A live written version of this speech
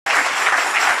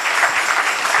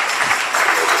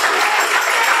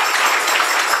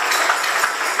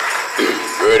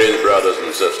Greetings, brothers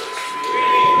and sisters.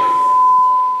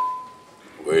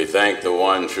 We thank the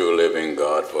one true living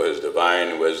God for his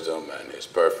divine wisdom and his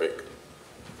perfect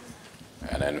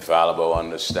and infallible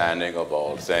understanding of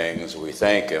all things. We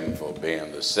thank him for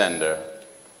being the sender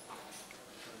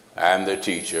and the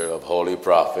teacher of holy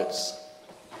prophets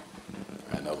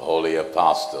and of holy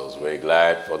apostles. We're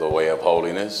glad for the way of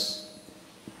holiness,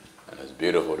 and it's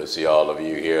beautiful to see all of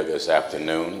you here this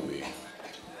afternoon.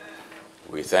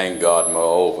 We thank God,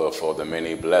 moreover, for the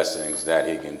many blessings that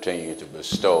he continues to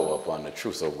bestow upon the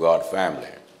Truth of God family.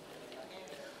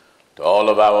 To all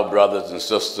of our brothers and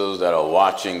sisters that are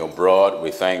watching abroad,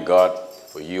 we thank God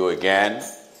for you again.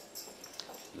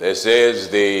 This is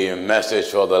the message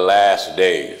for the last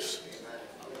days.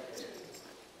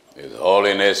 Is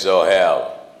holiness or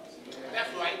hell?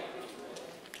 That's right.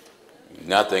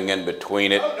 Nothing in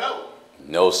between it. Oh, no.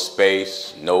 No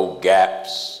space, no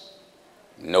gaps.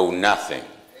 No nothing.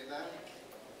 Amen.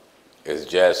 It's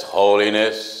just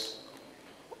holiness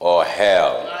or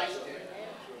hell.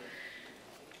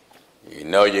 You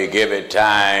know, you give it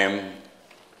time,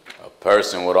 a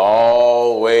person would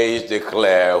always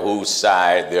declare whose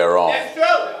side they're on. That's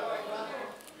true.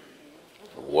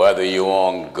 Whether you're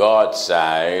on God's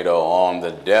side or on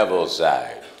the devil's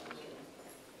side.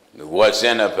 What's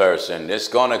in a person, it's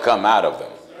going to come out of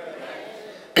them.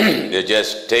 They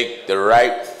just take the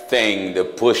right thing to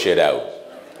push it out.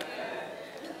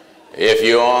 If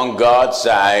you're on God's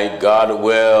side, God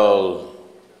will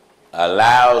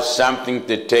allow something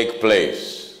to take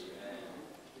place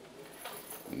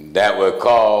that will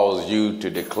cause you to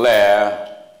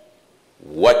declare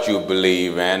what you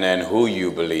believe in and who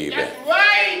you believe in. That's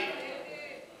right.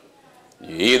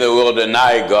 You either will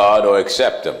deny God or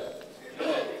accept him.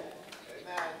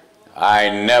 I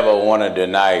never want to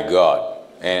deny God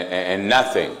and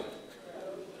nothing.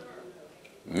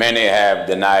 Many have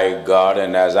denied God,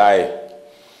 and as I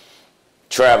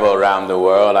travel around the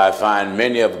world, I find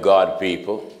many of God's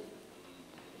people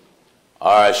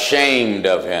are ashamed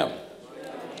of him.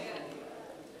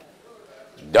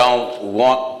 Don't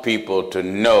want people to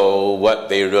know what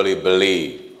they really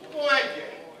believe.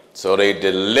 So they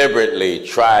deliberately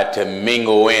try to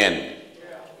mingle in,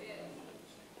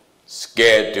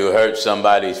 scared to hurt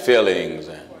somebody's feelings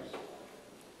and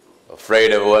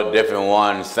afraid of what different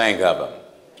ones think of them.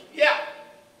 Yeah.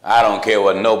 I don't care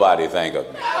what nobody think of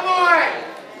me. Come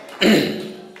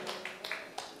on.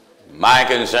 My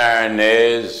concern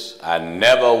is I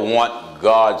never want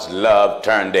God's love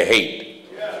turned to hate.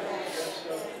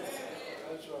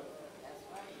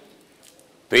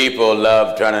 People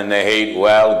love turning to hate.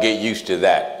 Well, get used to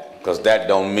that, because that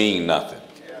don't mean nothing.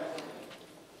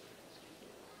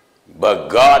 But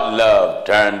God love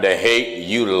turned to hate,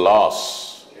 you lost.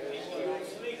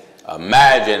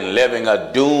 Imagine living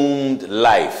a doomed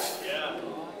life.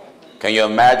 Can you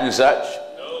imagine such?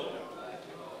 No.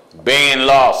 Being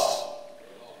lost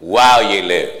while you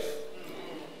live.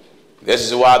 This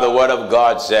is why the word of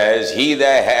God says, he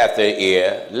that hath an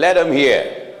ear, let him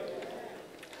hear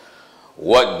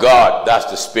what God,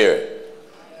 that's the Spirit,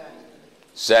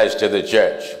 says to the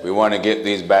church. We want to get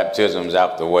these baptisms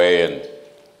out the way, and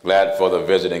glad for the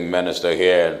visiting minister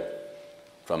here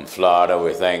from Florida.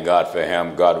 We thank God for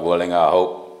him. God willing, I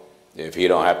hope if he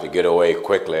don't have to get away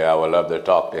quickly, I would love to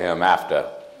talk to him after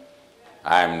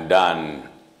I'm done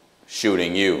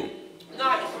shooting you.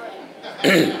 Nice.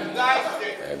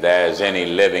 If there's any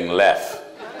living left.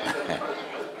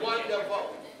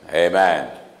 Wonderful.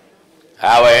 Amen.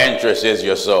 Our interest is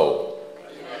your soul.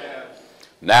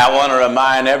 Now I want to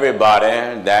remind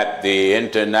everybody that the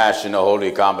International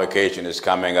Holy Convocation is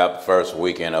coming up first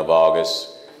weekend of August.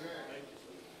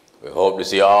 We hope to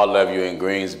see all of you in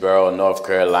Greensboro, North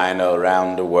Carolina,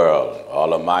 around the world.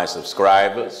 All of my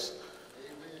subscribers.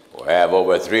 We have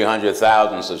over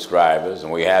 300,000 subscribers,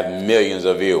 and we have millions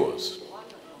of viewers.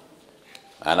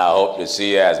 And I hope to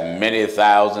see as many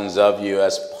thousands of you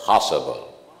as possible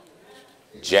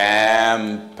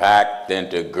jam-packed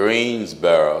into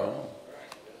Greensboro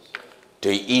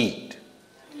to eat.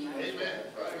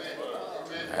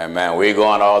 Amen. We're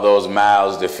going all those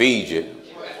miles to feed you.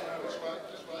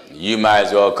 You might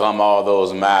as well come all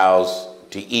those miles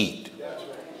to eat.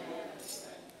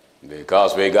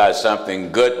 Because we got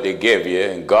something good to give you,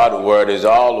 and God's word is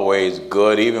always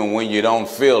good, even when you don't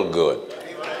feel good.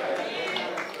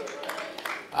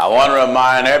 I want to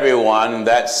remind everyone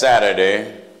that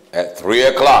Saturday at 3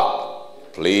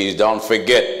 o'clock, please don't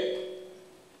forget,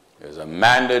 there's a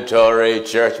mandatory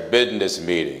church business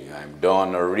meeting. I'm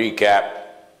doing a recap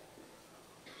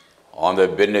on the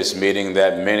business meeting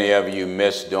that many of you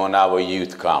missed during our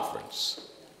youth conference.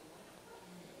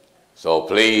 So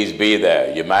please be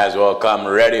there. You might as well come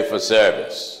ready for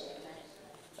service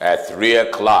at 3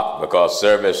 o'clock because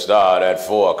service starts at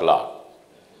 4 o'clock.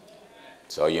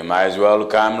 So you might as well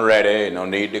come ready. No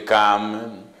need to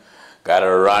come. Got to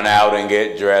run out and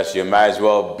get dressed. You might as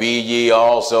well be ye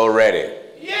also ready.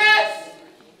 Yes.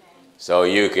 So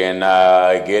you can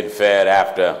get fed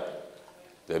after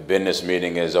the business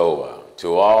meeting is over.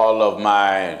 To all of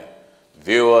my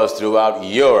viewers throughout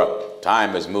Europe,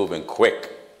 time is moving quick.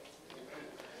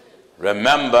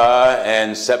 Remember,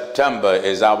 in September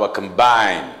is our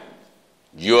combined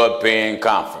European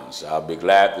conference. I'll be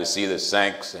glad to see the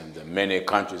saints in the many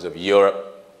countries of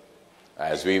Europe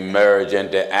as we merge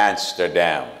into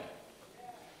Amsterdam.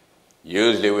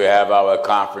 Usually we have our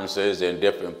conferences in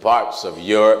different parts of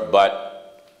Europe,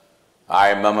 but I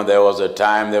remember there was a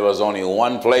time there was only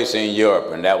one place in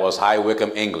Europe, and that was High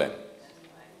Wycombe, England.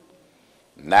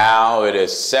 Now it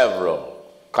is several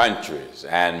countries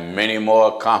and many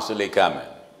more constantly coming.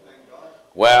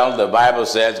 Well, the Bible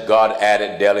says God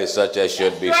added daily such as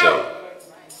should be saved.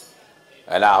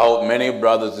 And I hope many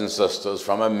brothers and sisters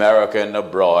from America and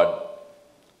abroad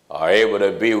are able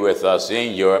to be with us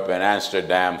in Europe and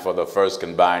Amsterdam for the first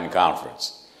combined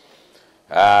conference.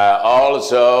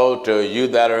 Also, to you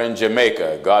that are in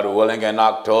Jamaica, God willing, in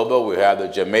October, we have the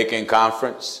Jamaican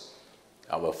conference,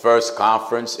 our first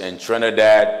conference in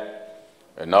Trinidad,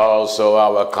 and also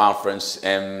our conference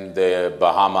in the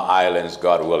Bahama Islands,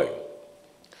 God willing.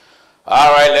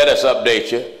 All right, let us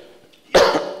update you.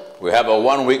 We have a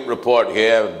one-week report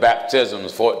here of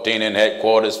baptisms, 14 in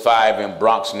headquarters, 5 in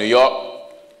Bronx, New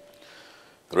York,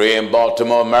 3 in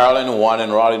Baltimore, Maryland, 1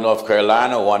 in Raleigh, North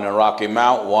Carolina, 1 in Rocky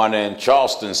Mount, 1 in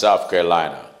Charleston, South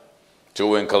Carolina,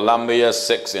 2 in Columbia,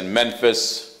 6 in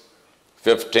Memphis,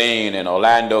 15 in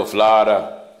Orlando,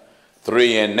 Florida,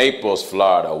 3 in Naples,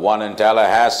 Florida, 1 in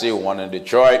Tallahassee, 1 in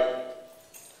Detroit,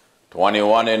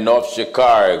 21 in North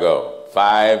Chicago,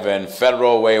 5 in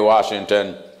Federal Way,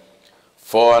 Washington,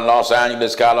 4 in Los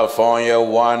Angeles, California,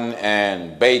 1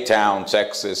 in Baytown,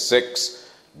 Texas, 6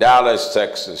 Dallas,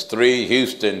 Texas, 3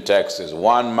 Houston, Texas,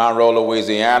 1 Monroe,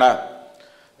 Louisiana,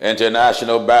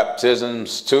 international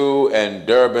baptisms, 2 in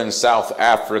Durban, South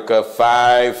Africa,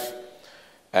 5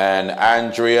 in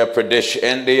Andhra Pradesh,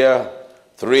 India,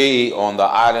 3 on the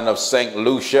island of St.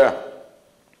 Lucia.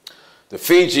 The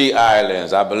Fiji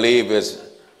Islands, I believe is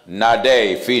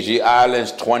Nade, Fiji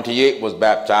Islands, 28 was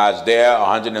baptized there,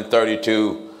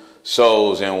 132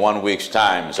 souls in 1 week's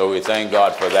time. So we thank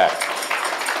God for that.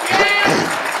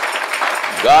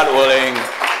 God willing,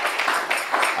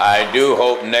 I do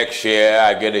hope next year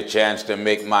I get a chance to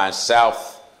make my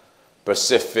South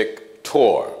Pacific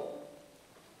tour.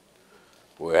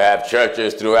 We have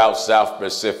churches throughout South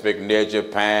Pacific, near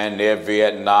Japan, near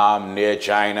Vietnam, near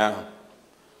China.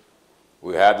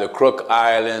 We have the Cook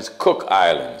Islands.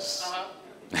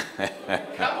 I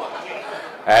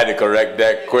had to correct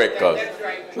that quick because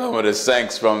some of the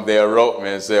saints from there wrote me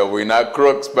and said, we're not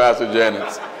crooks, Pastor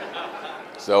Jennings.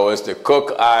 So it's the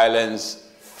Cook Islands,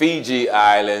 Fiji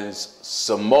Islands,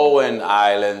 Samoan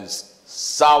Islands,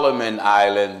 Solomon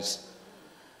Islands.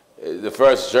 The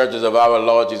first churches of our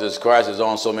Lord Jesus Christ is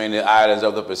on so many islands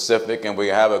of the Pacific, and we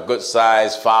have a good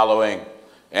size following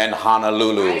in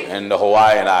Honolulu in the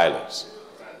Hawaiian Islands.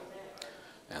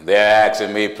 And they're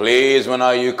asking me, please, when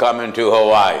are you coming to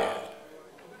Hawaii?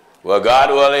 Well,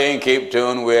 God willing, keep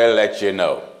tuned, we'll let you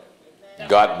know.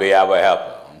 God be our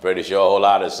helper. I'm pretty sure a whole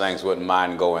lot of saints wouldn't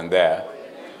mind going there.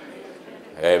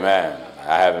 Amen.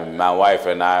 My wife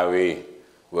and I, we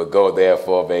would go there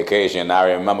for a vacation.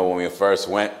 I remember when we first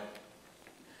went,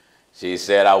 she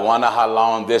said, I wonder how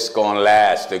long this gonna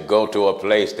last to go to a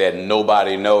place that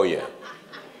nobody know you.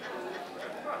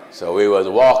 So we was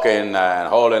walking and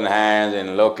holding hands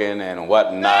and looking and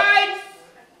whatnot. Nice.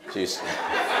 She's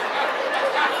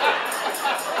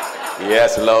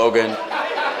yes, Logan,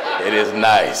 it is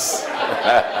nice.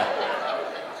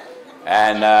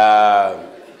 And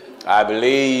I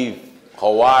believe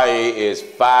Hawaii is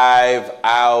 5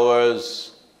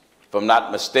 hours, if I'm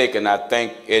not mistaken, I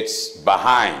think it's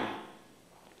behind.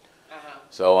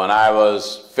 So when I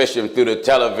was fishing through the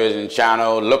television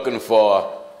channel looking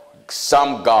for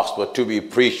some gospel to be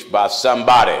preached by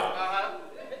somebody,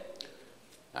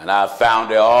 and I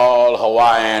found the all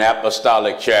Hawaiian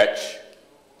Apostolic Church,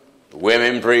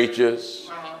 women preachers,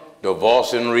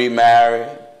 divorce and remarry,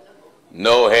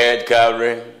 no head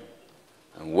covering,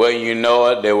 and when you know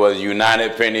it, there was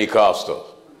United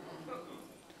Pentecostal.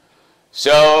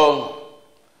 So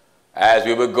as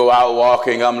we would go out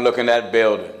walking, I'm looking at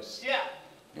buildings. Yeah.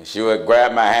 And she would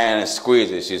grab my hand and squeeze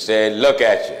it. She said, look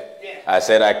at you. Yeah. I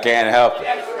said, I can't help it.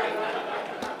 That's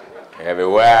right.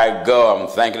 Everywhere I go, I'm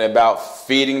thinking about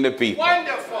feeding the people.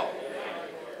 Wonderful.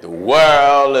 The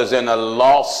world is in a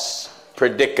lost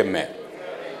predicament.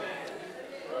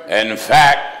 In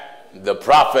fact, the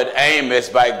prophet Amos,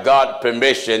 by God's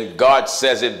permission, God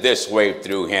says it this way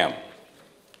through him,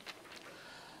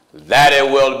 that it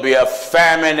will be a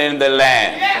famine in the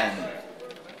land, Yes.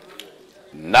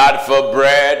 not for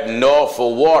bread nor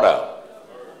for water,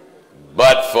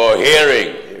 but for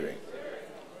hearing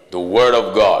the word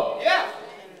of God. Yeah.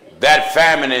 That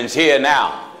famine is here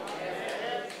now.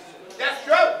 That's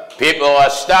true. People are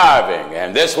starving,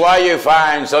 and this is why you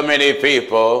find so many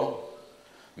people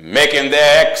making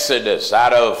their exodus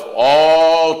out of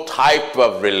all type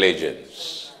of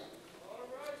religions.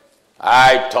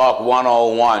 I talk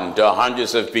one-on-one to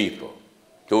hundreds of people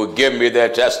who would give me their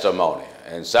testimony,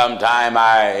 and sometimes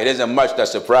it isn't much that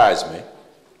surprised me,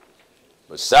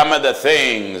 but some of the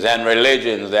things and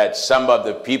religions that some of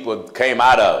the people came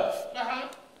out of,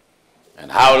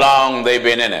 and how long they've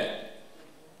been in it.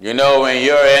 You know, when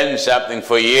you're in something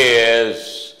for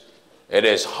years, it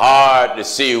is hard to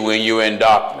see when you're in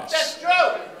darkness. That's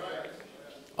true.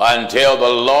 Until the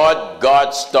Lord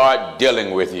God start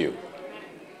dealing with you.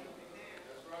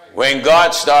 When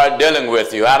God start dealing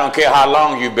with you, I don't care how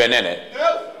long you've been in it,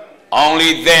 No.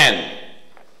 only then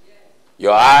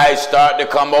your eyes start to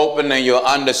come open and your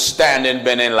understanding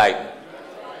been enlightened.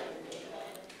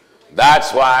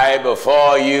 That's why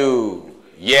before you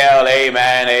yell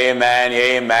amen, amen,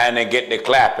 amen, and get to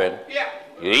clapping, Yeah.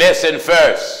 listen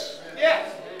first. Yes.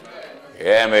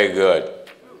 Hear me good.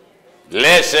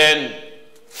 Listen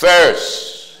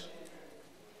first.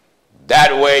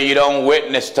 That way you don't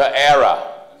witness to error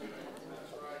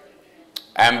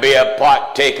and be a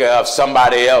partaker of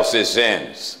somebody else's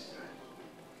sins.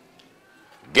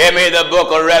 Give me the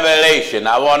book of Revelation.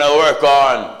 I want to work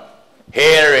on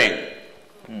hearing.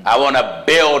 I want to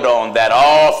build on that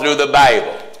all through the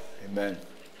Bible. Amen.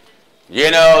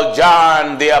 You know,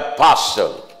 John the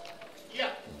Apostle, Yeah.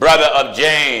 brother of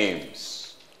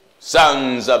James,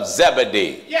 sons of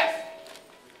Zebedee. Yes.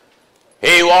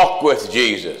 He walked with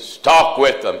Jesus, talked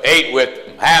with him, ate with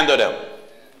him, handled him.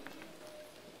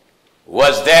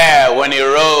 Was there when he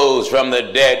rose from the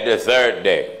dead the third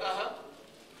day.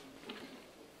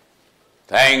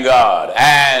 Thank God.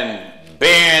 And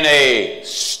being a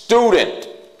student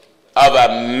of a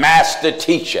master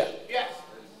teacher. Yes.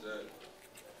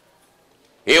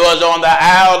 He was on the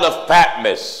Isle of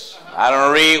Patmos. I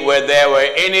don't read where there were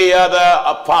any other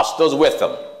apostles with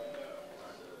him.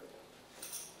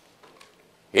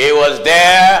 He was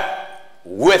there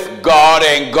with God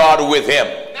and God with him.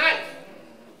 Nice.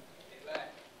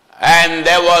 And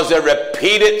there was a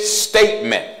repeated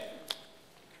statement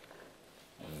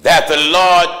that the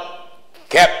Lord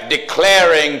kept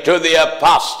declaring to the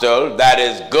apostle that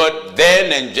is good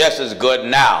then and just as good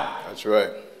now. That's right.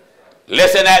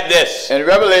 Listen at this. In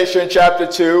Revelation chapter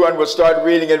 2, and we'll start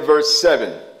reading in verse 7.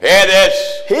 Hear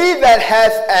this. He that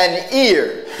hath an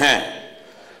ear.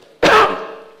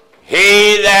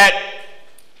 He that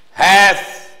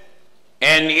hath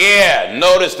an ear.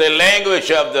 Notice the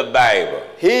language of the Bible.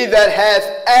 He that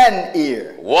hath an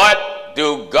ear. What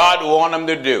do God want him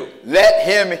to do? Let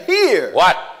him hear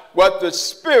What the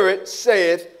Spirit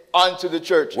saith unto the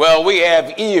church. Well, we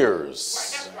have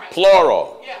ears,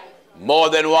 plural, Yeah. more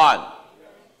than one.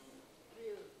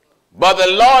 But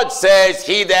the Lord says,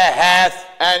 he that hath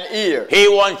An ear. He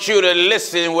wants you to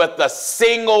listen with a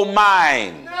single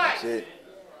mind. Nice. That's it.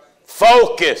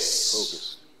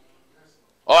 Focus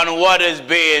on what is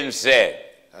being said.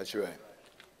 That's right.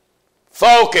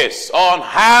 Focus on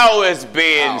how it's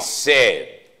being said.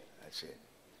 That's it.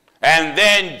 And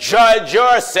then judge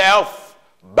yourself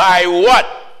by what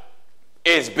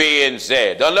is being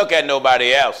said. Don't look at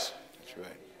nobody else. That's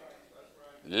right.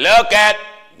 Look at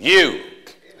you.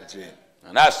 That's it.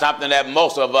 And that's something that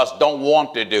most of us don't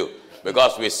want to do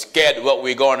because we're scared of what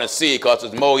we're going to see, because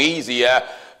it's more easier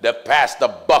to pass the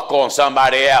buck on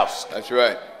somebody else. That's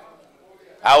right.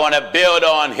 I want to build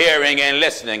on hearing and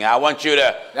listening. I want you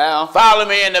to Now, follow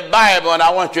me in the Bible, and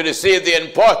I want you to see the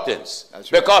importance.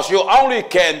 That's right. Because you only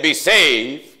can be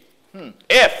saved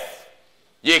if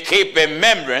you keep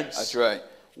remembrance that's right.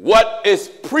 what is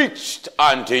preached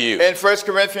unto you. In 1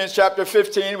 Corinthians chapter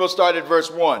 15, we'll start at verse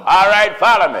 1. All right,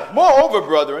 follow me. Moreover,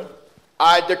 brethren,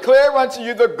 I declare unto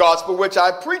you the gospel which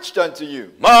I preached unto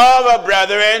you. Moreover,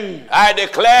 brethren, I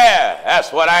declare,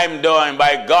 that's what I'm doing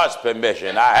by God's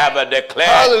permission. I have a declared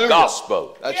Hallelujah.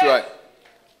 gospel. That's right.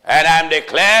 And I'm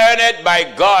declaring it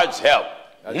by God's help.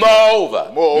 That's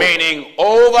Moreover, Moreover. meaning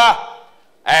over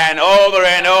and over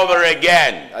and over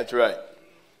again. That's right.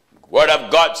 Word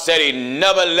of God said he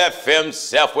never left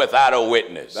himself without a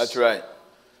witness. That's right.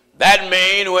 That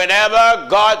means whenever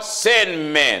God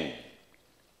send men,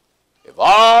 if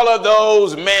all of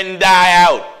those men die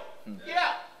out,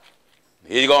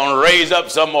 he's going to raise up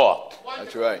some more.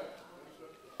 That's right.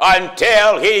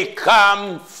 Until he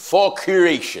come for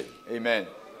creation. Amen.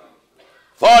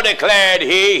 For declared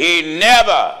he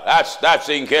never, that's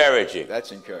encouraging.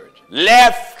 That's encouraging.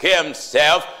 Left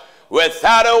himself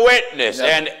without a witness.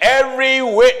 Never. And every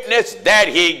witness that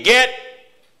he get,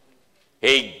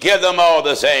 he give them all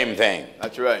the same thing.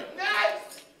 That's right.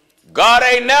 God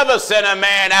ain't never sent a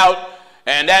man out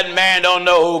and that man don't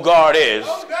know who God is.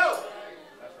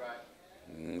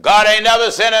 God ain't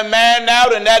never sent a man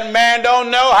out and that man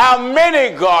don't know how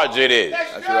many gods it is.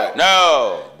 That's right.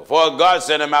 No. Before God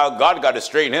sent him out, God got to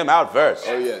straighten him out first.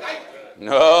 Oh, yeah.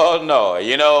 No.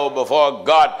 You know, before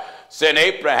God sent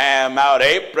Abraham out,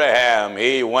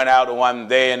 he went out one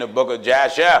day in the book of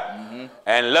Joshua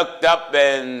and looked up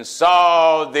and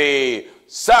saw the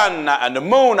sun and the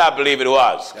moon, I believe it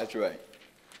was. That's right.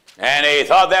 And he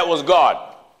thought that was God.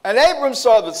 And Abram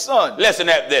saw the sun. Listen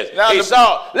at this. Now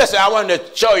Listen, I wanted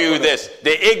to show you this,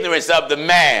 the ignorance of the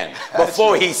man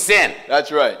before he sinned.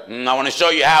 That's right. I want to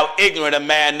show you how ignorant a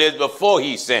man is before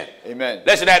he sinned. Amen.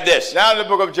 Listen at this. Now in the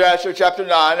book of Joshua, chapter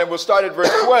 9, and we'll start at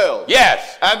verse 12.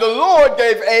 Yes. And the Lord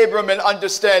gave Abram an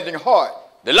understanding heart.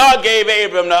 The Lord gave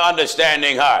Abram the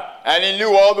understanding heart. And he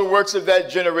knew all the works of that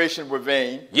generation were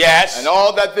vain. Yes. And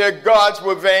all that their gods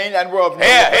were vain and were of no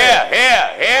avail.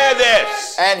 Hear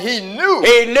this. And he knew.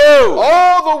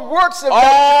 All the works of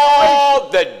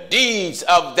all the deeds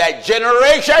of that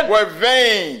generation were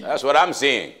vain. That's what I'm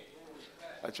seeing.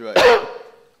 That's right.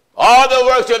 All the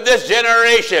works of this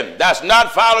generation that's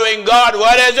not following God,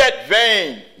 what is it?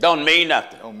 Vain. Don't mean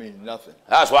nothing. Don't mean nothing.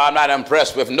 That's why I'm not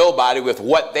impressed with nobody with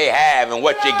what they have and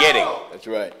what you're getting. That's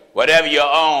right. Whatever you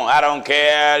own, I don't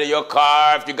care, your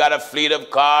car, if you got a fleet of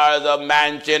cars, a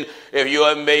mansion, if you're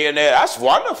a millionaire, that's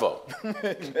wonderful.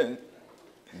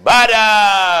 But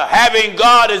having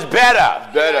God is better.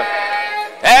 Better.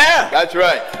 Yeah? That's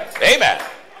right. Amen.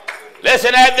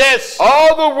 Listen at this.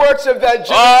 All the works of that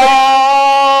generation,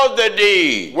 all the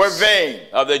deeds were vain.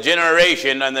 Of the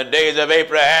generation and the days of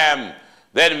Abraham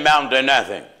that amount to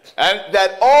nothing. And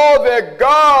that all their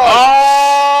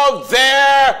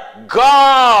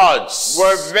gods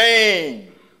were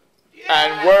vain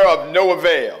and were of no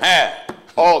avail. Yeah.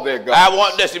 All their gods. I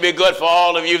want this to be good for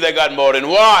all of you that got more than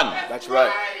one. That's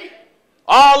right.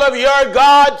 All of your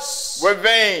gods were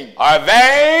vain. Are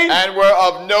vain. And were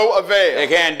of no avail. They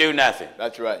can't do nothing.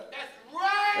 That's right.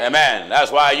 Amen.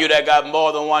 That's why you that got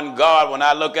more than one God, when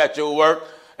I look at your work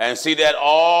and see that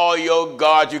all your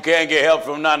gods, you can't get help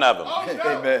from none of them.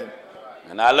 Amen.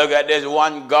 And I look at this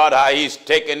one God, how he's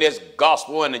taking this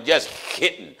gospel and just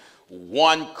hitting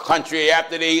one country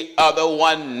after the other,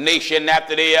 one nation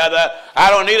after the other. I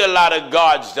don't need a lot of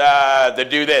gods to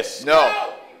do this. No.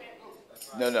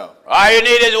 No. All you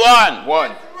need is one.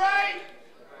 One.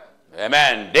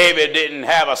 Amen. David didn't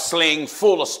have a sling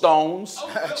full of stones.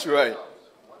 That's right.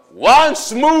 One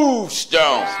smooth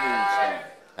stone.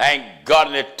 Thank God,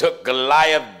 and it took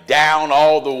Goliath down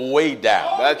all the way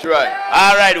down. That's right.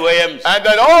 All right, Williams. And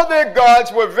that all their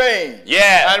gods were vain.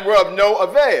 Yeah. And were of no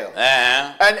avail.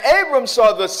 Uh-huh. And Abram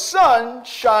saw the sun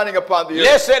shining upon the earth.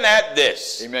 Listen at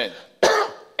this. Amen.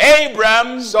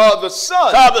 Abram saw the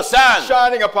sun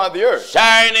shining upon the earth.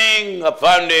 Shining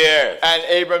upon the earth. And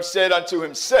Abram said unto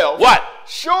himself, what?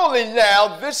 Surely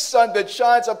now this sun that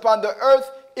shines upon the earth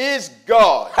is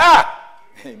God. Ha!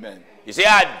 Amen. You see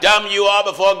how dumb you are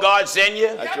before God sent you?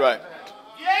 That's right.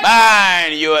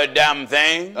 Man, you a dumb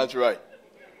thing. That's right.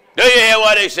 Do you hear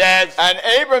what he says? And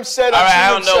Abram said unto himself, I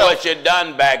don't know what you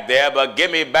done back there, but give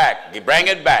me back. Bring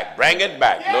it back. Bring it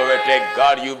back. Yeah. Glory to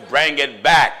God, you bring it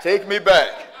back. Take me back.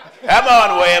 Come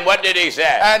on, William. What did he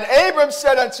say? And Abram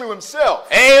said unto himself.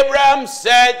 Abram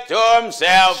said to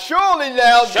himself. Surely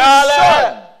now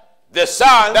the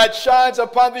sun that shines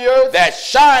upon the earth. That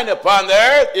shine upon the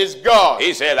earth is God.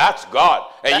 He said, that's God.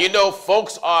 And you know,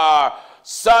 folks are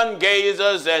sun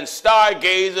gazers and star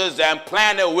gazers and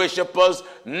planet worshipers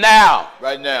now.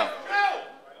 Right now.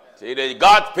 See, the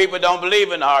God's people don't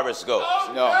believe in horoscopes.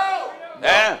 No.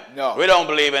 No. We don't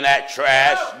believe in that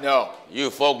trash. No. You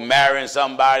folk marrying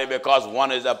somebody because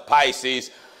one is a Pisces,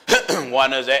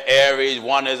 one is an Aries,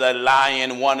 one is a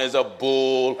lion, one is a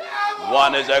bull,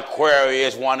 one is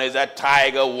Aquarius, one is a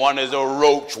tiger, one is a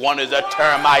roach, one is a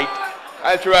termite.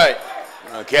 That's right.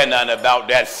 I don't care nothing about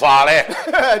that folly.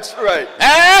 That's right.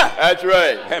 That's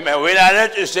right. Hey, man, we're not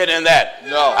interested in that.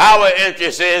 No. Our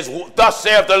interest is, thus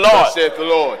saith the Lord. Thus saith the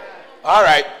Lord. All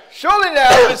right. Surely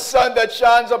now the sun that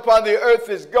shines upon the earth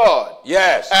is God.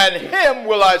 Yes. And him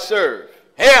will I serve.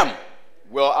 Him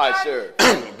will I serve.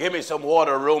 Give me some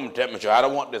water room temperature. I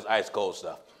don't want this ice cold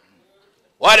stuff.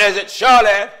 What is it?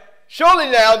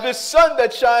 Surely now this sun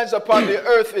that shines upon the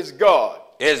earth is God.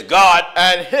 Is God.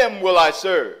 And him will I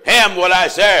serve. Him will I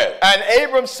serve. And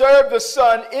Abram served the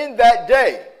sun in that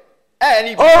day. And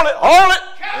he... Hold it.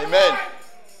 Amen.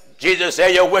 Jesus said,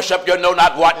 you wish up, you know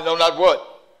not what. You know not what.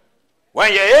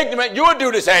 When you're ignorant, you will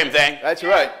do the same thing. That's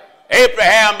right.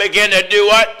 Abraham began to do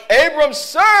what? Abram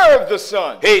served the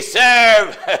sun. He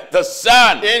served the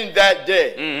sun. In that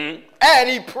day. Mm-hmm. And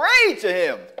he prayed to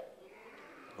him.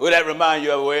 Who that remind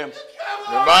you of, Williams?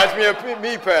 Reminds me of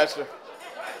me, Pastor.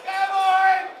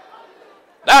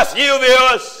 That's you,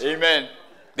 viewers. Amen.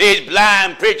 These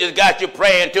blind preachers got you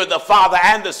praying to the Father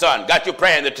and the Son. Got you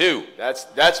praying the two.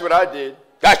 That's what I did.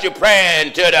 Got you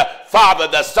praying to the Father,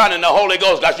 the Son, and the Holy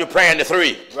Ghost. Got you praying to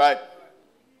three. Right.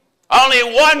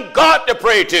 Only one God to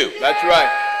pray to. That's right.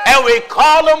 And we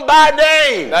call him by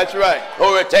name. That's right. Who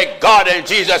will take God and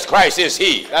Jesus Christ is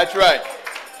he. That's right.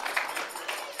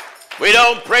 We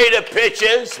don't pray to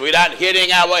pictures. We're not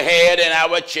hitting our head and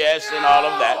our chest and all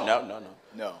of that.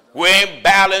 No. We ain't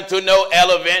bowing to no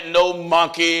elephant, no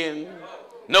monkey,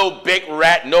 no big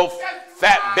rat, no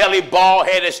fat belly,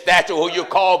 bald-headed statue who you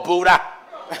call Buddha.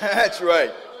 That's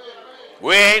right.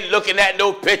 We ain't looking at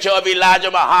no picture of Elijah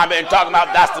Muhammad and talking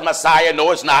about that's the Messiah.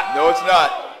 No, it's not. No, it's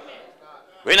not.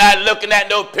 We're not looking at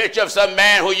no picture of some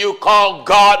man who you call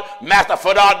God, Master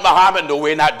Fardad Muhammad. No,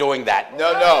 we're not doing that.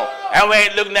 No. And we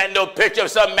ain't looking at no picture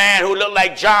of some man who looked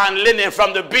like John Lennon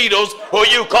from the Beatles who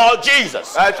you call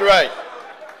Jesus. That's right.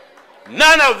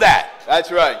 None of that.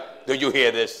 That's right. Do you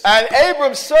hear this? And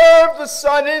Abram served the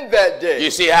sun in that day.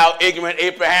 You see how ignorant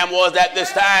Abraham was at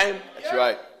this time? That's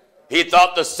right. He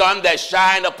thought the sun that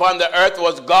shined upon the earth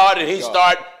was God, and he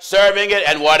started serving it.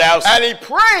 And what else? And he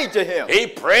prayed to him. He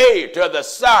prayed to the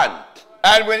sun.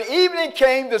 And when evening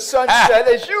came, the sun set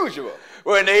as usual.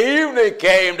 When the evening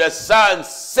came, the sun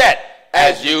set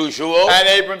as usual.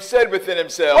 And Abram said within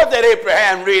himself, what did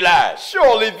Abraham realize?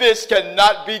 Surely this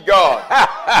cannot be God.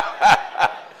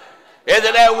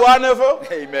 Isn't that wonderful?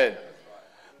 Amen.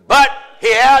 But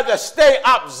he had to stay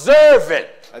observant.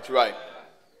 That's right.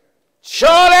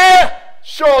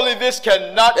 Surely this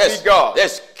cannot be God.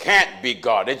 This can't be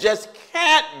God. It just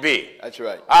can't be. That's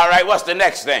right. All right, what's the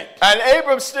next thing? And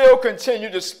Abram still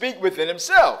continued to speak within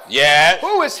himself. Yes.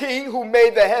 Who is he who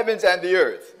made the heavens and the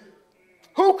earth?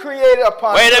 Who created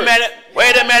upon Wait earth?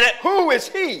 Wait a minute. Who is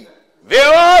he?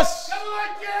 Viewers,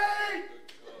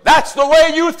 that's the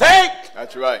way you think.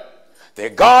 That's right.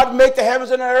 Did God make the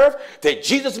heavens and the earth? Did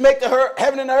Jesus make the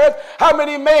heaven and the earth? How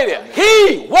many made it?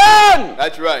 He, one.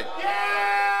 That's right.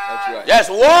 That's right. Just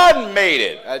one made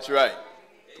it. That's right.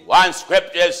 One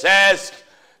scripture says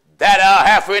that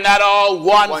have we not all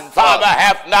one Father,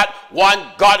 hath not one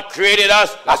God created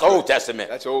us? That's Old Testament.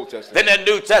 That's Old Testament. Then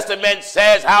the New Testament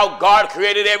says how God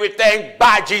created everything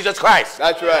by Jesus Christ.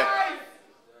 That's right.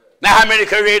 Now how many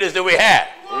creators do we have?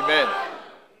 Amen.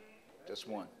 Just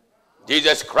one.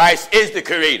 Jesus Christ is the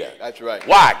creator. That's right.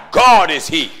 Why? God is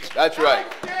he. That's right.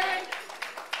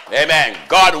 Amen.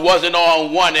 God wasn't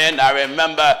on one end. I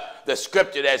remember the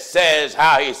scripture that says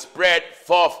how he spread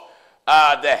forth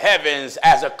the heavens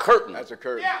as a curtain. As a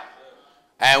curtain. Yeah.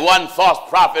 And one false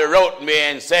prophet wrote me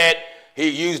and said, he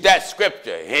used that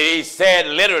scripture. He said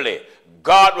literally,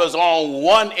 God was on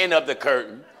one end of the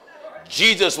curtain.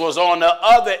 Jesus was on the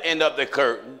other end of the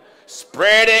curtain,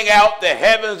 spreading out the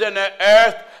heavens and the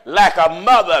earth like a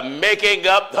mother making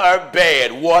up her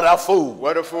bed. What a fool.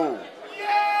 What a fool.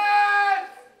 Yes.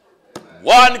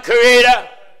 One creator,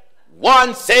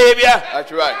 one savior.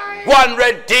 That's right. One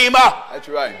redeemer. That's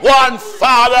right. One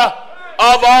father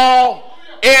of all,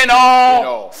 in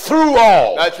all, through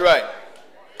all. That's right.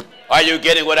 Are you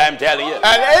getting what I'm telling you?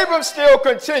 And Abram still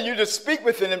continued to speak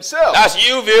within himself. That's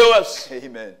you, viewers.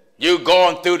 Amen. You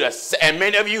going through and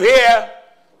many of you here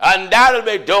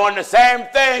undoubtedly doing the same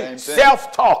thing.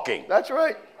 Self-talking. That's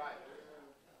right.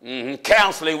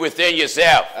 Counseling within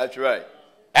yourself. That's right.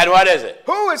 And what is it?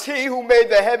 Who is he who made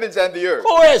the heavens and the earth?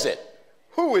 Who is it?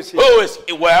 Who is he? Who is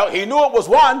he? Well, he knew it was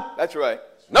one. That's right.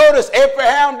 Notice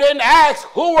Abraham didn't ask,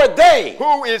 who are they?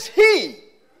 Who is he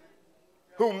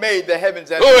who made the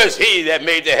heavens and the earth? Who is he that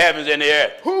made the heavens and the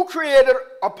earth? Who created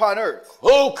upon earth?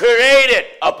 Who created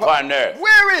upon earth?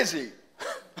 Where is he?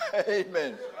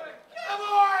 Amen. Come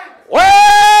on.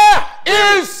 Where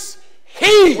is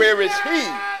he? Where is he?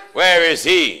 Where is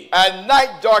he? And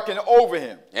night darkened over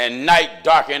him. And night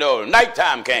darkened over.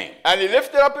 Nighttime came. And he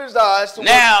lifted up his eyes toward,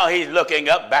 Now he's looking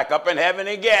up, back up in heaven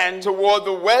again. toward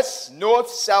the west, north,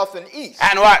 south, and east.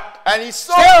 And what? And he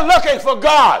saw. Still looking for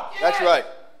God. That's right.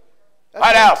 That's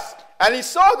What right. else? And he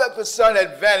saw that the sun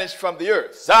had vanished from the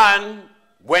earth. Sun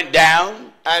went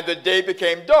down. And the day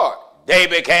became dark. Day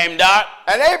became dark.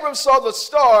 And Abram saw the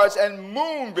stars and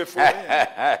moon before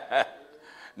him.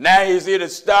 Now you see the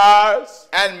stars.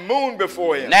 And moon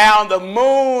before him. Now the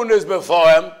moon is before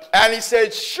him. And he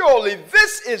said, surely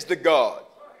this is the God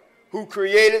who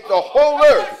created the whole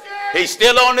earth. He's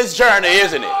still on his journey,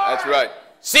 isn't he? That's right.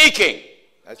 Seeking,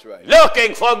 That's right.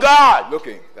 looking for God.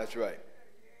 Looking. That's right.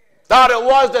 Thought it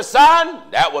was the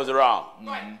sun? That was wrong.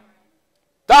 Mm-hmm.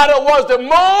 Thought it was the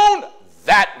moon?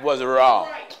 That was wrong.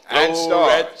 And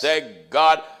Glory stars. to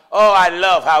God. Oh, I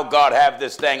love how God have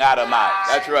this thing out of mind.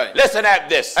 That's right. Listen at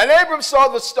this. And Abram saw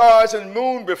the stars and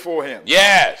moon before him.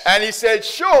 Yes. And he said,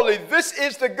 surely this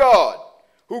is the God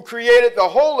who created the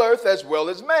whole earth as well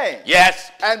as man.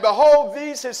 Yes. And behold,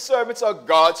 these his servants are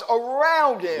gods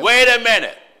around him. Wait a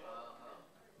minute.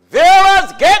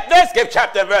 Viewers, get this. Give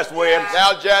chapter and verse, Williams.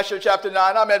 Now Joshua chapter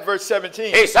 9, I'm at verse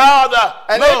 17. He saw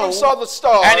the And moon. Abram saw the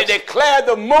stars. And he declared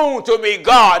the moon to be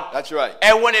God. That's right.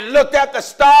 And when he looked at the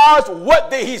stars,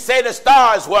 what did he say the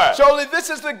stars were? Surely this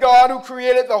is the God who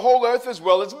created the whole earth as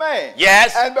well as man.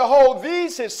 Yes. And behold,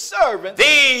 these his servants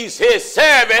These his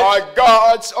servants. are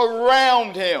gods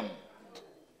around him.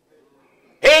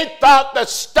 He thought the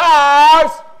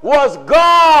stars was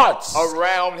gods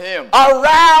Around him.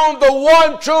 around the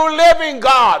one true living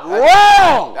God.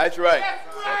 Wrong. That's right.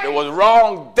 If it was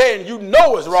wrong then, you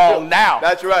know it's wrong now.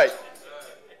 That's right.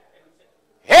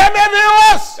 Hear me,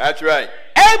 viewers? That's right.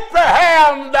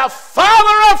 Abraham, the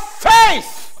father of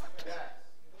faith.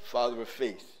 Father of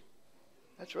faith.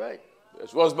 That's right.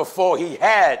 This was before he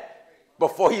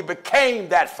became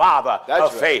that father That's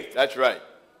of right. faith. That's right.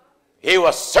 He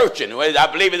was searching. I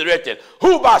believe it's written,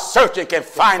 who by searching can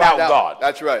find out God.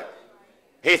 That's right.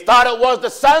 He thought it was the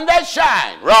sun that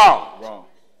shined. Wrong. Wrong.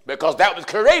 Because that was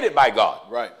created by God.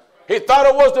 Right. He thought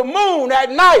it was the moon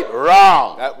at night.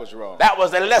 Wrong. That was wrong. That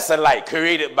was a lesser light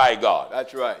created by God.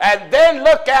 That's right. And then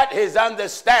look at his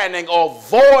understanding or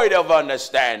void of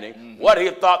understanding, what he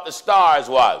thought the stars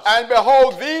was. And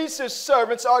behold, these his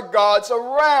servants are gods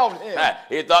around him.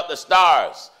 He thought the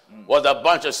stars was a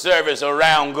bunch of servants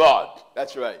around God.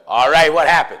 That's right. All right, what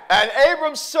happened? And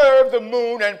Abram served the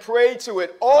moon and prayed to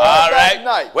it all All that right,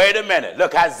 night. wait a minute.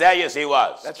 Look how zealous he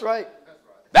was. That's right.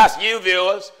 That's you,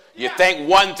 viewers. You think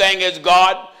one thing is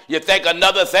God, you think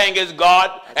another thing is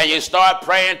God, and you start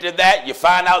praying to that, you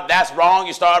find out that's wrong,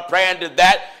 you start praying to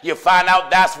that, you find out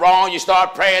that's wrong, you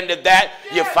start praying to that,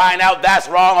 you find out that's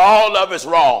wrong, all of it's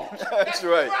wrong. That's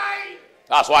right.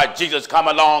 That's why Jesus come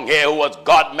along here, who was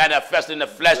God manifest in the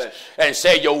flesh, and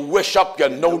say you wish up you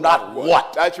know not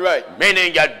what. That's right.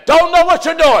 Meaning you don't know what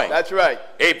you're doing. That's right.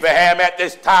 Abraham at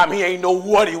this time, he ain't know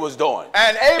what he was doing.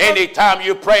 And Abram, Anytime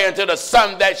you pray unto the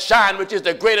sun that shine, which is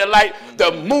the greater light,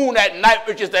 the moon at night,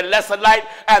 which is the lesser light,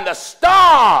 and the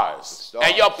stars.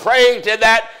 And you're praying to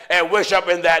that and worship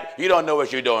in that, you don't know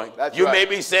what you're doing. That's you right. may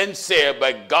be sincere,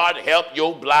 but God help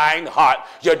your blind heart.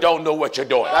 You don't know what you're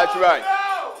doing. That's right.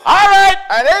 All right.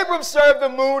 And Abram served the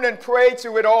moon and prayed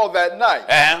to it all that night.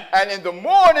 And in the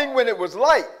morning when it was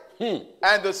light,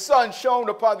 and the sun shone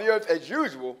upon the earth as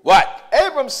usual, What?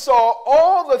 Abram saw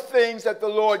all the things that the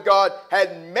Lord God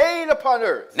had made upon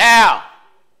earth. Now,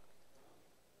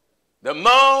 the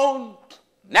moon,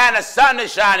 now the sun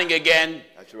is shining again.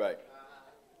 That's right.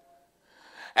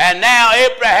 And now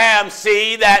Abraham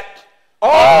see that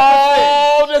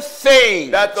all the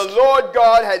things That the Lord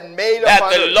God had made that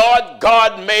upon the earth. Lord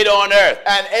God made on earth.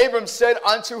 And Abram said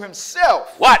unto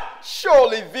himself, What?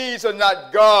 surely these are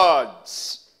not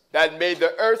gods that made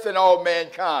the earth and all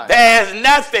mankind. There's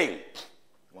nothing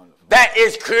Wonderful. that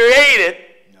is created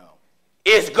No.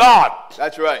 is God.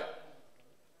 That's right.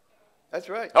 That's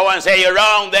right. I want to say you're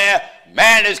wrong there.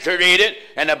 Man is created,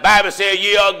 and the Bible says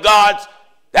ye are gods.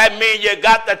 That means you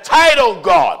got the title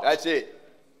God. That's it.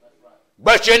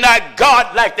 But you're not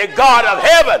God like the God of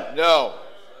heaven. No.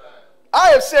 I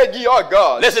have said ye are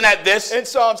gods. Listen at this. In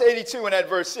Psalms 82 and at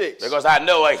verse 6. Because I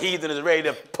know a heathen is ready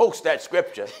to post that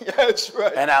scripture. That's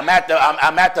right. And I'm at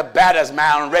the batter's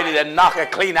mound ready to knock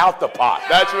it clean out the pot.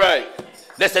 That's right.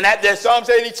 Listen at this. Psalms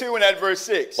 82 and at verse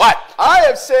 6. What? I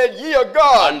have said ye are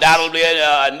gods. Undoubtedly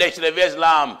a Nation of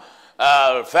Islam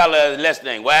fella is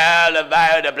listening. Well,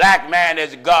 the black man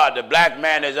is God. The black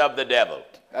man is of the devil.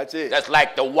 That's it. That's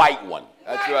like the white one.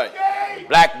 That's right. The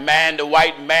black man, the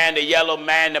white man, the yellow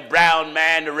man, the brown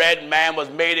man, the red man was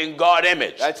made in God's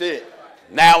image. That's it.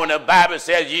 Now when the Bible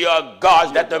says you are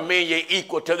gods, that doesn't mean you're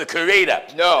equal to the Creator.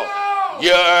 No.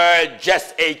 You're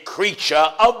just a creature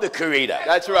of the Creator.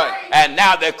 That's right. And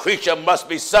now the creature must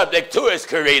be subject to its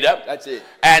Creator. That's it.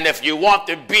 And if you want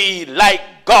to be like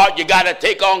God, you got to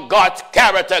take on God's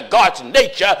character, God's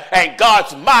nature, and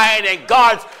God's mind, and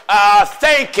God's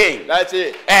thinking. That's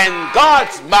it. And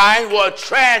God's mind will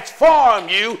transform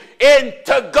you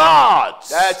into God's.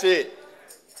 That's it.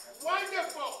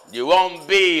 Wonderful. You won't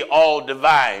be all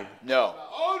divine. No.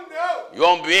 Oh, no. You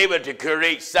won't be able to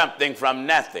create something from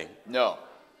nothing. No.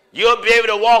 You'll be able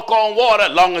to walk on water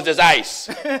as long as there's ice.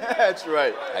 That's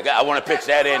right. I want to pitch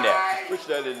that in there. Push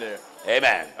that in there.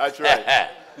 Amen. That's right.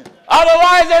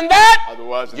 Otherwise than that,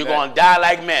 Otherwise than you're that, going to die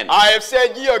like men. I have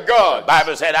said ye are gods. The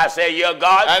Bible said, I say you're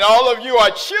God. And all of you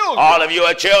are children. All of you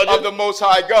are children of the Most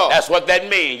High God. That's what that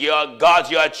means. You're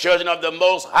gods, you're children of the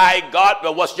Most High God.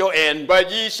 But what's your end? But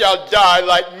ye shall die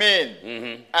like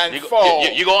men, and fall.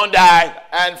 You're going to die.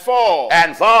 And fall.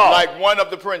 And fall. Like one of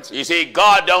the princes. You see,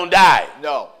 God don't die.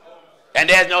 No. And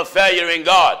there's no failure in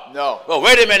God. No. Well,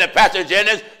 wait a minute, Pastor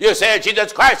Jennings. You said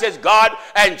Jesus Christ is God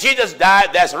and Jesus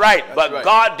died. That's right. But right.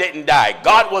 God didn't die.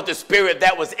 God was the spirit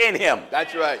that was in him.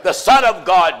 That's right. The Son of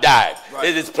God died. Right.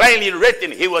 It is plainly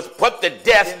written, he was put to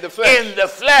death In the flesh. in the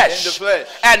flesh. In the flesh.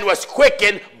 And was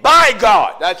quickened by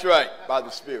God. That's right. By the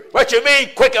Spirit. What you mean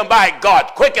quickened by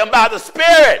God? Quickened by the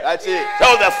Spirit. That's it.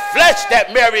 So the flesh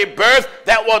that Mary birthed,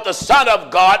 that was the Son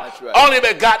of God, That's right. only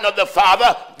begotten of the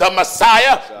Father, the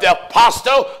Messiah, the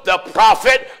apostle, the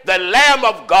prophet, the Lamb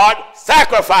of God,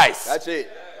 sacrifice. That's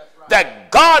it. The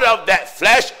God of that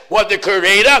flesh was the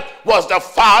Creator, was the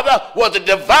Father, was the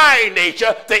divine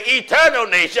nature, the eternal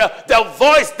nature, the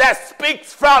voice that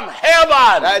speaks from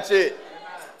heaven. That's it.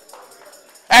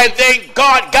 And then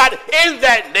God got in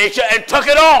that nature and took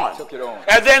it on. Took it on.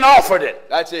 And then offered it.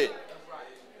 That's it.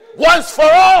 Once for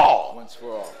all. Once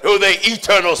for all. Through the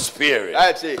eternal Spirit.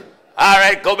 That's it. All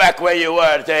right, go back where you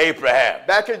were to Abraham.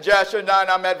 Back in Joshua 9,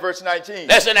 I'm at verse 19.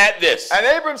 Listen at this. And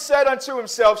Abram said unto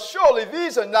himself, surely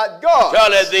these are not gods.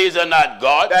 Surely these are not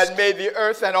gods that made the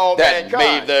earth and all that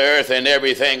mankind. made the earth and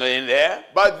everything in there.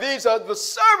 But these are the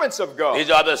servants of God. These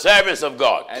are the servants of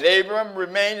God. And Abram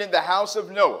remained in the house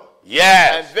of Noah.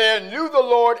 Yes. And there knew the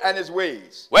Lord and his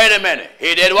ways. Wait a minute.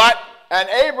 He did what? And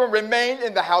Abram remained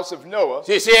in the house of Noah.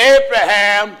 See,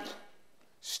 Abraham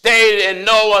stayed in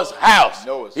Noah's house.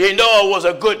 Noah was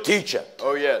a good teacher.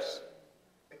 Oh, yes.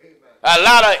 A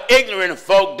lot of ignorant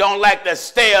folk don't like to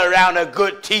stay around a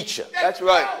good teacher. That's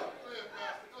right.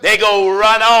 They go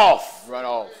run off. Run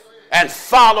off. And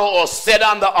follow or sit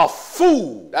under a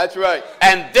fool. That's right.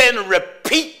 And then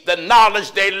repeat the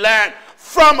knowledge they learned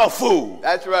from a fool.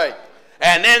 That's right.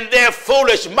 And in their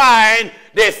foolish mind,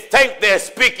 they think they're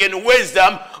speaking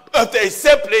wisdom, but they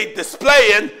simply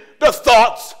displaying the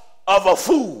thoughts of a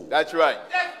fool. That's right.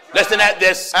 Listen at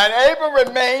this. And Abram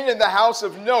remained in the house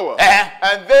of Noah. Uh-huh.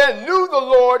 And there knew the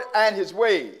Lord and his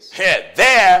ways. Yeah,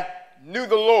 there Knew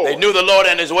the Lord. they knew the Lord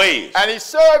and his ways. And he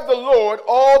served the Lord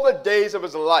all the days of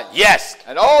his life. Yes.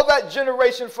 And all that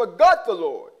generation forgot the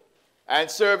Lord and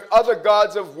served other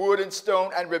gods of wood and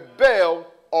stone and rebelled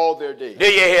all their days. Do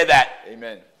you hear that?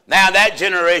 Amen. Now that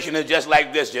generation is just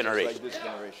like this generation. Like this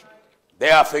generation. They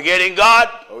are forgetting God.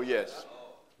 Oh, yes.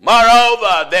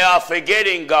 Moreover, they are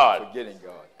forgetting God. Forgetting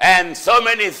God. And so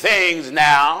many things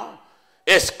now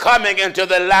is coming into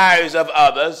the lives of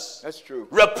others. That's true.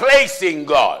 Replacing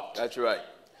God. That's right.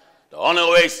 The only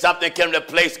way something can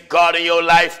replace God in your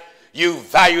life, you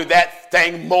value that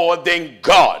thing more than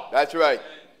God. That's right.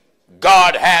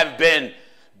 God have been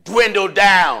dwindled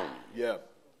down Yeah.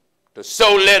 to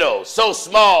so little, so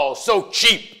small, so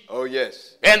cheap Oh,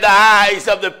 yes. in the eyes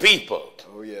of the people.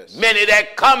 Oh, yes. Many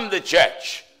that come to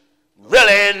church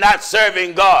really not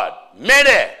serving God.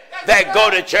 Many that go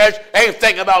to church ain't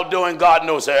thinking about doing God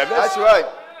no service. That's right.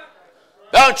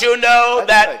 Don't you know That's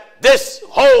that right. this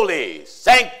holy,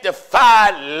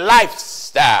 sanctified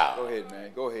lifestyle Go ahead, man.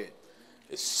 Go ahead.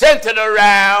 is centered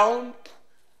around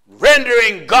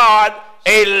rendering God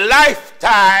a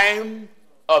lifetime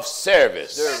of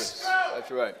service. Service.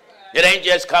 That's right. It ain't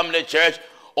just coming to church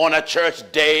on a church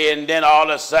day and then all of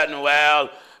a sudden,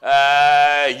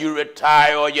 you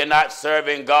retire or you're not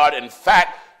serving God. In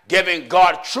fact, giving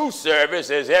God true service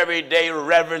is everyday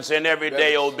reverence and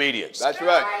everyday obedience. That's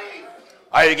right.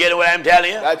 Are you getting what I'm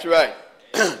telling you? That's right.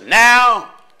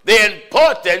 Now, the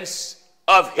importance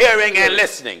of hearing and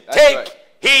listening. That's Take right.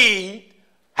 heed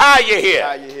how you hear.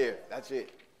 How you hear. That's it.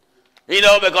 You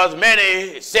know, because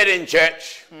many sit in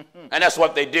church, and that's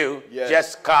what they do. Yes.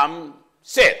 Just come,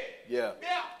 sit. Yeah.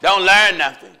 Don't learn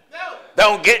nothing.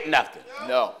 don't get nothing.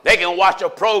 No. They can watch a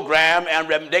program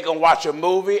and they can watch a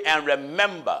movie and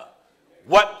remember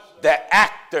what the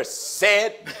actor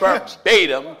said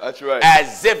verbatim. That's right.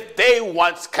 As if they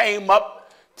once came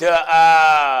up to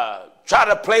try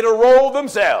to play the role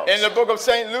themselves. In the book of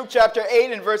St. Luke, chapter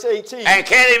 8 and verse 18. And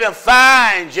can't even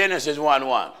find Genesis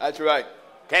 1:1. That's right.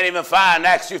 Can't even find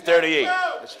Acts 2:38.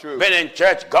 That's true. Been in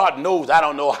church, God knows, I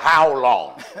don't know how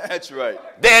long. That's right.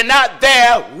 They're not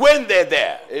there when they're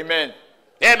there. Amen.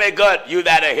 Hear me good, you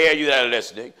that are here, you that are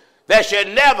listening. There should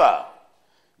never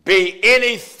be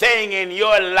anything in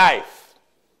your life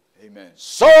Amen.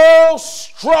 so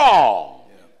strong,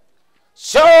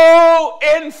 so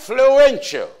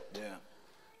influential,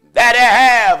 that it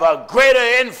have a greater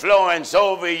influence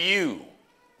over you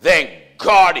than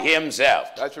God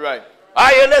himself. That's right.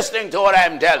 Are you listening to what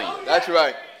I'm telling you? That's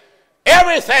right.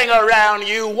 Everything around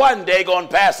you one day going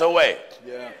to pass away.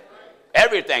 Yeah.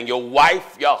 Everything. Your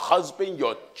wife, your husband,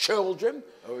 your children.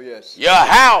 Oh, yes. Your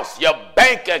house, your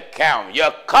bank account,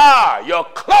 your car, your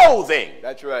clothing.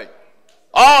 That's right.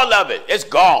 All of it. It's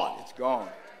gone. It's gone.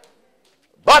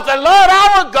 But the Lord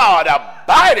our God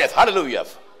abideth, hallelujah,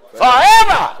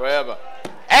 forever. Forever.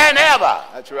 And ever.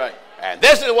 That's right. And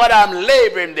this is what I'm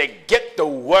laboring to get the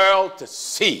world to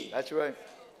see. That's right.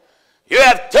 You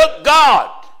have took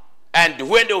God and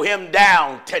dwindled him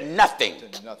down to nothing.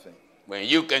 To nothing. When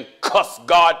you can cuss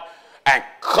God and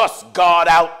cuss God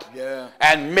out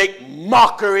and make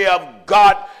mockery of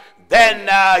God, then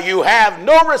you have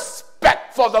no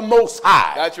respect for the Most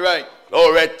High. That's right.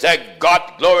 Glory to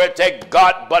God, glory to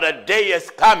God. But a day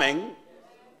is coming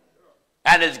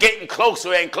and it's getting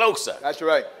closer and closer. That's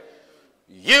right.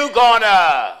 You're going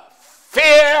to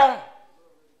fear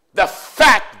the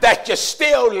fact that you're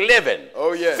still living.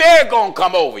 Oh, yeah. Fear going to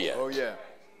come over you. Oh, yeah.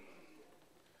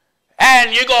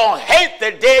 And you're going to hate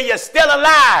the day you're still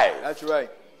alive. That's right.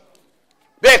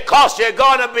 Because you're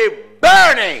going to be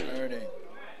burning. Burning.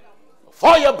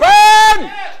 Before you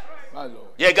burn, My Lord.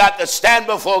 you got to stand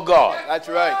before God. That's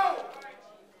right.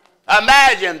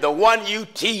 Imagine the one you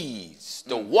teased,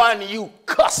 the one you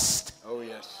cussed, Oh,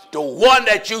 yes. the one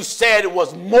that you said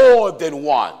was more than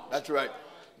one, That's right.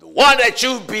 the one that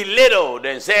you belittled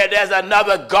and said there's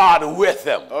another God with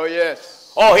him. Oh,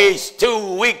 yes. Oh, he's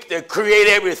too weak to create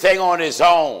everything on his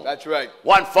own. That's right.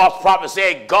 One false prophet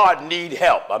said God need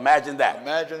help. Imagine that.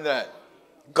 Imagine that.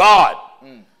 God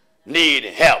need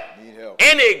help. Need help.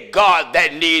 Any God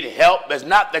that need help is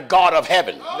not the God of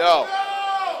heaven. No.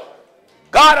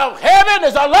 God of heaven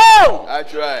is alone.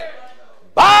 That's right.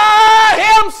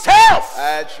 By himself.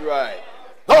 That's right.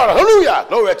 Lord, hallelujah.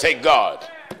 Glory to God.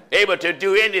 Able to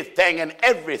do anything and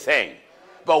everything.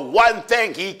 But one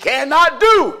thing he cannot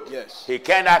do. Yes. He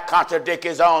cannot contradict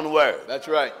his own word. That's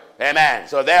right. Amen.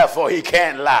 So therefore he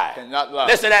can't lie. Cannot lie.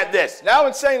 Listen at this. Now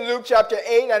in St. Luke chapter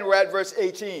 8 and we're at verse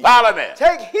 18. Follow me.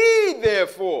 Take heed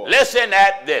therefore. Listen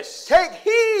at this. Take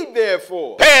heed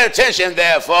therefore. Pay attention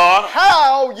therefore.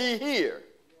 How ye hear.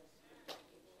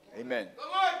 Amen.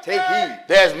 Take heed.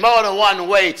 There's more than one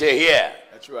way to hear.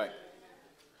 That's right.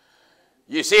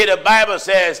 You see, the Bible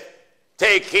says,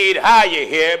 take heed how you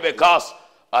hear, because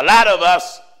a lot of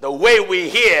us, the way we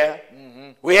hear,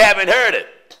 we haven't heard it.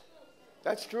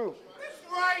 That's true.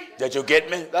 That's right. Did you get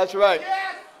me? That's right.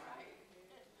 Yes.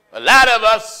 A lot of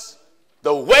us,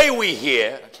 the way we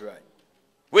hear, That's right.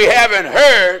 we haven't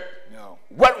heard No.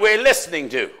 what we're listening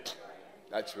to.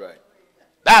 That's right.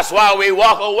 That's why we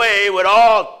walk away with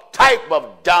all type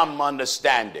of dumb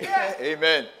understanding.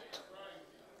 Amen.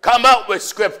 Come up with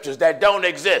scriptures that don't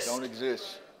exist. Don't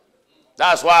exist.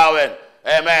 That's why when,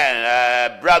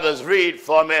 amen, brothers read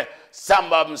for me,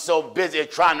 some of them so busy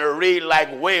trying to read like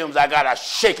Williams, I got to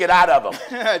shake it out of them.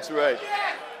 That's right.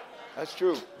 That's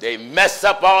true. They mess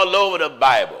up all over the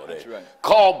Bible. They right.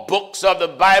 call books of the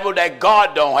Bible that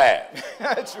God don't have.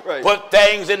 That's right. Put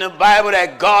things in the Bible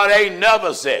that God ain't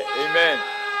never said. Amen.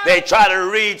 They try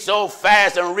to read so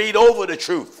fast and read over the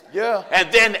truth. Yeah.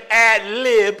 And then ad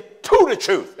lib to the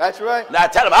truth. That's right. Now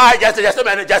tell them, all right, just a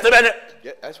minute.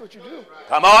 Yeah, that's what you do.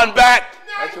 Come on back.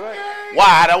 That's right.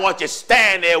 Why? I don't want you to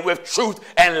stand there with truth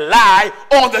and lie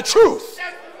on the truth.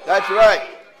 That's right.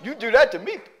 You do that to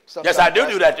me. Yes, I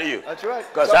do that to you. That's right.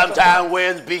 Because sometimes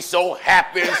Williams be so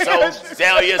happy and so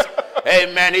zealous.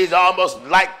 Amen. He's almost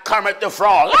like Kermit the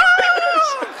Frog.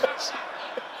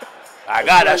 I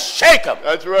got to shake him.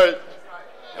 That's right.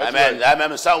 Amen. I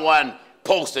remember someone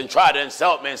posted and tried to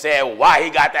insult me and said, why he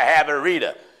got to have a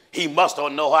reader? He must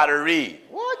don't know how to read.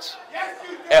 What? Yes,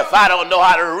 you do. If I don't know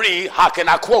how to read, how can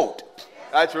I quote?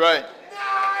 That's right.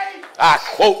 Nice. I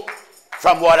quote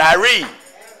from what I read.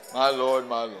 My Lord,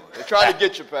 my Lord. They try to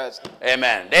get you, Pastor.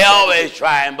 Amen. They always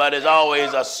trying, but it's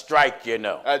always a strike, you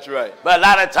know. That's right. But a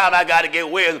lot of time I got to get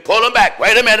weird and pull them back.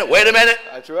 Wait a minute, wait a minute.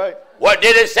 That's right. What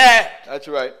did it say? That's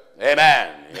right.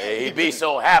 Amen. He'd be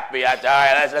so happy. All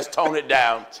right, let's tone it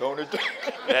down. Tone it down.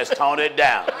 Let's tone it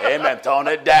down. Amen. Tone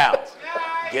it down.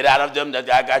 Get out of them.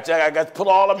 I got to put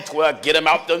all them 12, get them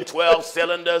out them 12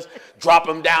 cylinders, drop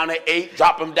them down to 8,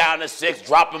 drop them down to 6,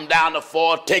 drop them down to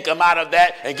 4, take them out of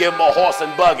that, and give them a horse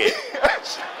and buggy.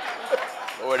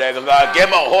 Give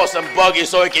him a horse and buggy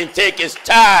so he can take his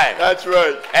time. That's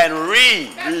right. And read.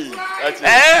 That's it.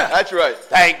 That's right.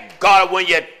 Thank God when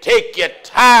you take your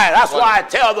time. That's why I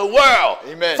tell the world.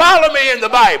 Amen. Follow me in the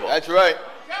Bible. That's right.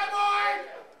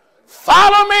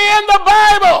 Follow me in the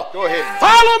Bible. Go ahead.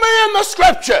 Follow me in the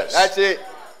scriptures. That's it.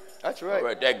 That's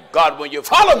right. Thank God when you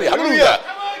follow me. Hallelujah.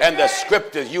 And the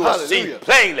scriptures, you will see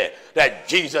plainly that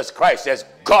Jesus Christ is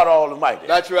God Almighty.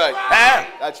 That's right.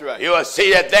 That's right. You will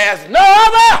see that there's no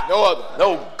other. No other.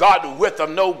 No God with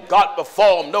him, no God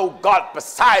before him, no God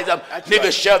beside him.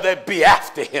 Neither shall there be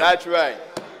after him. That's right.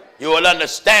 You will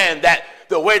understand that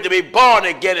the way to be born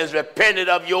again is repenting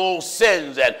of your own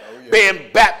sins and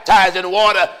being baptized in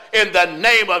water in the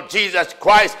name of Jesus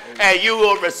Christ, and you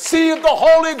will receive the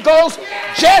Holy Ghost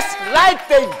just like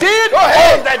they did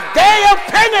on the day of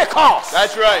Pentecost.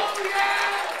 That's right.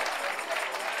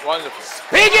 Wonderful.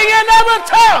 Speaking in other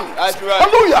tongues. That's right.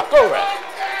 Hallelujah. Glory.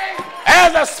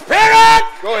 As a spirit.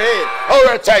 Go ahead.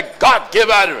 Glory to God, give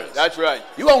utterance. That's right.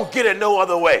 You won't get it no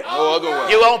other way. No other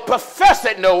way. You won't profess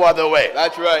it no other way.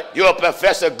 That's right. You'll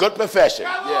profess a good profession.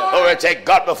 Yeah. Glory to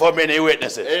God before many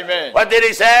witnesses. Amen. What did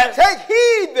he say? Take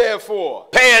heed, therefore.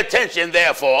 Pay attention,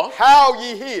 therefore. How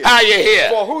ye hear. How you hear.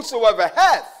 For whosoever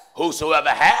hath. Whosoever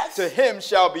hath. To him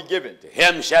shall be given. To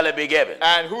him shall it be given.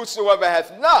 And whosoever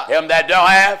hath not. Him that don't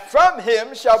have. From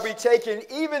him shall be taken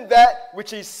even that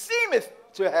which he seemeth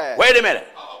to have. Wait a minute.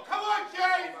 Come on,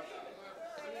 James.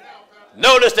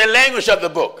 Notice the language of the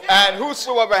book. And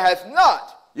whosoever hath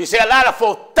not. You see, a lot of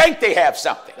folk think they have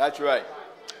something. That's right.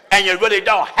 And you really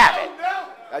don't have it.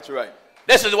 That's right.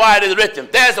 This is why it is written,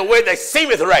 there's a way that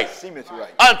seemeth right. Seemeth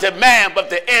right. Unto man, but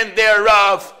the end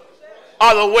thereof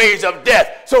are the ways of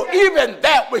death. So even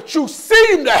that which you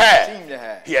seem to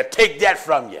have, he'll take that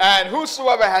from you. And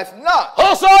whosoever hath not.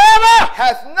 Whosoever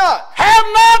hath not. Have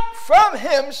not. From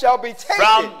him shall be taken.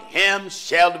 From him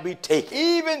shall be taken.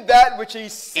 Even that which he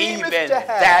seemeth to have. Even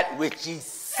that which he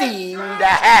seemed to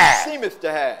have. Seemeth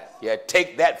to have. Yeah,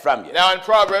 take that from you. Now in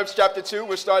Proverbs chapter 2,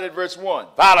 we'll start at verse 1.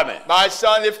 Follow me. My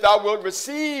son, if thou wilt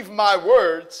receive my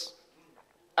words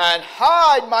and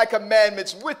hide my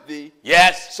commandments with thee,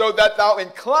 yes, so that thou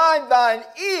incline thine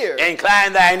ear.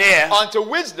 Incline thine ear. Unto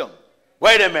wisdom.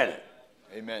 Wait a minute.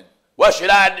 Amen. What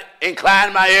should I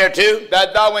incline my ear to?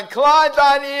 That thou incline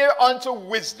thine ear unto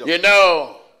wisdom. You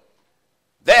know,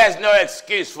 there's no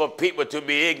excuse for people to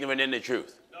be ignorant in the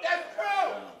truth. That's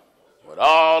true. With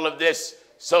all of this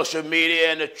social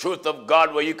media and the truth of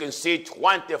God where you can see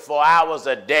 24 hours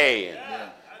a day and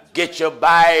get your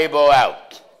Bible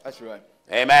out. That's right.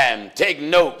 Amen. Take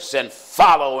notes and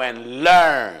follow and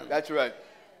learn. That's right.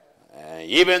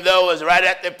 Even though it's right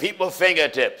at the people's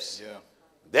fingertips.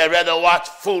 They'd rather watch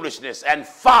foolishness and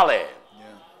folly.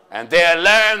 And they'll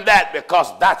learn that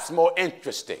because that's more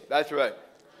interesting. That's right.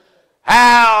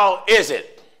 How is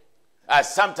it?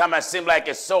 Sometimes it seems like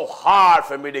it's so hard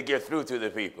for me to get through to the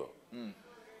people.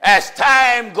 As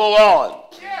time go on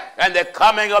and the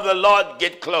coming of the Lord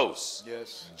get close,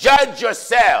 judge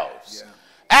yourselves.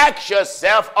 Ask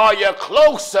yourself, are you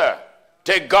closer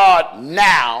to God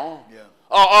now?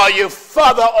 Or are you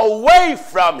further away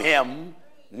from him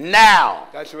now?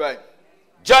 That's right.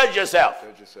 Judge yourself.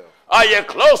 Judge yourself. Are you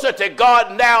closer to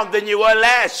God now than you were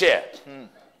last year?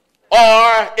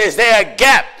 Or is there a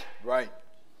gap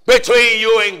between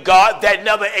you and God that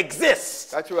never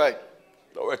exists? That's right.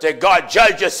 Glory to God.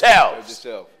 Judge yourselves. Judge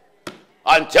yourself.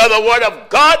 Until the word of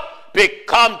God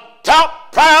become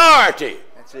top priority.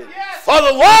 That's it. For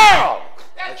the world.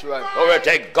 That's right. Glory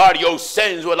to God. Your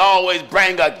sins will always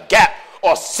bring a gap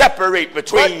or separate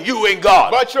between you and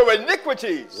God. But your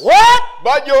iniquities. What?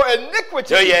 But your iniquities.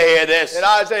 Do you hear this? In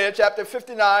Isaiah chapter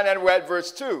 59 and we're at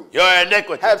verse 2. Your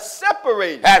iniquities. Have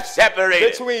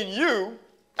separated. Between you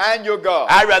and your God.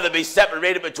 I'd rather be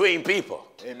separated between people.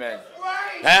 Amen.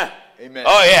 Huh? Amen.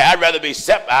 Oh yeah, I'd rather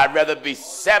be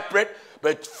separate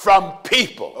but from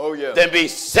people than be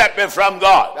separate from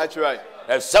God. That's right.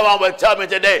 If someone would tell me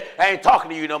today, I ain't talking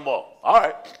to you no more. All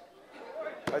right.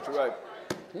 That's right.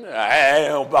 It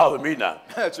don't bother me now.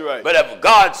 That's right. But if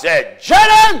God said,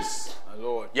 Jennings, my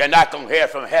Lord, you're not going to hear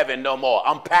from heaven no more.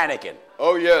 I'm panicking.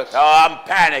 Oh, yes. Oh, I'm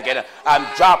panicking. I'm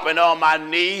dropping on my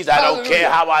knees. I don't care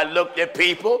how I look at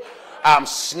people. I'm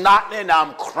snotting,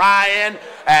 I'm crying,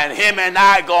 and him and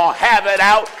I gonna have it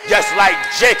out just like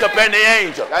Jacob and the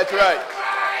angel. That's right.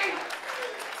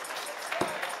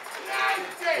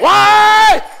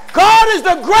 Why? God is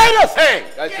the greater thing.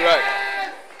 That's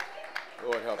right.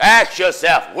 Lord help. Ask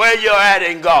yourself where you're at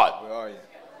in God. Where are you?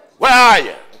 Where are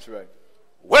you? That's right.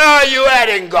 Where are you at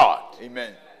in God?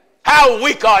 Amen. How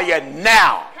weak are you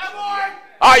now? Come on.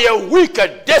 Are you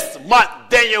weaker this month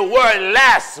than you were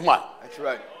last month? That's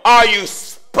right. Are you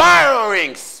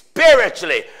spiraling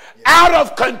spiritually out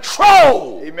of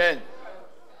control? Amen.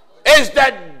 Is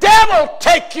the devil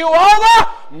take you over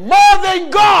more than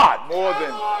God? More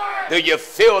than. Do you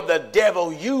feel the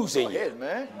devil using Go you ahead,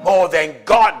 man. more than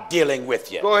God dealing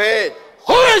with you? Go ahead.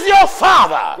 Who is your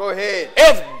father? Go ahead.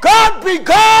 If God be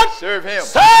God, Serve him.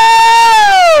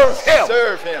 serve him.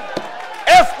 Serve him.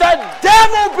 If the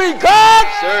devil be God,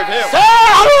 Serve him.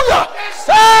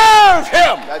 serve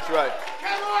him. That's right.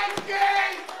 Come on,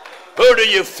 James. Who do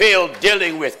you feel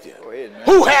dealing with you? Go ahead, man.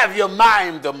 Who have your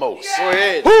mind the most? Go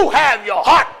ahead. Who have your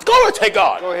heart? Glory to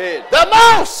God. Go ahead. The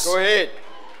most. Go ahead.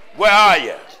 Where are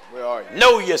you? Where are you?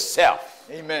 Know yourself.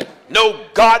 Amen. Know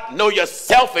God, know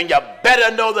yourself, and you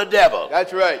better know the devil.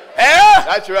 That's right. Eh?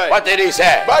 That's right. What did he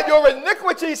say? But your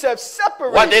iniquities have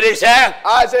separated. What did he say?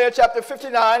 Isaiah chapter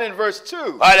 59 and verse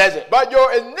 2. What is it? But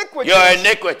your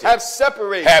iniquities have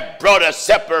separated. Have brought a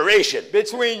separation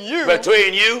between you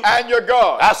and your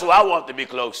God. That's who I want to be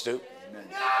close to.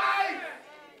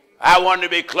 I want to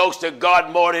be close to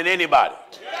God more than anybody.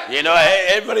 You know,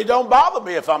 it really don't bother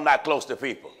me if I'm not close to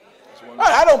people.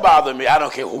 That don't bother me. I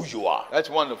don't care who you are. That's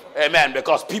wonderful. Amen.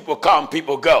 Because people come,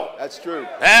 people go. That's true.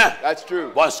 Eh? That's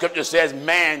true. One scripture says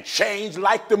man changed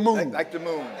like the moon. Like the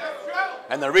moon.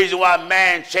 And the reason why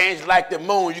man changed like the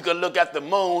moon, you can look at the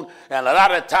moon, and a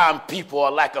lot of time people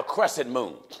are like a crescent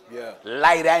moon. Yeah.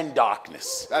 Light and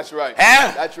darkness. That's right.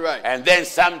 Eh? That's right. And then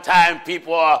sometimes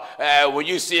people are, when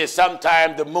you see it,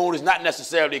 sometimes the moon is not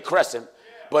necessarily crescent,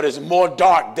 but it's more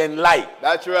dark than light.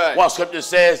 That's right. One scripture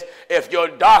says, if your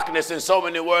darkness, in so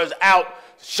many words,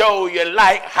 show your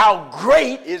light, how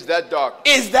great is that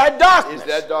darkness? Is that darkness? Is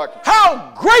that darkness?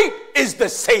 How great is the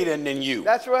Satan in you?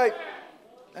 That's right.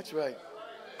 That's right.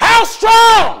 How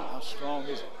strong? How strong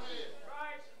is it?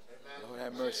 Lord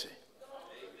have mercy.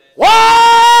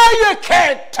 Why you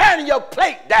can't turn your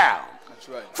plate down? That's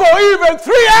right. For even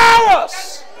 3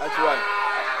 hours. That's right.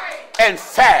 And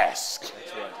fast.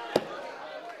 That's right.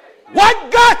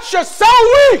 What got you so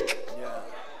weak? Yeah.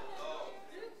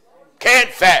 Can't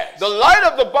fast. The light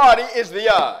of the body is the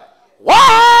eye.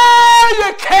 Why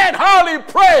you can't hardly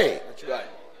pray? That's right.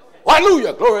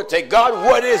 Hallelujah. Glory to God.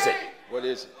 What is it? What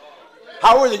is it?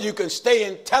 How is it you can stay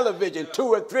in television 2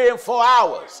 or 3 and 4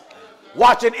 hours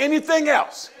watching anything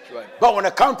else? That's right. But when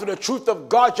it comes to the truth of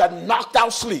God, you're knocked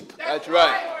out sleep. That's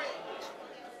right.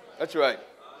 That's right.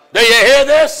 Do you hear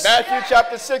this? Matthew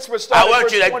chapter 6 was I starting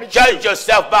want you to 22. judge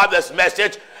yourself by this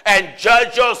message and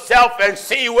judge yourself and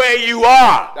see where you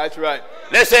are. That's right.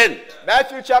 Listen.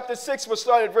 Matthew chapter 6 was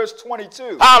started at verse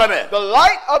 22. Parliament. The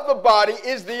light of the body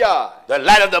is the eye. The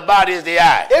light of the body is the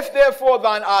eye. If therefore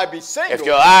thine eye be single, if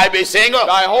your eye be single,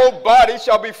 thy whole body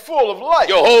shall be full of light.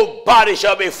 Your whole body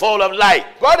shall be full of light.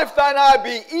 But if thine eye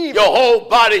be evil, your whole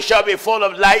body shall be full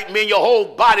of light, mean your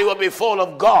whole body will be full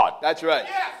of God. That's right.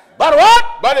 Yeah. But what?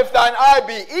 But if thine eye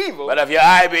be evil, but if your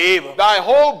eye be evil, thy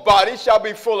whole body shall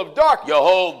be full of darkness. Your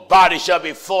whole body shall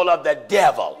be full of the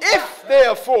devil. If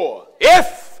therefore,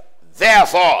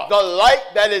 the light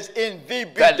that is in thee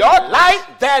be darkened, light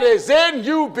that is in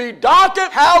you be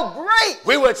darkened, how great?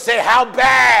 We would say how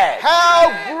bad. How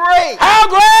great? How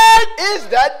great is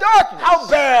that darkness? How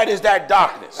bad is that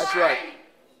darkness? That's right.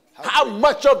 How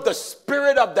much of the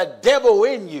spirit of the devil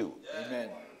in you? Amen.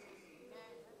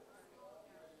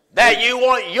 That you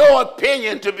want your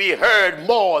opinion to be heard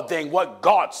more than what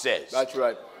God says. That's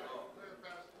right.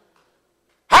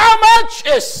 How much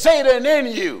is Satan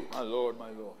in you? My Lord, my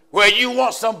Lord. Where you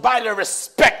want somebody to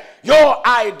respect your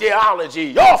ideology,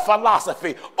 your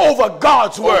philosophy over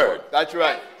God's word. That's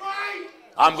right.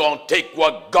 I'm going to take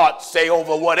what God say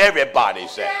over what everybody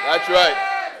says. That's right.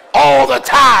 All the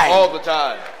time. All the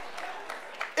time.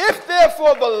 If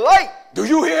therefore the light. Do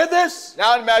you hear this?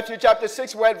 Now in Matthew chapter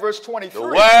 6, we're at verse 23. The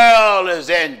world is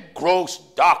in gross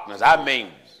darkness. I mean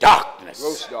darkness.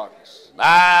 Gross darkness.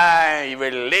 My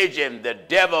religion, the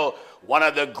devil, one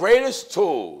of the greatest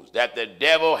tools that the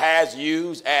devil has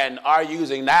used and are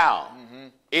using now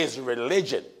is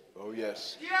religion. Oh,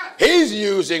 yes. He's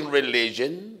using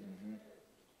religion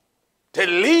to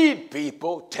lead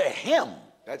people to him.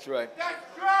 That's right. That's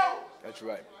true. That's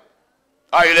right.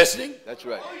 Are you listening? That's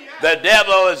right. The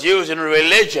devil is using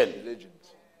religion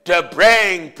to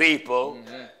bring people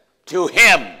to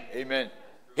him. Amen.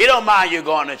 He don't mind you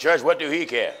going to church. What do he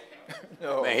care?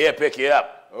 No. Man, he'll pick you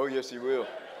up. Oh, yes, he will.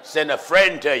 Send a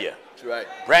friend to you. That's right.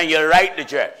 Bring you right to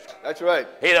church. That's right.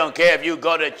 He don't care if you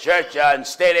go to church and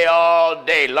stay there all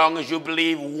day. Long as you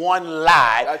believe one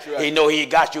lie, that's right. He know he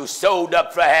got you sold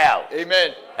up for hell.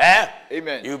 Amen. Huh?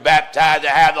 Amen. You baptized to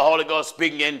have the Holy Ghost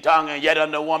speaking in tongue and yet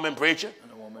under woman preacher.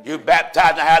 You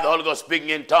baptized to have the Holy Ghost speaking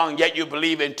in tongue, yet you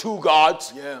believe in two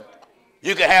gods. Yeah.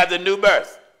 You can have the new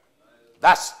birth.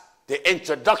 That's the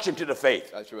introduction to the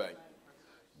faith. That's right.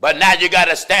 But now you got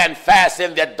to stand fast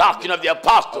in the doctrine of the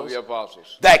apostles. Of the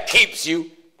apostles. That keeps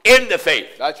you in the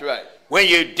faith. That's right. When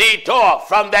you detour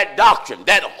from that doctrine,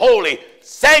 that holy,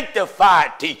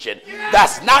 sanctified teaching,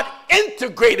 that's not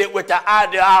integrated with the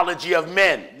ideology of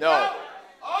men. No.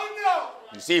 Oh, no.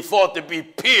 You see, for it to be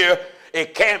pure,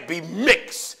 it can't be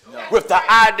mixed with the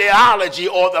ideology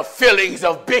or the feelings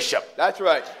of bishop. That's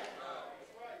right.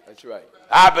 That's right.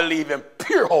 I believe in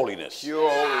pure holiness. Pure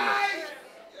holiness.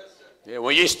 Yeah,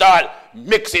 when you start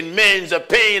mixing men's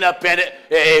opinion up in it,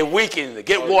 it weakens, it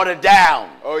gets watered down.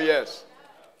 Oh, yes.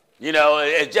 You know,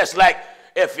 it's just like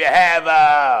if you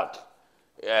have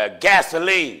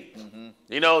gasoline.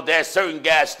 You know, there's certain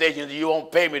gas stations you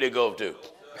won't pay me to go to.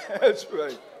 That's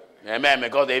right. Amen,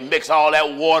 because they mix all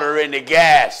that water in the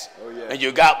gas. Oh, yeah. And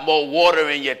you got more water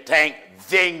in your tank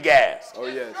than gas. Oh,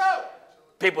 yes.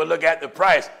 People look at the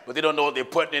price, but they don't know what they're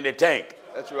putting in the tank.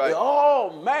 That's right.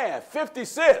 Oh, man, 50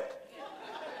 cents.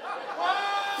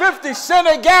 50 cents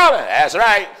a gallon. That's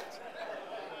right.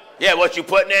 Yeah, what you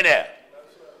putting in there?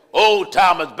 Old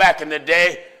timers back in the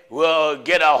day will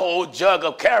get a whole jug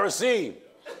of kerosene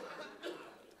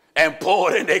and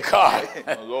pour it in their car.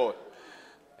 Oh, Lord.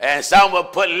 And some will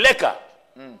put liquor.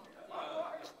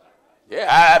 Yeah,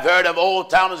 I've heard of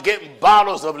old timers getting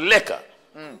bottles of liquor.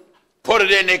 Put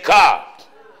it in their car.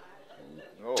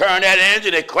 Lord. Turn that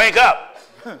engine and crank up.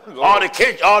 all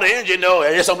the engine know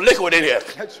there's some liquid in here.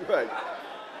 That's right.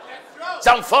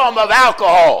 Some form of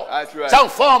alcohol. That's right. Some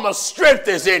form of strength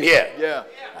is in here. Yeah.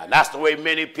 And that's the way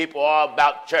many people are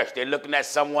about church. They're looking at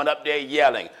someone up there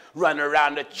yelling, running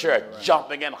around the church,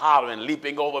 jumping and hollering,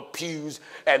 leaping over pews,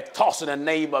 and tossing the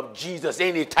name of Jesus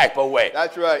any type of way.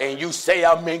 That's right. And you say,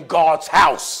 I'm in God's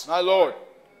house. My Lord.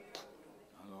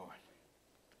 My Lord.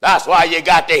 That's why you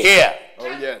got to hear.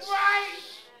 Oh, yes.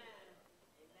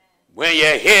 When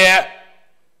you hear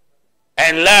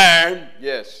and learn,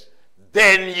 yes,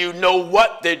 then you know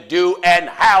what to do and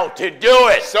how to do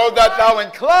it. So that thou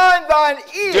incline thine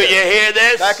ear. Do you hear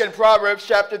this? Back in Proverbs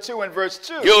chapter 2 and verse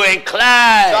 2. You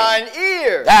incline thine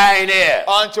ear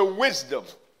unto wisdom.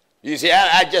 You see,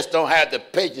 I just don't have the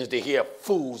patience to hear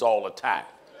fools all the time.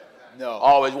 No.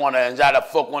 Always want to, other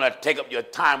folk want to take up your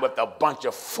time with a bunch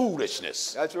of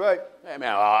foolishness. That's right. Hey,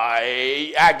 man,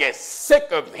 I get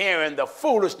sick of hearing the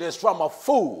foolishness from a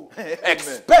fool,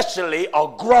 especially a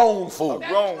grown fool. A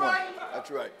grown one. That's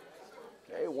right.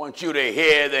 They want you to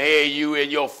hear you in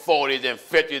your 40s and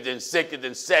 50s and 60s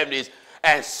and 70s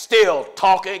and still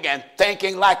talking and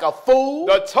thinking like a fool.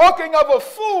 The talking of a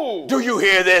fool. Do you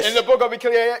hear this? In the book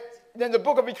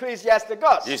of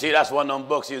Ecclesiasticus. You see, that's one of them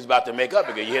books he was about to make up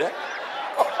again. You hear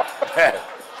that?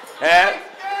 Yeah?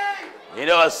 You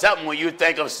know, it's something when you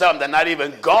think of something that not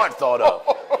even God thought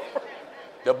of.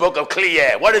 The book of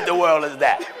Ecclesiastes. What in the world is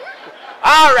that?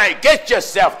 All right, get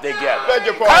yourself together.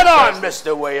 Come on,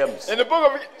 Mr. Williams. In the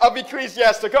book of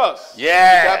Ecclesiasticus.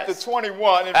 Yes. Chapter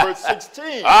 21 and verse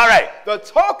 16. All right. The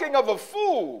talking of a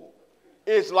fool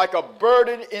is like a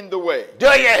burden in the way. Do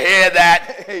you hear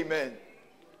that? Amen.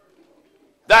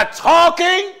 The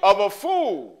talking of a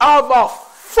fool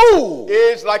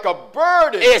is like a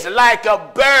burden. It's like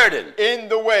a burden in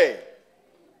the way.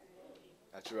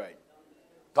 That's right.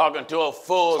 Talking to a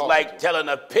fool is like telling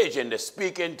a pigeon to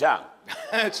speak in tongue.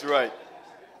 That's right.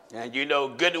 And you know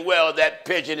good and well that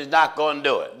pigeon is not going to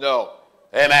do it. No.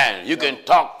 Amen. You can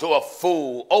talk to a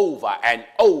fool over and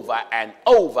over and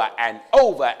over and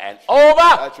over and over.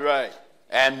 That's right.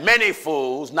 And many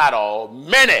fools, not all,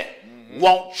 many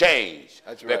won't change.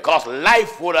 That's right. Because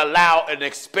life would allow an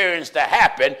experience to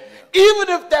happen. Even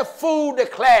if that fool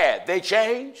declared they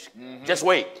change, just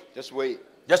wait. Just wait.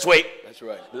 Just wait. That's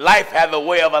right. Life has a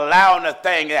way of allowing a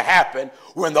thing to happen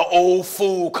when the old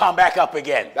fool come back up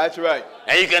again. That's right.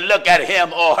 And you can look at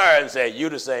him or her and say, you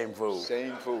the same fool.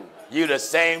 Same fool. You the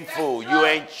same fool. You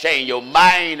ain't changed. Your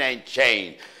mind ain't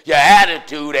changed. Your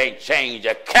attitude ain't changed.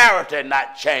 Your character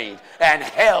not changed. And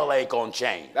hell ain't gonna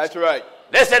change. That's right.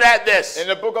 Listen at this. In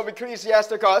the book of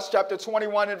Ecclesiasticus, chapter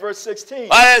 21 and verse 16.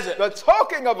 What is it? The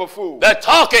talking of a fool. The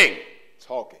talking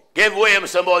Talking. Give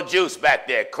Williams some more juice back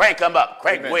there. Crank him up.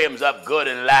 Crank Amen. Williams up good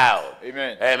and loud.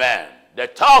 Amen. Amen. The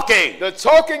talking. The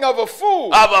talking of a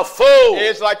fool. Of a fool.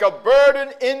 Is like a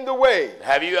burden in the way.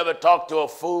 Have you ever talked to a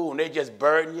fool and they just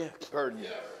burden you? Burden you.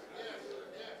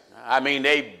 I mean,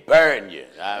 they burden you.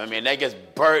 I mean, they just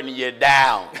burden you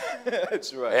down.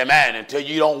 That's right. Amen. Until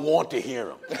you don't want to hear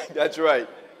them. That's right.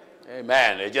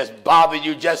 Amen. It just bothers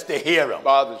you just to hear them.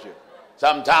 Bothers you.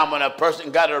 Sometimes when a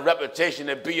person got a reputation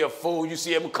to be a fool, you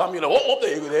see him come, you know, oh,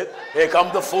 there it is. Here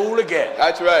comes the fool again.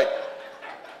 That's right.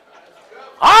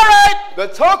 All right. The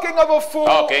talking of a fool.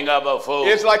 Talking of a fool.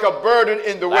 Is like a burden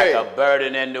in the way. Like a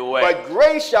burden in the way. But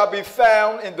grace shall be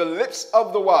found in the lips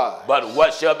of the wise. But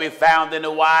what shall be found in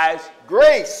the wise?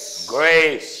 Grace.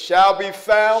 Grace. Shall be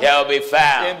found. Shall be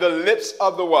found. In the lips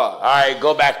of the wise. All right,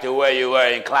 go back to where you were.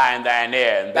 Incline thine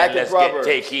ear. And then let's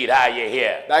take heed how you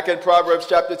hear. Back in Proverbs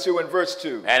chapter 2 and verse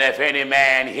 2. And if any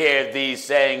man hear these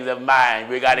sayings of mine,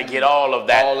 we got to get all of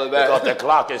that. All of that. Because the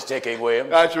clock is ticking, William.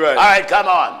 That's right. All right, come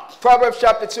on. Proverbs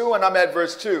chapter 2, and I'm at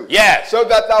verse 2. Yes. So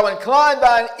that thou incline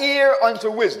thine ear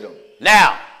unto wisdom.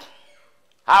 Now,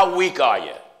 how weak are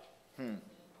you?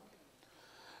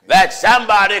 That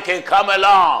somebody can come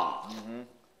along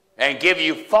and give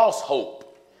you false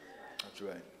hope. That's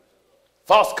right.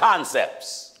 False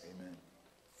concepts. Amen.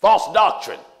 False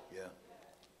doctrine. Yeah.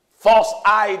 False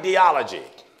ideology.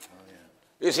 Oh,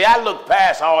 yeah. You see, I look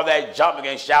past all that jumping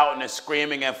and shouting and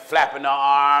screaming and flapping their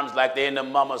arms like they're in the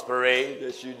Mama's parade.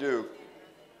 Yes, you do.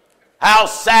 How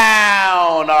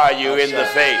sound are you in the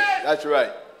faith? That's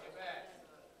right.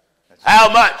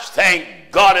 How much, thank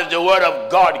God, is the word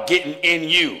of God getting in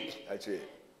you? That's it.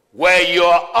 Where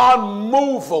you're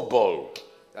unmovable.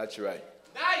 That's right.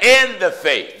 In the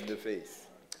faith. In the faith.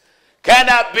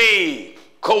 Cannot be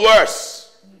coerced,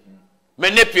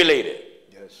 manipulated,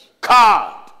 yes,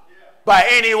 conned by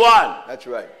anyone. That's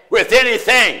right. With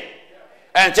anything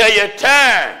until you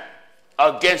turn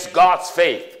against God's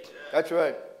faith. That's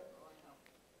right.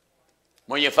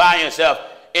 When you find yourself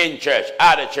in church,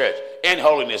 out of church, in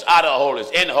holiness, out of holiness,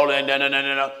 in holiness,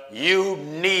 no. You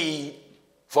need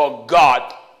for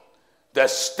God to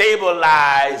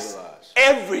stabilize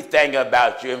everything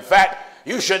about you. In fact,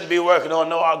 you shouldn't be working on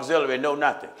no auxiliary, no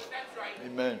nothing. That's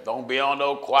right. Amen. Don't be on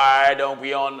no choir, don't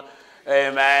be on,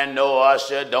 amen, no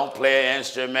usher, don't play an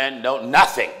instrument, no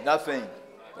nothing. Nothing.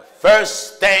 The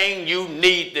first thing you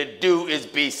need to do is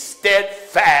be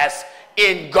steadfast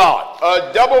in God.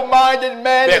 A double-minded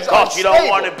man is unstable. Because you don't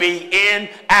want to be in,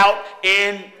 out,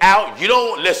 in, out. You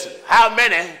don't, listen, how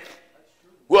many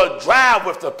will drive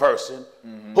with the person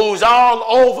who's all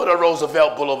over the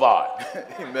Roosevelt Boulevard?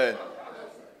 Amen.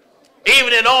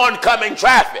 Even in oncoming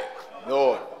traffic.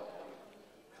 Lord.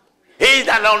 He's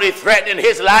not only threatening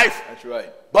his life, That's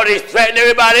right. but he's threatening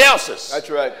everybody else's. That's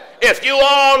right. If you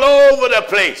all over the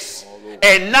place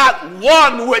and not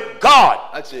one with God.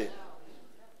 That's it.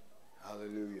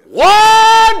 Hallelujah.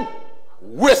 One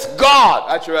with God.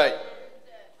 That's right.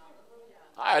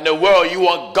 In the world, you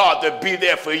want God to be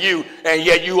there for you, and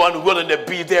yet you unwilling to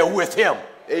be there with him.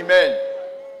 Amen.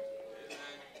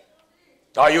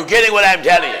 Are you getting what I'm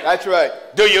telling you? That's right.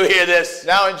 Do you hear this?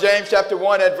 Now in James chapter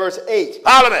 1 at verse 8.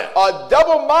 Parliament. A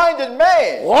double-minded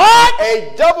man. What?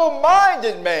 A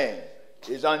double-minded man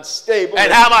is unstable.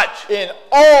 And how much? In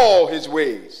all his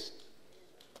ways.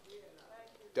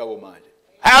 Double-minded.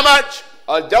 How much?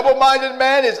 A double-minded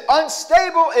man is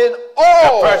unstable in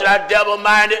all. A person that's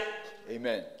double-minded.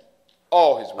 Amen.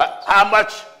 All his ways. How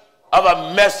much of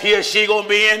a mess he or she gonna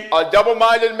be in? A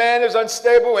double-minded man is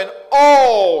unstable in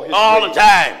all his ways. All the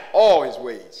time. All his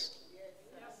ways.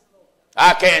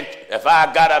 I can't, if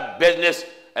I got a business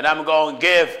and I'm gonna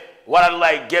give what I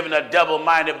like giving a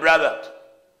double-minded brother,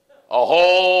 a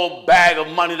whole bag of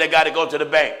money that got to go to the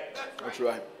bank. That's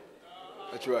right.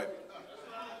 That's right.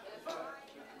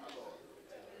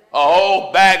 A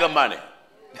whole bag of money.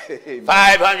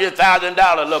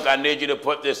 $500,000. Look, I need you to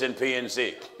put this in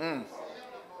PNC.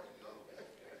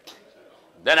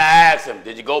 Then I asked him,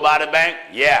 did you go by the bank?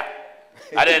 Yeah.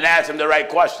 I didn't ask him the right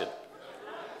question.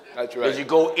 That's right. Did you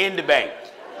go in the bank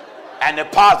and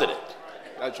deposit it?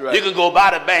 That's right. You can go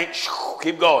by the bank,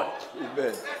 keep going.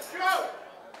 Amen.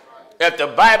 If the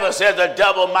Bible says a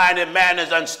double-minded man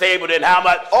is unstable, then how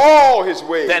much? All his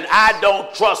ways. Then I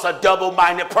don't trust a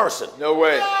double-minded person. No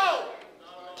way. You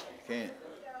can't.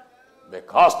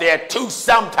 Because they're too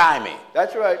sometimey.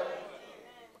 That's right.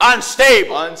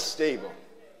 Unstable. Unstable.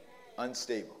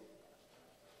 Unstable.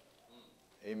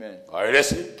 Amen. Are you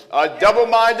listening? A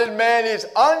double-minded man is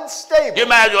unstable. You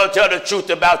might as well tell the truth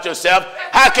about yourself.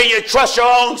 How can you trust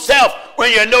your own self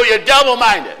when you know you're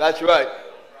double-minded? That's right.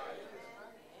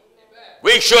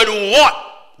 We shouldn't want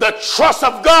the trust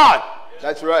of God.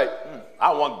 That's right.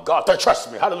 I want God to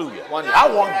trust me. Hallelujah. Wonderful. I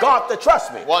want God to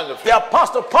trust me. Wonderful. The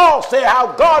Apostle Paul said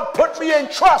how God put me in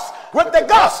trust with the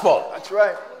gospel. That's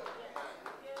right.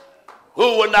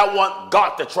 Who would not want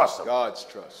God to trust him? God's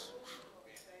trust.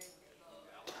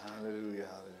 Hallelujah,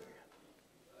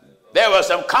 hallelujah. There was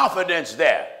some confidence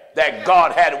there that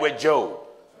God had with Job.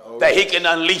 Oh, that he can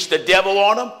unleash the devil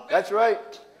on him. That's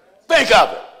right. Think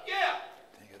of it. Yeah.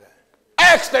 Think of that.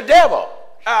 Ask the devil,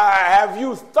 have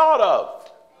you thought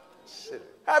of?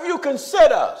 Have you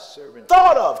considered?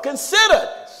 Thought of? Considered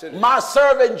my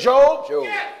servant Job?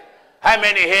 How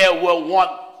many here will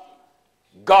want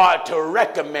God to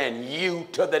recommend you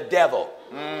to the devil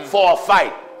for a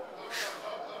fight?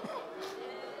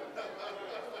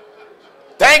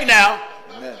 Think now.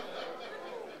 Amen.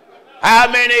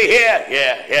 How many here?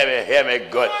 Yeah, hear me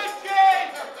good.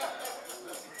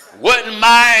 Wouldn't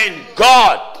mind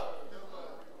God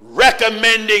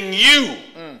recommending you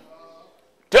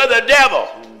to the devil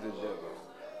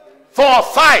for a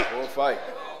fight? For a fight.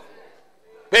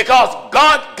 Because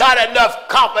God got enough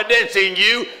confidence in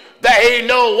you that he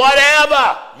know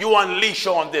whatever you unleash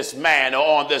on this man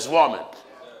or on this woman,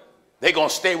 they're going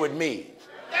to stay with me.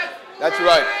 That's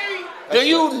right. Do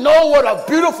you know what a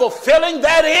beautiful feeling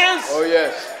that is? Oh,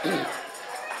 yes.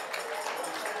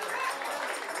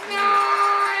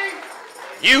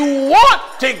 You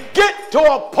want to get to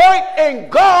a point in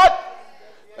God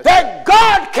that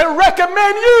God can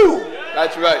recommend you.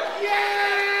 That's right.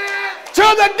 To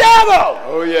the devil.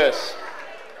 Oh, yes.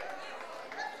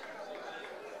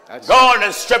 Go on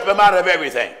and strip him out of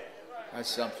everything. That's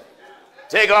something.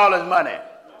 Take all his money.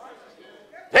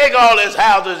 Take all his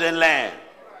houses and land.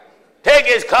 Take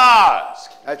his cars.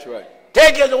 That's right.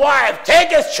 Take his wife. Take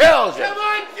his children. Come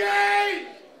on, Jay.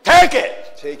 Take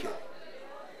it. Take it.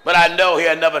 But I know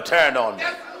he'll never turn on me.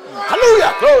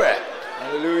 Hallelujah. Glory.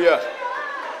 Hallelujah.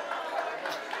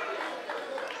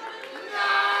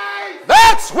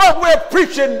 That's what we're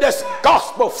preaching this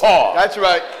gospel for. That's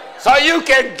right. So you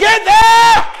can get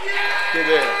there. Get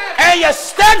there. And you're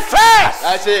steadfast.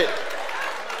 That's it.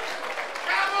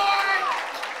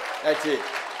 That's it.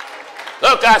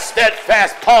 Look how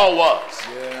steadfast Paul was.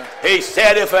 Yeah. He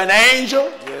said if an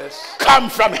angel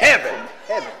come from heaven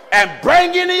and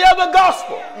bring any other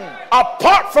gospel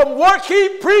apart from what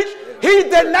he preached, he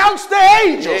denounced the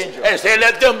angels and said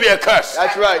let them be accursed.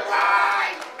 That's right.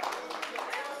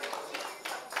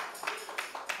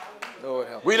 Lord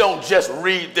help. We don't just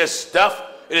read this stuff.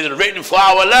 It is written for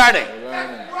our learning.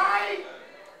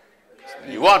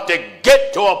 You want to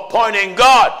get to a point in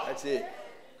God. That's it.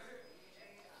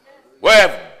 Where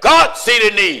if God see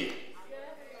the need,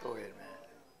 go ahead, man.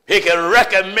 he can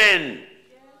recommend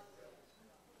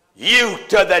you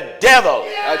to the devil.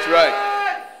 That's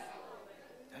right.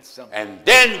 That's something. And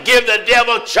then give the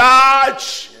devil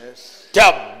charge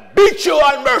to beat you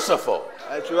unmerciful.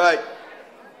 That's right.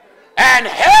 And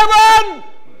heaven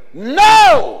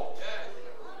know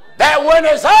that when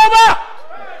it's over,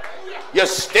 you're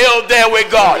still there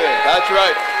with God. That's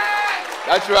right.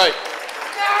 That's right.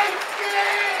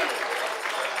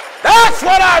 That's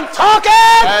what I'm talking.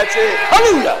 That's it.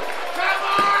 Hallelujah.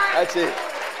 That's it.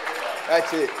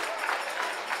 That's it.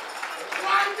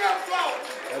 Wonderful.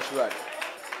 That's right.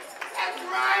 That's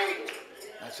right.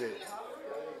 That's it.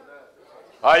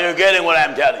 Are you getting what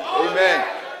I'm telling you? Amen.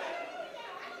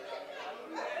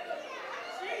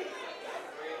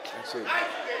 That's it.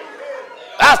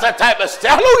 That's the type of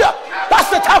hallelujah. That's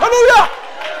the type, hallelujah.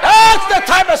 That's the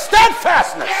type of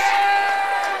steadfastness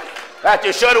that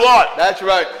you should want. That's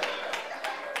right.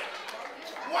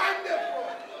 Wonderful.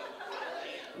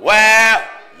 Where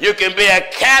you can be a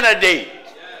candidate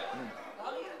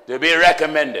to be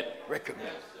recommended.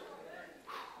 Recommend.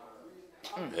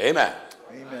 Amen.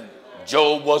 Amen.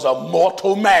 Job was a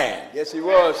mortal man. Yes, he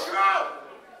was.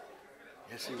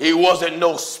 Yes, he was. He wasn't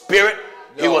no spirit.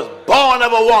 No. He was born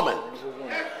of a woman.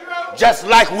 Just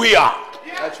like we are.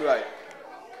 That's right.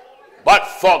 But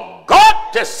for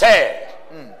God to say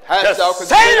to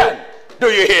Satan, do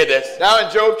you hear this? Now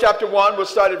in Job chapter 1, we'll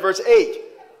start at verse 8.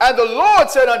 And the Lord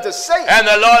said unto Satan. And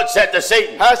the Lord said to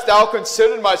Satan. Hast thou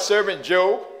considered my servant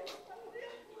Job?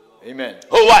 Amen.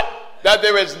 Who what? That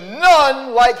there is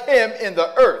none like him in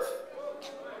the earth.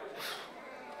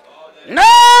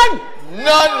 None?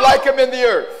 None like him in the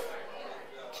earth.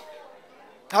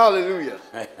 Hallelujah.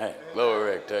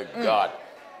 Glory to God.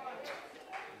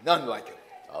 None like him.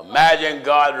 Imagine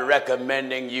God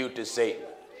recommending you to Satan.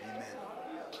 Amen.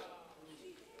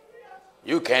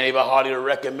 You can't even hardly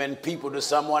recommend people to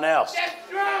someone else. That's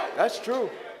true. That's true.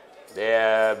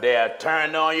 They'll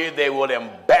turn on you. They will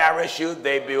embarrass you.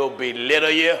 They will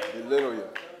belittle you. Belittle you.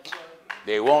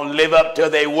 They won't live up to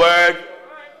their word.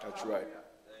 That's right.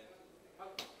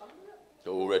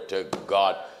 Glory to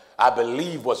God. I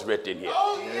believe what's written here.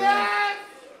 Oh, yes.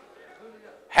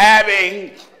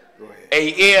 Having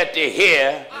an ear to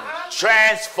hear,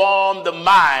 transform the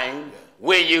mind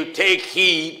when you take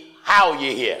heed how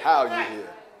you hear. How you hear.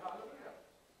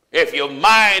 If your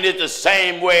mind is the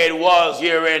same way it was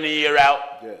year in and year out,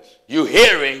 Yes. you're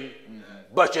hearing,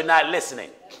 but you're not listening.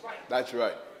 That's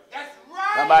right. That's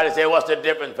right. Somebody say, what's the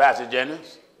difference, Pastor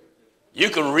Jennings? You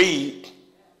can read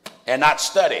and not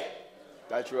study.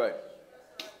 That's right.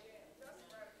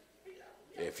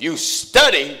 If you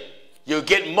study, you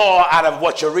get more out of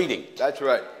what you're reading. That's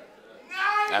right.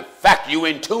 In fact, you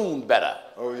in tune better.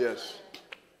 Oh, yes.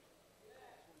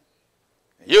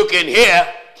 You can hear,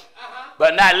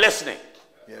 but not listening.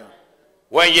 Yeah.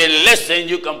 When you listen,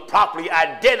 you can properly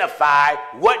identify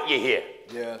what you hear.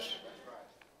 Yes.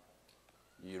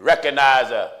 You recognize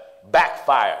a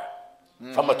backfire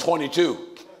from a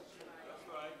 22.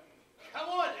 Come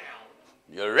on now.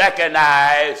 You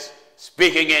recognize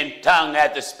speaking in tongue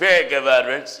at the spirit give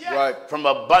utterance Right. from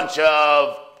a bunch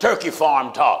of turkey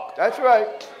farm talk, That's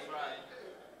right.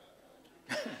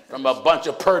 from a bunch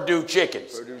of Purdue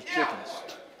chickens. Produce chickens.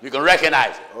 You can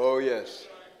recognize it. Oh, yes.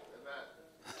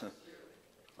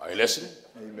 Are you listening?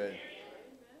 Amen.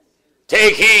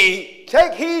 Take heed.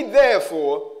 Take heed,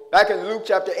 therefore, back in Luke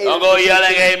chapter 8. Don't go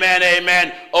yelling amen,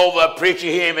 amen over a preacher.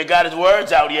 He ain't even got his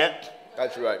words out yet.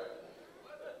 That's right.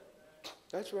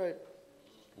 That's right.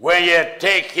 When you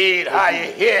take heed how you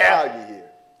How hear, you hear.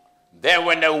 then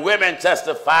when the women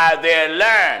testify, they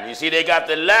learn. You see, they got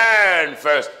to learn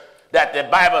first that the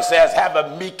Bible says have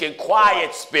a meek and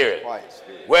quiet spirit. Quiet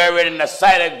spirit. Wherein in the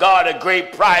sight of God a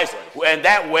great price, and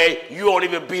that way you won't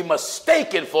even be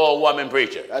mistaken for a woman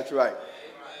preacher. That's right.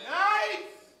 Nice.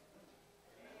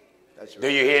 That's Do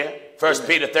right. you hear? 1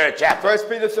 Peter 3rd chapter. 1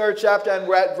 Peter 3rd chapter, and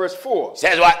we're at verse 4.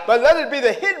 Says what? But let it be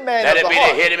the hidden man Let of it the be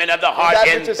heart. the hidden of the heart that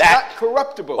in which is that. not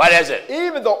corruptible. What is it?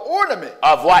 Even the ornament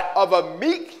Of what? of a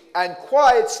meek and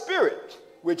quiet spirit,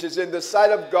 which is in the sight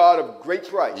of God of great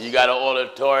price. You got an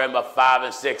auditorium of 5,000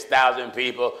 and 6,000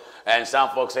 people, and some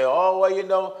folks say, oh, well, you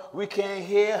know, we can't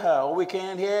hear her, or we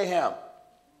can't hear him.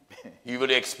 You would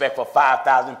expect for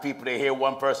 5,000 people to hear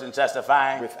one person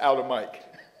testifying? Without a mic.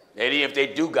 And even if they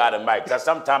do got a mic, because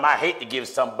sometimes I hate to give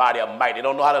somebody a mic. They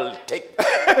don't know how to take,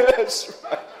 That's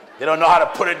right. they don't know how to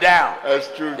put it down. That's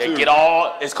true, They too. get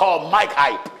all, it's called mic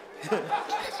hype.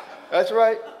 That's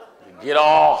right. Get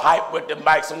all hype with the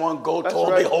mic. Someone go That's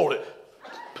toward right. me, hold it.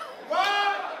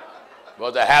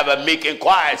 Well, to have a meek and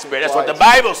quiet spirit. That's what the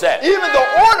Quiet. Bible says. Even the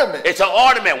ornament. It's an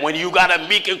ornament. When you got a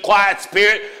meek and quiet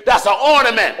spirit, that's an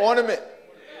ornament. Ornament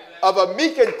of a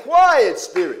meek and quiet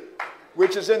spirit,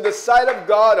 which is in the sight of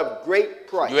God of great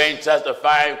price. You ain't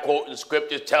testifying, quoting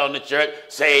scriptures, telling the church,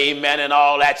 say amen and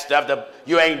all that stuff.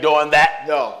 You ain't doing that.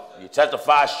 No. You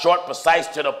testify short, precise,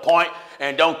 to the point,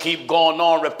 and don't keep going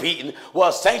on repeating.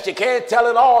 Well, saints, you can't tell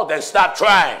it all. Then stop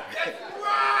trying.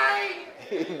 Right.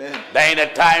 Amen. There ain't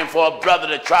a time for a brother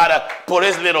to try to put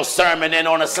his little sermon in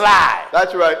on a slide.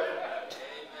 That's right.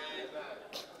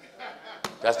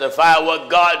 Testify what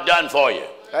God done for you.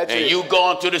 That's and it. you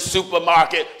going to the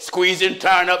supermarket, squeezing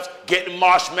turnips, getting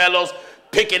marshmallows,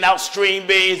 picking out string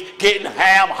beans, getting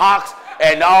ham hocks,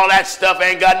 and all that stuff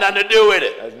ain't got nothing to do with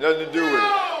it. Has nothing to do with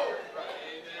it.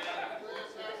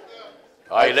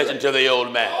 All right, listen to the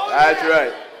old man. That's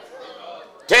right.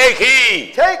 Take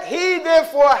heed. Take heed,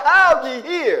 therefore, how ye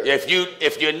hear.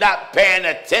 If you're not paying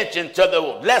attention to the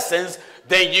lessons,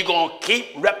 then you're going to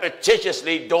keep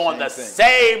repetitiously doing the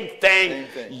same thing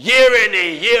year in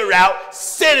and year out,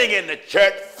 sitting in the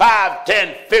church 5,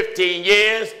 10, 15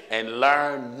 years and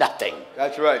learn nothing.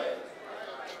 That's right.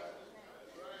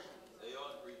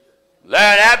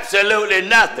 Learn absolutely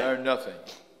nothing. Learn nothing.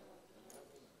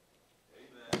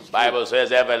 The Bible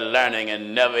says ever learning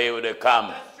and never able to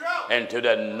come into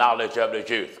the knowledge of the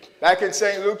truth. Back in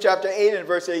St. Luke chapter 8 and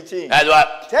verse 18. That's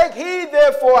what? Take heed,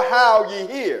 therefore, how ye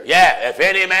hear. Yeah, if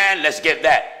any man, let's get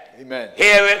that. Amen.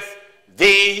 Heareth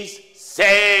these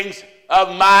sayings of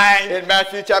mine In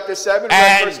Matthew chapter 7,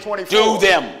 and verse 24. do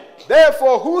them.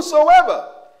 Therefore, whosoever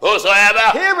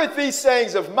Whosoever. heareth these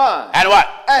sayings of mine And what?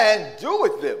 and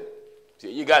doeth them.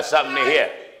 See, you got something to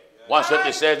hear. One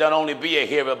scripture says don't only be a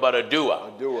hearer but a doer.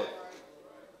 A doer.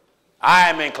 I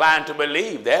am inclined to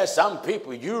believe there's some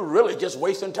people you're really just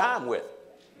wasting time with.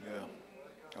 Yeah.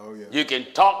 Oh, yeah. You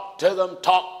can talk to them,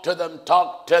 talk to them,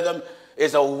 talk to them.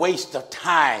 It's a waste of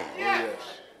time. Oh, yes.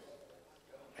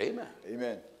 Amen.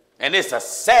 Amen. And it's a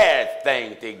sad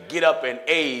thing to get up in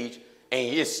age and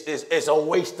it's a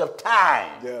waste of time.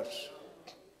 Yes.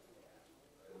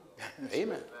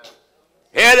 Amen.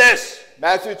 Hear this.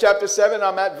 Matthew chapter 7,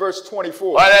 I'm at verse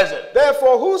 24. What is it?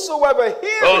 Therefore, whosoever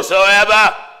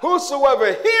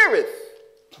heareth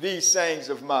these sayings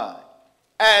of mine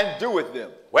and doeth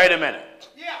them. Wait a minute.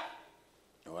 Yeah.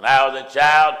 When I was a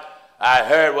child, I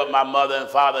heard what my mother and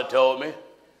father told me.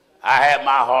 I had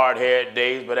my hard-haired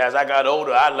days, but as I got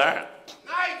older, I learned.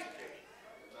 Nice.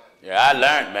 Yeah, I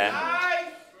learned, man.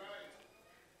 Nice.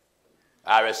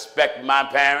 I respect my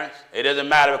parents. It doesn't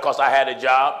matter because I had a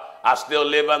job. I still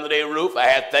live under their roof. I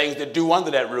had things to do under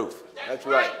that roof. That's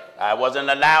right. I wasn't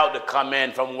allowed to come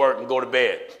in from work and go to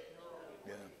bed.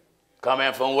 Yeah. Come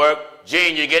in from work.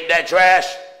 Gene, you get that trash?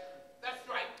 That's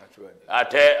right. That's right.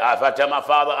 If I tell my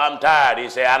father I'm tired, he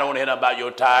say, I don't want to hear nothing about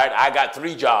you're tired. I got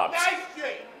 3 jobs. Nice,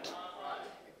 Jane.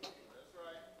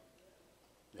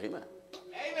 Amen.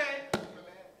 Amen.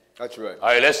 That's right.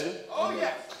 Are you listening? Oh,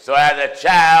 yes. So as a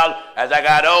child, as I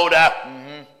got older,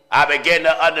 I began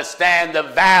to understand the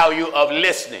value of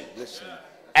listening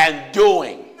and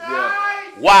doing. Yeah.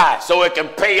 Why? So it can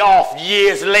pay off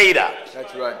years later.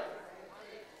 That's right.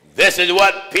 This is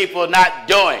what people are not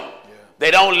doing. Yeah. They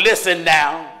don't listen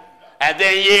now, and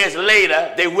then years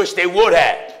later, they wish they would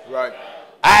have. Right.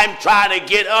 I'm trying to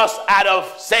get us out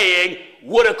of saying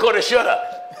woulda, coulda,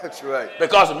 shoulda. That's right.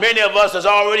 Because many of us is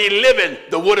already living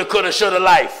the woulda, coulda, shoulda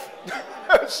life.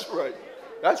 That's right.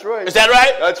 That's right. Is that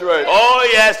right? That's right. Oh,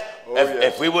 yes. Oh,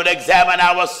 if we would examine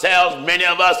ourselves, many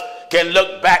of us can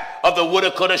look back of the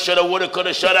woulda, coulda,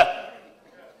 shoulda,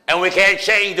 and we can't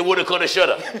change the woulda, coulda,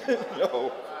 shoulda.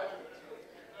 No.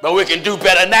 But we can do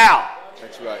better now.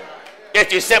 That's right.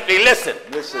 If you simply listen.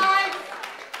 Listen.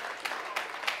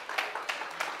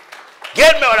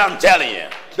 Get me what I'm telling you.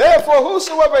 Therefore,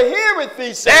 whosoever heareth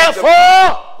these sayings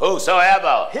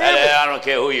whosoever. I don't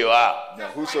care who you are. No,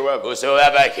 whosoever.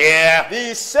 Whosoever hear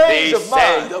these sayings of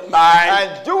mine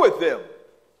and doeth them.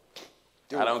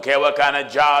 I don't care what kind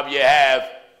of job you have.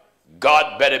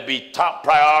 God better be top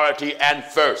priority and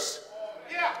first.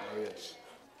 Yeah. Oh, yes.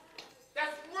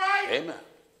 That's right. Amen.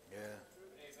 Yeah.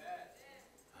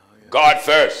 Oh, yeah. God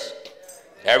first.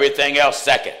 Everything else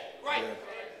second. Right. Yeah.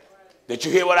 Did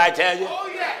you hear what I tell you? Oh,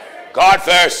 yes. God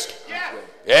first. Yeah.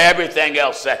 Everything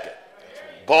else second.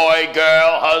 Boy,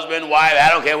 girl, husband, wife, I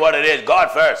don't care what it is.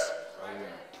 God first. Oh, yeah.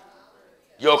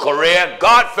 Your career,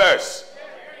 God first.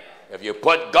 If you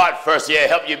put God first, He'll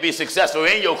help you be successful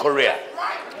in your career.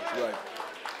 That's right.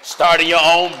 Starting your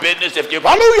own business, if you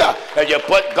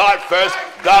put God first,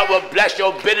 God will bless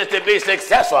your business to be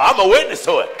successful. I'm a witness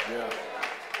to it. Yeah.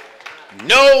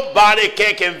 Nobody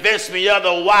can convince me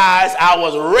otherwise. I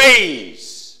was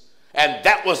raised, and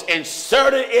that was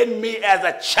inserted in me as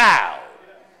a child.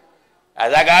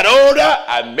 As I got older,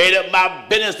 I made it my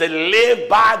business to live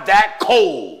by that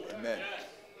code. Amen.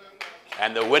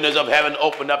 And the windows of heaven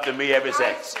opened up to me ever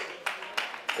since.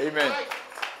 Amen.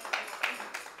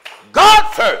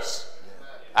 God first.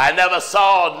 I never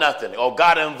saw nothing or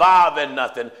got involved in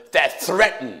nothing that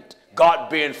threatened God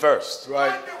being first.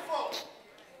 Right. Wonderful.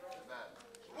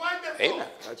 Wonderful. Amen.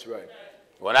 That's right.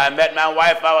 When I met my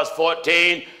wife, I was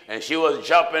 14, and she was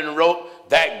jumping rope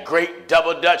that great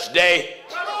double Dutch day.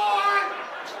 Come on.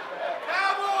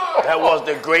 Come on. That was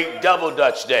the great double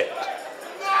Dutch day.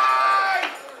 Nice.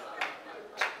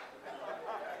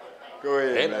 Go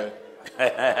ahead, Amen.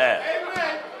 man.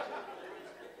 Amen.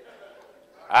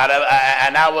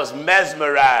 And I was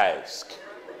mesmerized.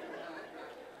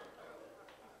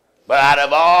 But out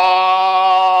of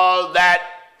all that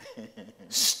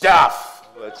stuff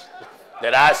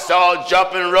that I saw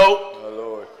jumping rope, Oh,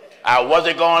 Lord. I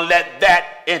wasn't going to let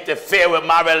that interfere with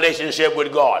my relationship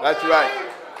with God. That's right.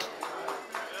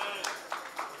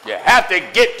 You have to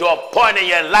get to a point in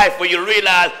your life where you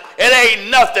realize it ain't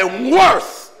nothing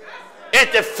worth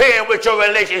interfering with your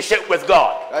relationship with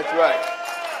God. That's right.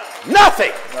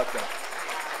 Nothing. Nothing.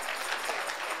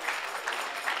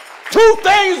 Two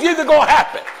things either going to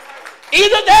happen.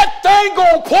 Either that thing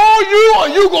going to pull you or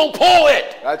you going to pull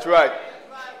it. That's right.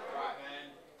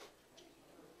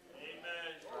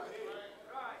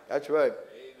 That's right.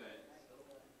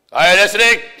 Are you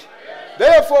listening?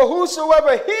 Therefore,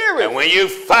 whosoever heareth. And when you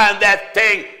find that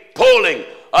thing pulling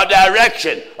a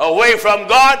direction away from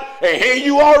God, and here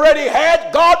you already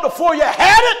had God before you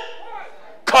had it,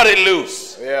 cut it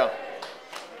loose. Yeah.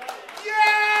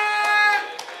 Yeah.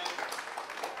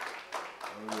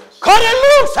 Oh, yes. Cut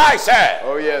it loose, I said.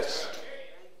 Oh, yes.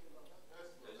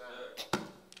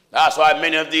 That's why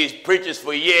many of these preachers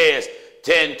for years,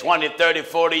 10, 20, 30,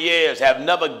 40 years, have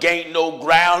never gained no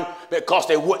ground because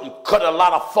they wouldn't cut a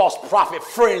lot of false prophet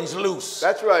friends loose.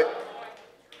 That's right.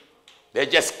 They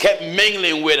just kept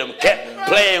mingling with them, kept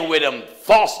playing with them,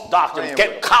 false doctrines,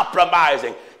 kept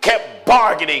compromising, kept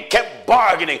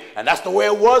bargaining, and that's the way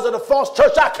it was in the false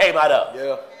church I came out of.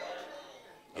 Yeah.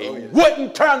 He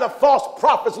wouldn't turn the false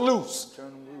prophets loose. Turn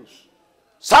them loose.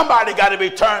 Somebody got to be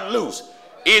turned loose.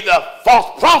 Either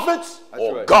false prophets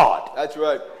or God. That's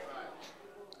right.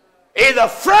 Either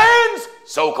friends,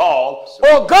 so-called,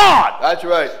 or God. That's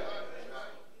right.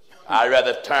 I'd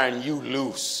rather turn you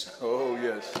loose. Oh,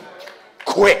 yes.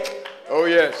 Quick. Oh,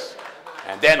 yes.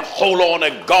 And then hold on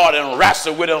to God and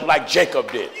wrestle with him like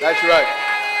Jacob did. That's right.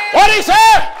 What he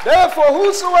said? Therefore,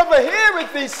 whosoever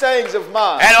heareth these sayings of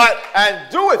mine and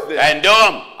doeth them,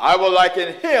 I will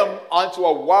liken him unto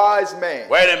a wise man.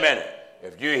 Wait a minute.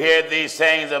 If you hear these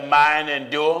sayings of mine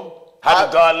and do them, how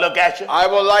does God look at you? I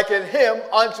will liken him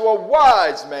unto a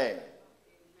wise man.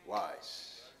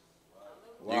 Wise.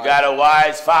 You got a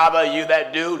wise father, you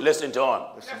that do, listen to him.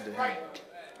 Listen to him.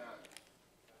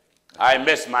 I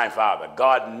miss my father.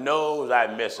 God knows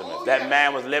I miss him. If that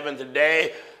man was living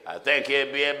today, I think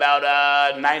he'd be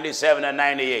about 97 or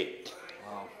 98.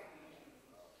 Wow.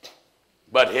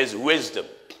 But his wisdom.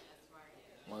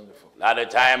 Wonderful. A lot of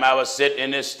time I would sit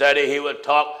in his study, he would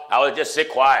talk, I would just sit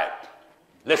quiet.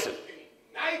 Listen.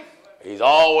 He's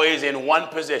always in one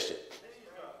position.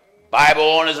 Bible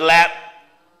on his lap,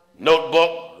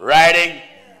 notebook, writing,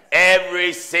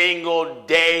 every single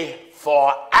day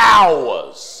for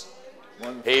hours.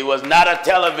 Wonderful. He was not a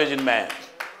television man.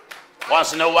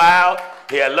 Once in a while,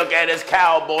 he'll look at his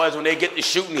Cowboys when they get to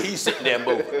shooting, he's sitting there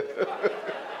moving.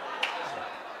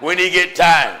 When he get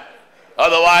time.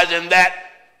 Otherwise than that,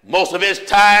 most of his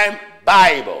time,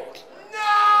 Bible.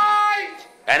 Nice!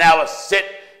 And I would sit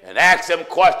and ask him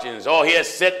questions, or he'll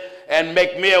sit and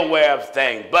make me aware of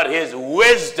things. But his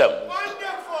wisdom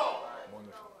Wonderful!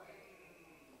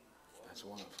 That's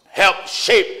wonderful. helped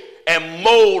shape and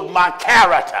mold my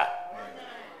character.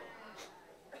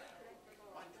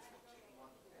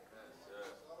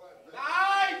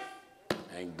 Nice!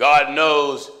 And God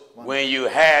knows when you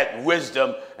had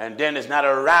wisdom and then it's not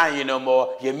around you no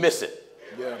more, you miss it.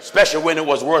 Yeah. Especially when it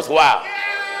was worthwhile.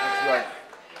 That's right.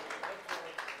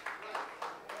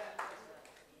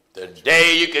 The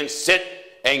day you can sit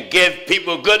and give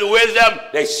people good wisdom,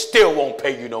 they still won't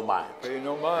pay you no mind. Pay you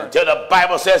no mind. Until the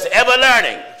Bible says ever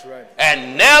learning. That's right.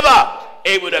 And never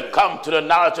able to come to the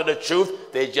knowledge of the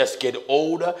truth. They just get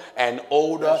older and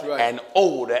older That's right. and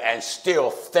older and still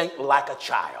think like a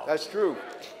child. That's true.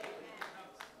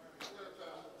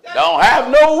 Don't have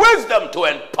no wisdom to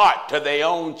impart to their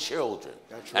own children.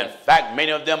 That's right. In fact,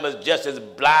 many of them is just as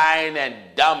blind and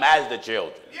dumb as the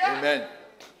children. Amen.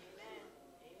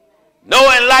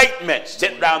 No enlightenment.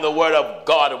 Sit around the word of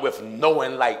God with no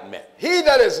enlightenment. He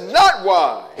that is not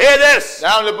wise. Hear this.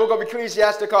 Now in the book of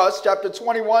Ecclesiasticus, chapter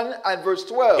 21 and verse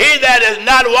 12. He that is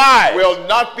not wise Will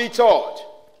not be taught.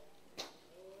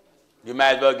 You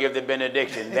might as well give the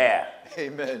benediction there.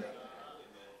 Amen.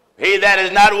 He that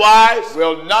is not wise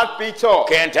Will not be taught.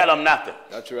 can't tell him nothing.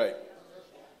 That's right.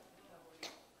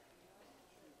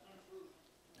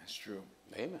 That's true.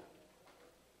 Amen.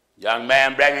 Young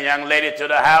man bringing a young lady to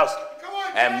the house,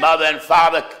 on, and Dad. mother and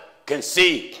father can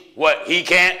see what he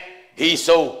can't. He's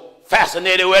so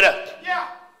fascinated with her. Yeah!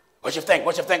 What you think?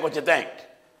 What you think? What you think?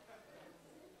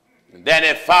 And then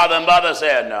if father and mother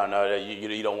said, no,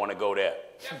 you don't want to go there.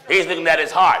 He's looking at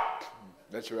his heart.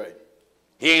 That's right.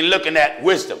 He ain't looking at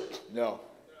wisdom. No.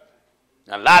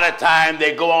 A lot of times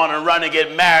they go on and run and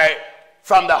get married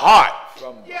from the heart,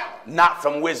 Yeah! not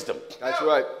from wisdom. That's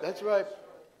right. That's right.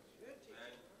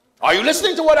 Are you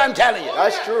listening to what I'm telling you?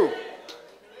 That's true.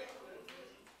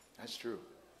 That's true.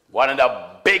 One of the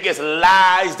biggest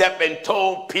lies that been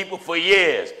told people for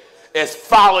years is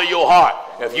follow your heart.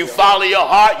 If you follow your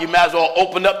heart, you might as well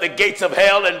open up the gates of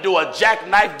hell and do a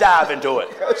jackknife dive into it.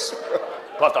 That's right.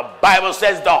 Because the Bible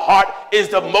says the heart is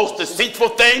the most deceitful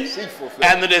thing,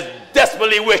 and it is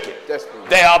desperately wicked. Desperately.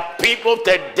 There are people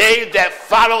today that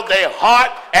follow their heart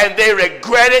and they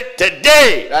regret it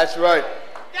today. That's right.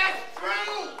 That's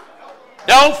true!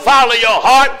 Don't follow your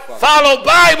heart, follow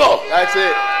Bible. That's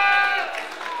it.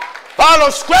 Follow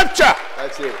scripture.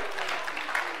 That's it.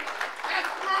 That's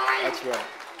right! That's right.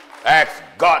 Ask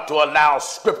God to allow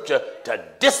scripture to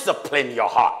discipline your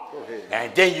heart. ahead.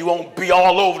 And then you won't be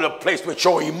all over the place with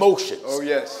your emotions. Oh,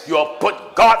 yes. You'll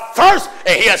put God first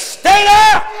and he'll stay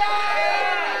there.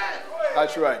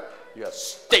 That's right. You'll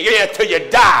stay there till you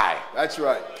die. That's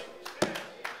right.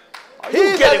 Are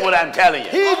you getting what I'm telling you?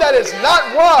 He that is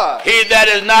not wise He that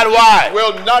is not wise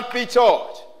will not be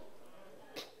taught.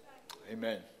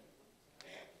 Amen.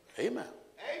 Amen.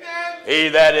 Amen! He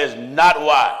that is not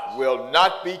wise. Will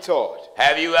not be taught.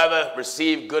 Have you ever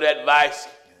received good advice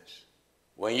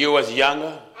when you was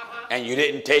younger and you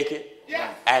didn't take it?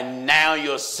 Yes. And now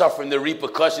you're suffering the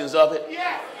repercussions of it.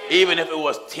 Yes. Even if it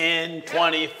was 10,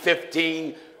 20,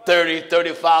 15, 30,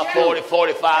 35, 40,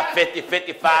 45, 50,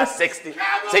 55, 60,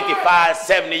 65,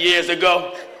 70 years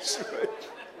ago.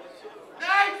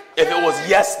 If it was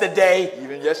yesterday.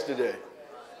 Even yesterday.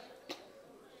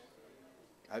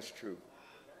 That's true.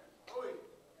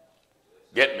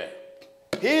 Get me.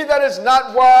 He that is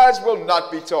not wise will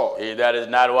not be taught. He that is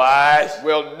not wise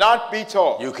will not be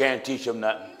taught. You can't teach him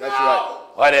nothing. That's right.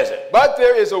 What is it? But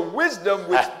there is a wisdom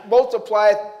which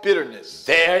multiplieth bitterness.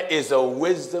 There is a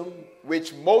wisdom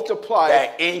which multiplieth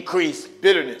that increase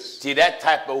bitterness. See, that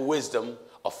type of wisdom,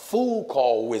 a fool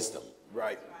called wisdom.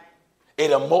 Right.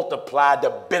 It'll multiply the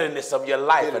bitterness of your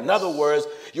life. Bitterness. In other words,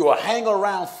 you will hang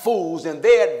around fools and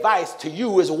their advice to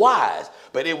you is wise,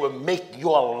 but it will make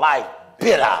your life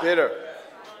bitter. Bitter.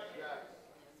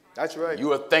 That's right. You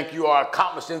will think you are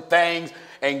accomplishing things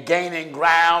and gaining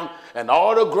ground, and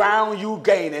all the ground you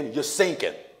gaining, you're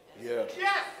sinking. Yeah.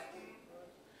 Yes.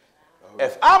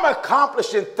 If I'm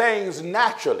accomplishing things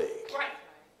naturally, Right.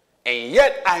 and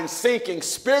yet I'm sinking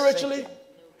spiritually,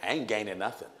 I ain't gaining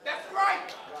nothing. That's right.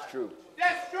 That's true.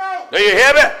 That's true. Do you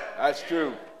hear me? That's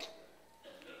true.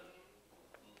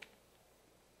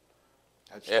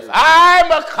 That's If true.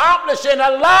 I'm accomplishing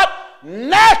a lot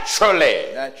naturally,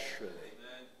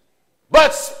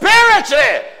 but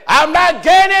spiritually, I'm not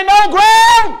gaining no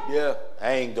ground, Yeah.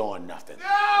 I ain't doing nothing.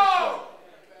 No.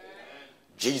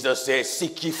 Jesus said,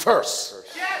 seek ye first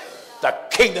Yes. the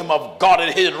kingdom of God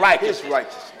and his righteousness. His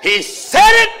righteousness. He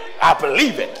said it, I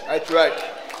believe it. That's right. That's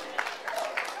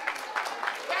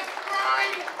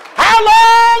right. How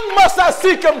long must I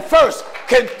seek him first?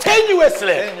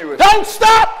 Continuously. Continuously. Don't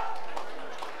stop.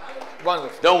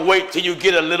 Wonderful. Don't wait till you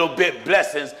get a little bit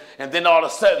blessings and then all of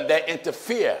a sudden they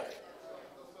interfere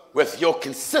with your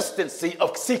consistency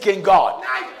of seeking God.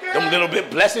 Nice. Them little bit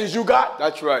blessings you got.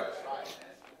 That's right.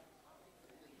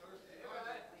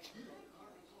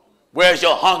 Where's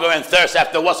your hunger and thirst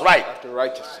after what's right? After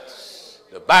righteousness.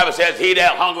 The Bible says, he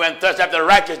that hunger and thirst after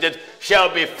righteousness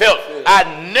shall be filled. I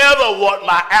never want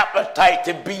my appetite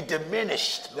to be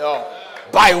diminished No.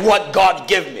 by what God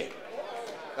give me.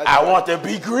 That's I right. want to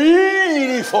be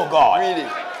greedy for God. Greedy.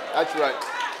 That's right.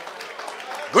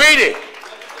 Greedy.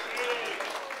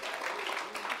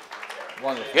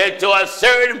 Wonderful. Get to a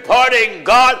certain point in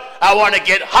God, I want to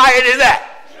get higher than that.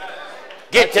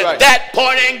 Get That's to right. that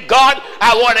point in God,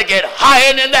 I want to get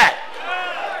higher than that.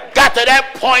 Got to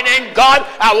that point in God,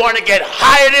 I want to get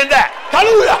higher than that.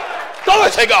 Hallelujah. Glory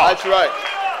to God. That's right.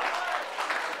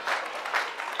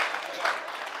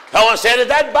 Someone said, is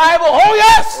that Bible? Oh,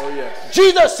 yes. Oh, yes.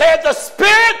 Jesus said the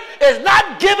Spirit is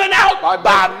not given out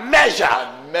by measure.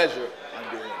 By measure.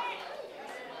 I'm giving.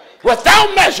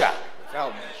 Without measure.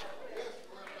 Without measure.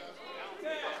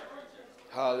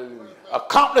 Hallelujah.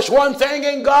 Accomplish one thing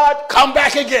in God, come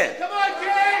back again. Come on,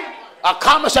 King.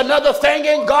 Accomplish another thing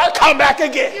in God, come back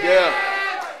again. Yeah.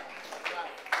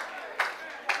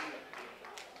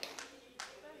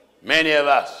 Many of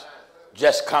us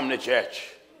just come to church.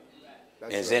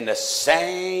 That's Is right. in the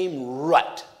same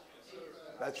rut.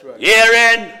 That's right. Year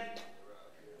in,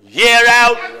 year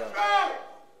out. That's true.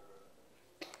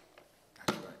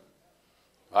 That's right.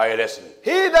 Are you listening?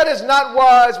 He that is not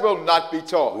wise will not be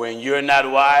taught. When you're not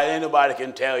wise, anybody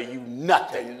can tell you Tell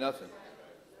nothing. you nothing.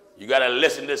 You got to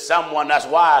listen to someone that's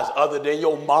wise other than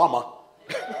your mama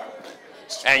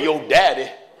and your daddy.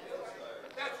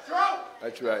 That's true.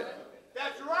 That's right.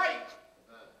 That's right.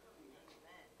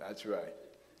 That's right.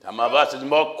 Some of us is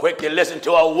more quick to listen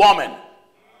to a woman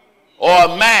or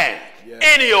a man. Yeah.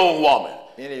 Any old woman.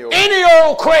 Any old- Any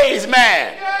old crazed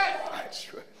man. Yes.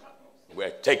 That's right.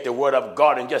 We'll take the word of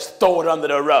God and just throw it under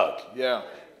the rug. Yeah.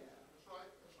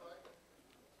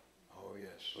 Oh, yes.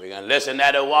 We're going to listen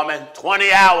to a woman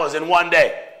 20 hours in one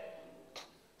day.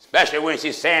 Especially when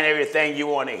she's saying everything you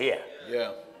want to hear.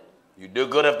 Yeah. You do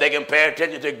good if they can pay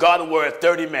attention to God's word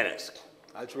 30 minutes.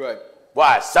 That's right.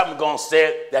 Why? Something going to say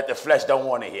it that the flesh don't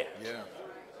want to hear. Yeah.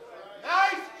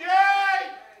 Nice, Jay.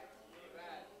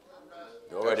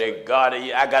 Glory to God.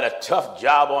 I got a tough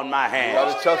job on my hands.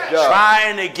 Got a tough job.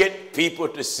 Trying to get people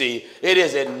to see it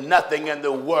isn't nothing in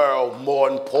the world more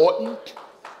important,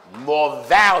 more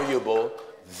valuable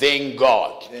than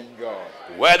God. In God.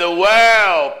 Where the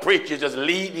world preaches is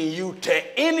leading you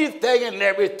to anything and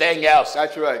everything else.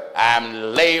 That's right.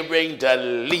 I'm laboring to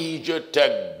lead you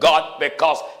to God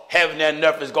because heaven and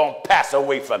earth is going to pass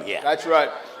away from here. That's right.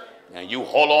 And you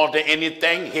hold on to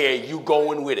anything here, you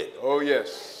going with it. Oh,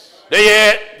 yes. Do you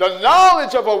hear it? The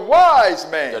knowledge of a wise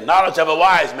man The knowledge of a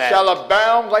wise man shall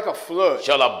abound like a flood.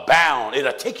 shall abound.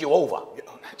 It'll take you over.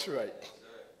 Oh, that's right.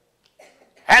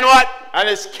 And what? And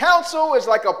his counsel is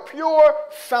like a pure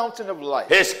fountain of life.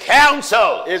 His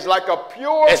counsel is like a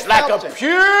pure It's like a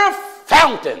pure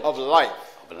fountain of life.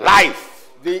 Life.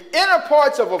 The inner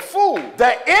parts of a fool.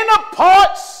 The inner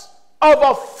parts of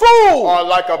a fool are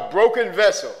like a broken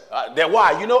vessel.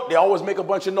 Why? You know, they always make a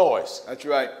bunch of noise. That's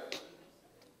right.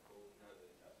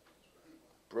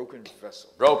 Broken vessel.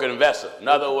 Broken vessel. In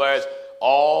other words,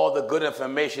 all the good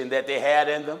information that they had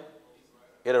in them,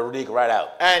 it'll leak right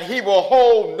out. And he will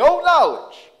hold no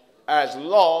knowledge as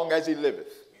long as he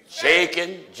liveth.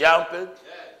 Shaking, jumping,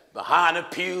 behind the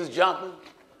pews jumping.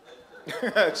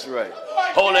 That's right.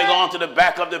 Holding on to the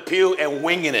back of the pew and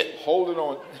winging it. Holding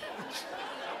on.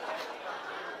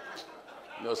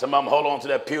 You know, some of them hold on to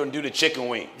that pew and do the chicken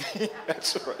wing.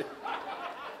 That's right.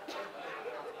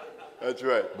 That's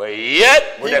right. But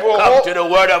yet, when they come to the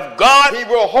word of God, he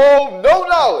will hold no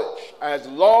knowledge as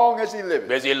long as he lives.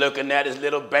 Busy looking at his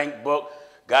little bank book,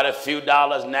 got a few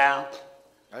dollars now.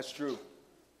 That's true.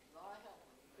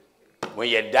 When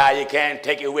you die, you can't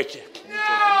take it with you.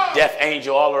 No! Death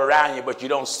angel all around you, but you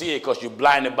don't see it because you're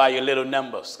blinded by your little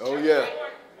numbers. Oh, yeah.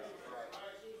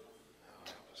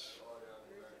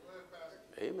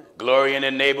 Amen. Glory in the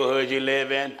neighborhood you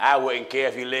live in. I wouldn't care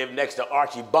if you live next to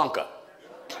Archie Bunker.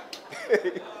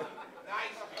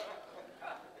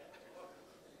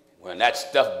 When that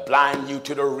stuff blinds you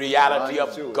to the reality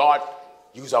of God,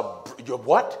 you're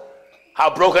what?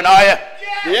 How broken are you?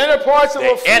 The inner parts of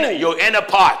a fool. Your inner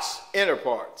parts. Inner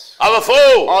parts. Of a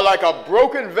fool. Are like a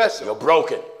broken vessel. You're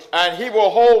broken. And he will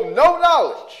hold no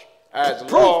knowledge as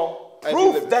long as he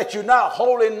liveth. Proof that you're not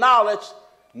holding knowledge.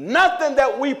 Nothing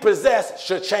that we possess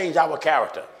should change our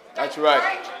character. That's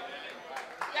right.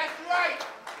 That's right.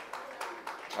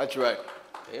 That's right.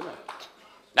 Amen.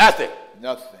 Nothing.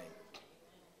 Nothing.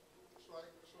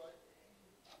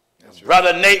 That's right.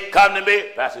 Brother Nate come to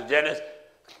me, Pastor Jennings.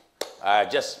 I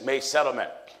just made settlement.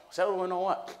 Settlement on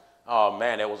what? Oh,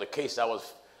 man, there was a case I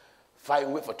was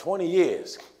fighting with for 20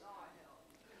 years.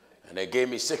 And they gave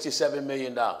me $67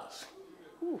 million.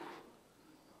 Whew.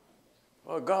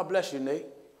 Well, God bless you, Nate.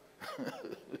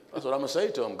 That's what I'm going to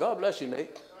say to him. God bless you,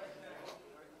 Nate.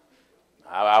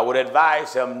 I would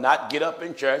advise him not get up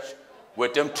in church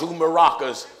with them two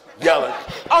maracas yelling,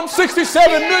 I'm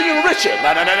 67 million richer.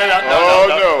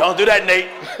 No. Don't do that, Nate.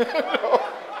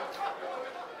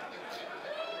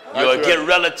 You'll get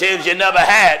relatives you never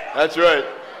had. That's right.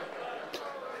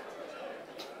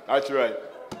 That's right.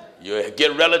 You'll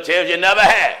get relatives you never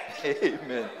had.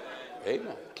 Amen.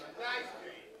 Amen.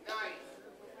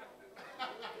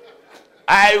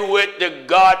 I would to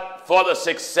God for the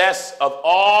success of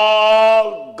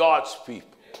all God's people.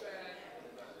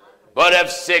 But if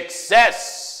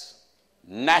success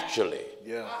naturally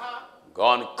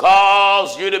God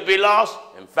calls you to be lost,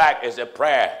 in fact, it's a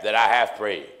prayer that I have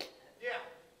prayed.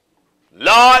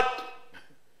 Lord,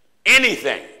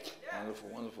 anything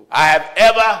wonderful. I have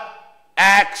ever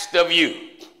asked of you,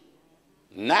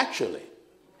 naturally,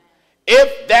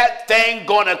 if that thing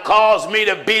going to cause me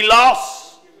to be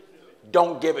lost,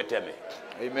 don't give it to me.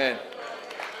 Amen.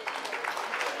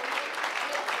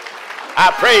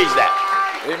 I praise that.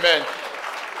 Amen.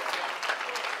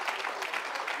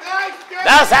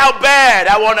 That's how bad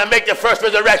I want to make the first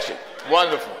resurrection.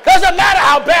 Wonderful. Doesn't matter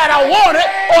how bad I want it,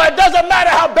 or it doesn't matter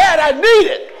how bad I need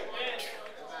it.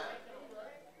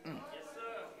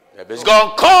 If it's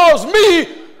going to cause me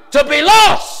to be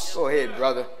lost. Go ahead,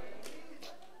 brother.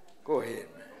 Go ahead,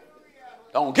 man.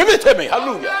 Don't give it to me.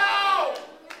 Hallelujah.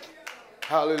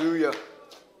 Hallelujah.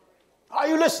 Are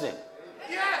you listening?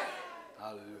 Yes.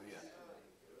 Hallelujah.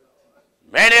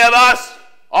 Many of us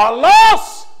are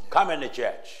lost coming to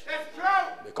church. That's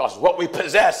true. Because what we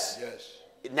possess,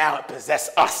 now it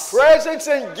possesses us. Presents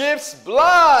and gifts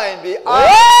blind the eyes.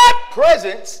 What?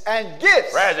 Presents and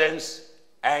gifts. Presents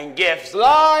and gifts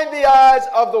blind the eyes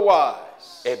of the wise.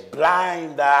 It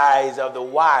blinds the eyes of the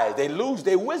wise. They lose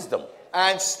their wisdom.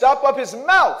 And stop up his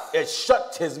mouth. It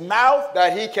shuts his mouth.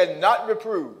 That he cannot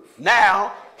reprove.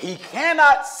 Now, he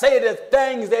cannot say the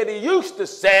things that he used to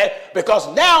say because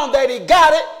now that he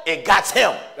got it, it got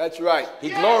him. That's right. He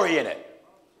glory in it.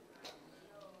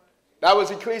 That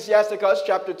was Ecclesiasticus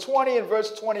chapter 20 and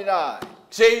verse 29.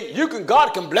 See,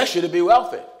 God can bless you to be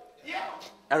wealthy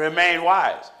and remain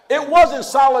wise. It wasn't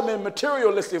Solomon's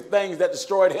materialistic things that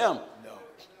destroyed him. No.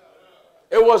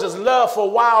 It was his love for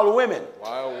wild women.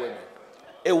 Wild women.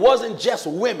 It wasn't just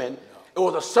women. It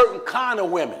was a certain kind of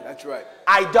women. That's right.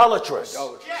 Idolatrous.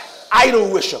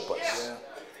 Idol worshippers. Yeah.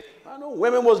 I know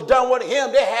women was done with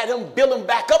him. They had him building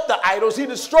back up the idols he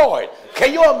destroyed.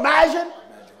 Can you imagine?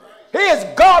 Here's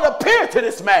God appeared to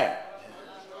this man.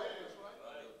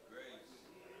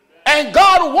 And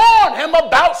God warned him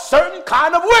about certain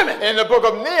kind of women. In the book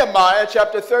of Nehemiah,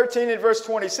 chapter 13 and verse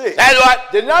 26. That's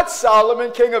what? Did not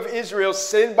Solomon, king of Israel,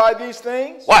 sin by these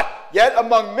things? What? Yet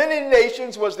among many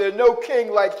nations was there no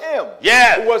king like him.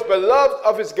 Yeah. Who was beloved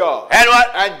of his God. And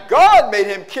what? And God made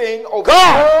him king over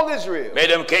all Israel. Made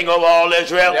him king over all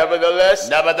Israel. Nevertheless,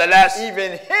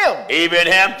 even him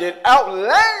did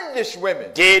outlandish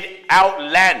women.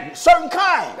 Certain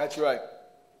kind. That's right.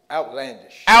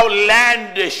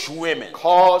 Outlandish women.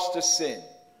 Cause to sin.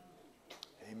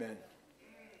 Amen.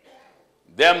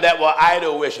 Them that were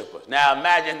idol worshipers. Now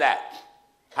imagine that.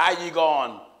 How you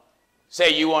going to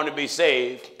say you want to be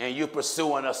saved and you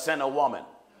pursuing a sinner woman?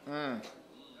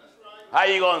 How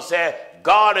you going to say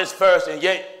God is first and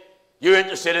yet you're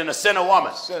interested in a sinner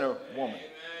woman? Sinner woman.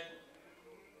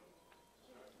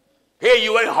 Here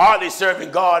you ain't hardly serving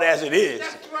God as it is.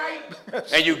 That's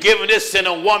right. And you giving this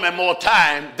sinner woman more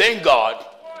time than God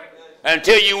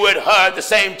until you with her at the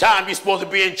same time you're supposed to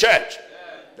be in church.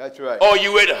 That's right. Or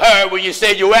you with her when you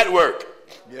say you're at work.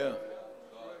 Yeah.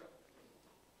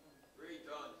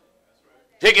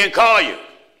 He can call you.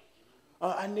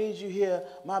 I need you here.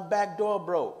 My back door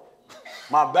broke.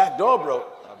 My back door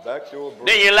broke. My back door broke.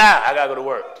 Then you lie. I got to go to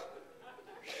work.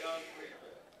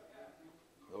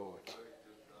 Lord.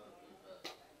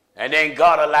 And then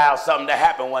God allows something to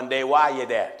happen one day while you're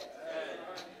there.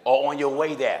 Or on your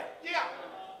way there. Yeah.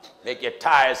 Make your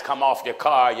tires come off your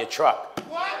car, your truck.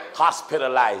 What?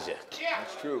 Hospitalize you. Yeah.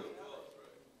 That's true.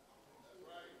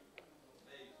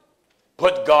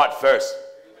 Put God first.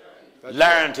 That's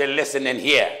Learn right. to listen and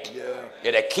hear. Yeah.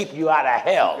 It'll keep you out of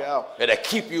hell. Keep you out. It'll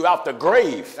keep you out the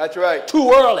grave. That's right.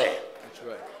 Too early. That's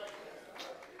right.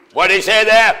 What did he say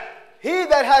there? He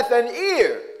that hath an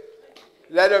ear,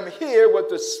 let him hear what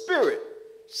the Spirit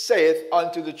saith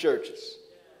unto the churches.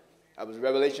 That was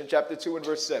Revelation chapter 2 and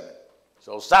verse 7.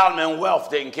 So Solomon's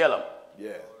wealth didn't kill him.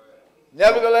 Yeah.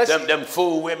 Nevertheless, Them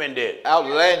fool women did.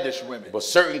 outlandish women. But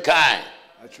certain kind.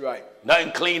 That's right.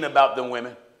 Nothing clean about them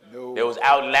women. No. There was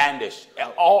outlandish.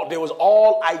 There was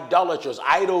all idolaters,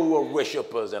 idol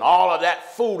worshipers, and all of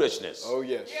that foolishness. Oh,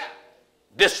 yes. Yeah.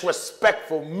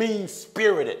 Disrespectful,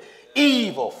 mean-spirited,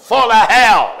 evil, full of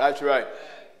hell. That's right.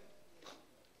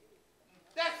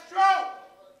 That's true.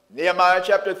 Nehemiah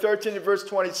chapter 13 and verse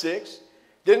 26.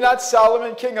 Did not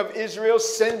Solomon, king of Israel,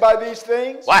 sin by these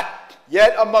things? What?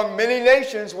 Yet among many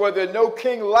nations were there no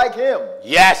king like him.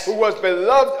 Yes. Who was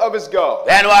beloved of his God.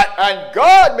 Then what? And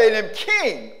God made him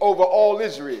king over all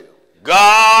Israel.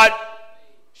 God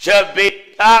should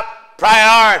be top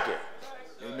priority.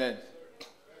 Amen.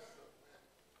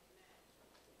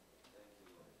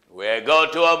 We'll go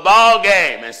to a ball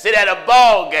game and sit at a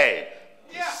ball game.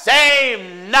 Yeah.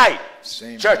 Same night.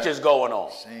 Church night. is going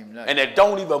on. Same night. And it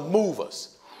don't even move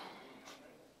us.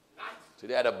 So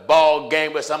they had a ball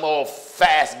game with some old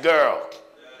fast girl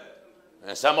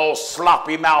and some old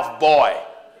sloppy mouth boy.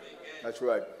 That's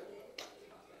right.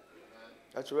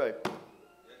 That's right.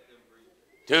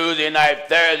 Tuesday night,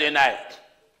 Thursday night.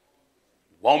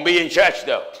 Won't be in church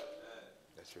though.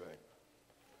 That's right.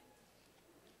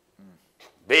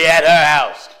 Be at her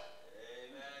house.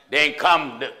 Then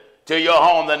come to your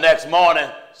home the next morning,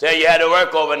 say you had to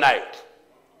work overnight.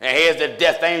 And here's the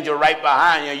death angel right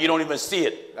behind you, and you don't even see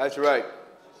it. That's right.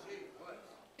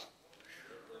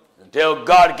 Until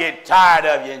God get tired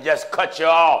of you and just cut you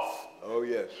off. Oh,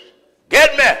 yes.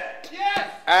 Get me?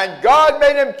 Yes. And God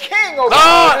made him king over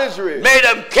God all Israel. made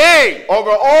him king. Over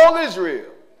all Israel.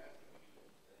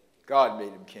 God made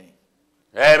him king.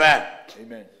 Amen.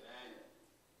 Amen.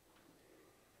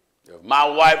 If my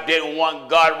wife didn't want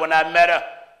God when I met her,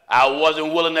 I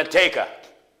wasn't willing to take her.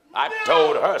 I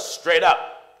told her straight up,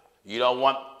 you don't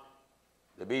want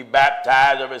to be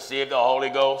baptized or receive the Holy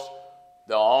Ghost?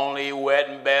 The only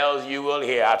wedding bells you will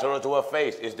hear, I told her to her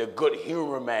face, is the good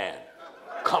humor man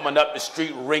coming up the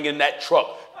street ringing that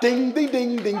truck. Ding, ding,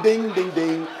 ding, ding, ding, ding,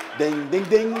 ding, ding, ding, ding,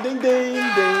 ding, ding,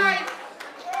 ding.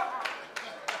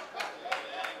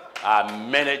 I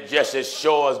meant it just as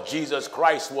sure as Jesus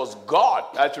Christ was God.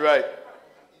 That's right.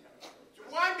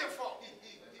 Wonderful.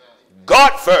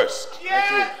 God first.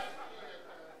 Yes.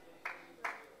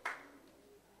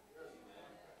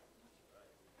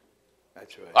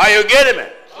 That's right. Are you getting me?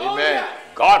 Amen.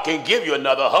 God can give you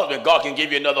another husband. God can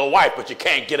give you another wife, but you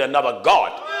can't get another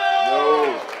God.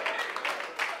 No.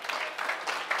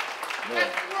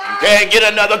 You can't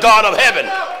get another God of heaven.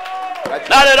 That's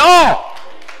Not right. at all.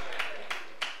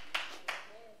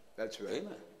 That's right.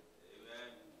 Amen.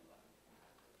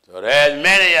 So there's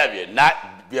many of you.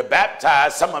 You're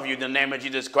baptized, some of you in the name of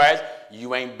Jesus Christ.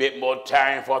 You ain't bit more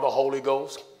tarrying for the Holy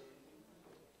Ghost.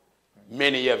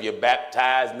 Many of you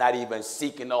baptized, not even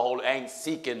seeking the Holy, ain't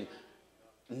seeking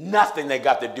nothing that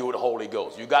got to do with the Holy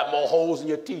Ghost. You got more holes in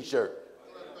your t-shirt.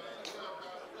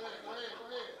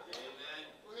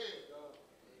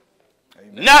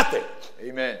 Amen. Nothing.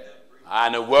 Amen. How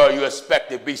in the world you expect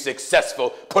to be successful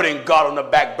putting God on the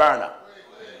back burner?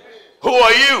 Who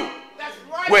are you? That's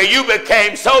right. Where you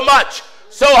became so much,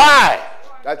 so high,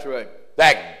 That's right.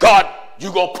 that God,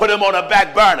 you gonna put him on the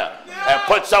back burner and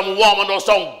put some woman or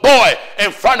some boy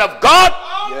in front of God?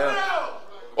 Oh, Yeah.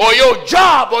 Or your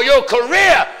job or your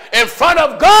career in front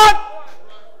of God?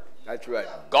 That's right.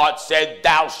 God said,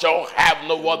 thou shalt have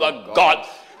no other God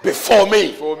before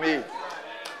me. For me.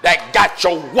 That got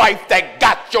your wife, that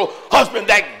got your husband,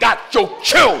 that got your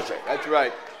children. That's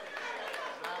right.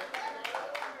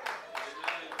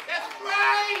 That's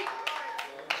right.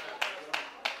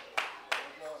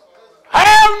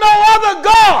 Have no other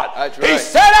God. That's He right.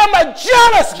 said, I'm a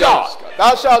jealous God.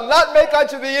 Thou shalt not make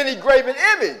unto thee any graven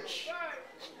image.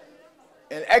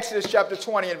 In Exodus chapter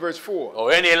 20 and verse 4.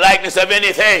 Or any likeness of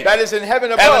anything. That is in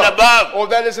heaven Heaven above. or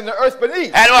that is in the earth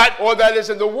beneath, And what? or that is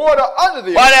in the water under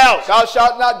the What earth. else? Thou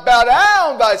shalt not bow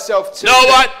down thyself to No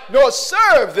them, what? nor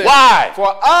serve them. Why? For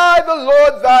I, the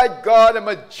Lord thy God, am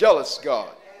a jealous God.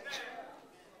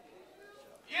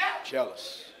 Yeah.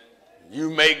 Jealous. You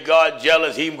make God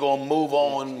jealous, he's going to move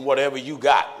on whatever you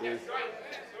got. That's right.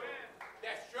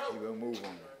 That's He true. will move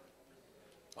on.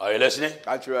 Are you listening?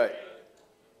 That's right.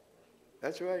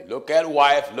 That's right. Look at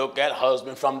wife, look at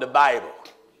husband from the Bible.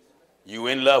 You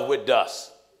in love with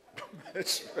dust.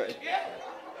 That's right. Yeah.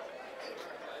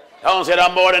 Don't say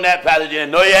I'm more than that, Pastor Jen.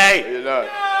 No, you ain't. You're not.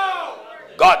 No.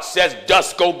 God says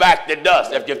dust go back to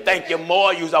dust. If you think you're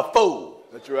more, you're a fool.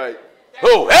 That's right.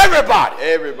 Who? Everybody.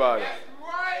 Everybody. That's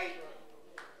right.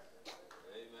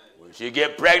 When she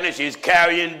get pregnant, she's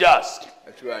carrying dust.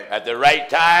 That's right. At the right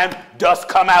time, dust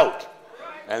come out.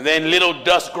 And then little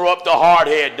dust grow up to hard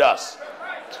head dust.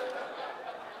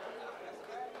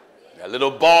 A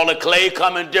little ball of clay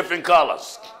come in different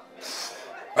colors.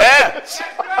 Yeah.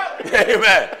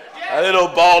 Amen. A little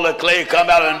ball of clay come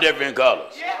out in different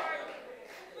colors.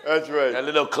 That's right. A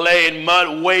little clay and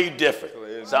mud way different.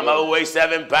 Some of it weigh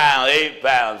 7 pounds, 8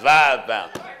 pounds, 5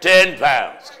 pounds, 10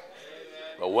 pounds.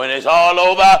 But when it's all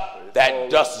over, that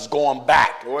dust is going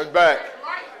back. Going back.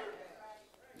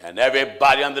 And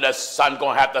everybody under the sun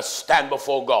going to have to stand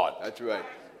before God. That's right.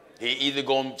 He either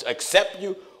going to accept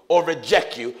you or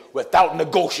reject you without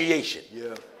negotiation.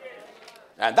 Yeah.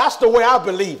 And that's the way I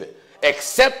believe it.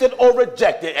 Accept it or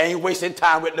reject it, ain't wasting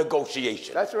time with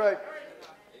negotiation. That's right.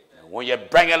 And when you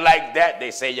bring it like that,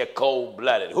 they say you're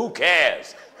cold-blooded. Who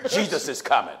cares? Jesus is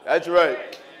coming. That's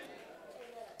right.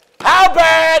 How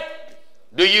bad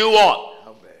do you want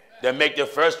How bad? to make the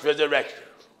first resurrection?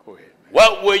 Go ahead, man.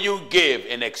 What will you give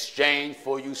in exchange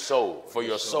for your soul? For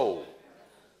your soul?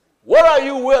 What are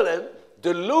you willing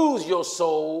to lose your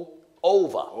soul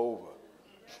over? Over.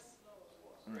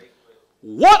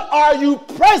 What are you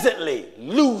presently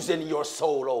losing your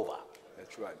soul over?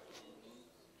 That's right.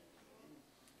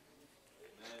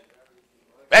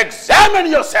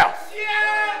 Examine yourself.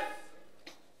 Yes.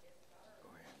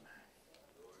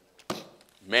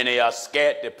 Many are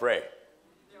scared to pray.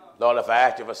 Lord, if I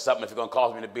ask you for something, if you're going to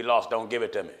cause me to be lost, don't give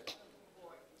it to me.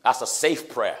 That's a safe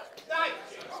prayer. Nice.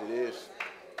 Yes, it is.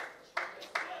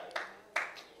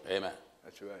 Amen.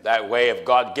 That's right. That way, if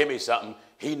God give me something,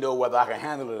 he know whether I can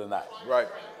handle it or not. Right.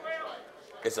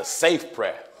 It's a safe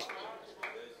prayer.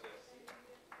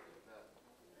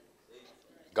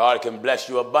 God can bless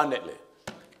you abundantly.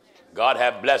 God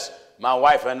have blessed my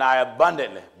wife and I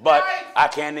abundantly, but I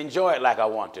can't enjoy it like I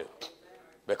want to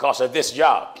because of this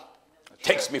job.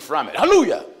 Takes me from it.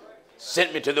 Hallelujah.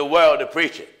 Sent me to the world to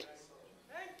preach it.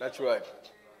 That's right.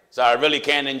 So I really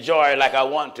can't enjoy it like I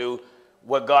want to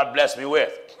what God blessed me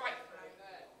with.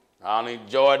 I only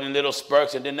enjoy it in little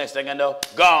spurts, and then next thing I know,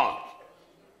 gone.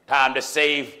 Time to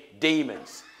save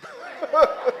demons.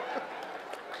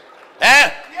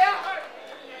 Yeah.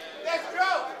 That's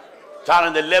true.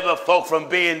 Trying to deliver folk from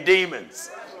being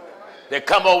demons. They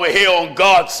come over here on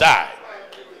God's side.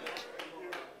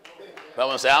 But I'm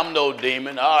going to say, I'm no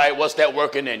demon. All right, what's that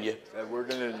working in you? That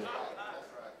working in you.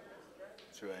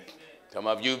 That's right. Some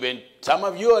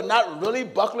of you are not really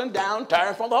buckling down,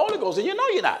 tiring from the Holy Ghost, and you know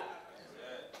you're not.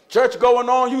 Church going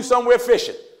on, you somewhere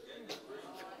fishing.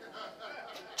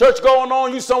 Church going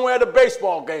on, you somewhere at a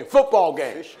baseball game, football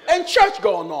game, and church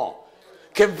going on.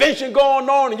 Convention going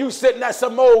on, and you sitting at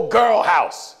some old girl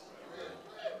house.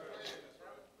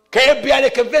 Can't be at a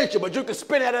convention, but you can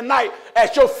spend it a night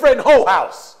at your friend Ho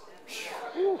house.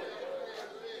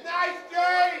 Nice,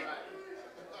 Jay.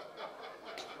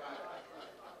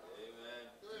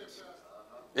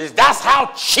 Is that's how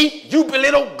cheap you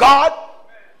belittle God?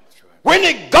 When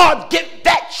did God get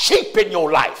that cheap in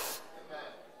your life?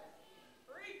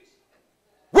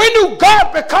 When do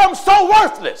God become so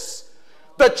worthless?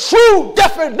 The true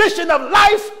definition of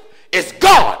life is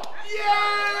God.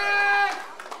 Yes!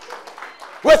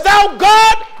 Without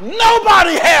God,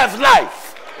 nobody has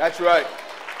life. That's right.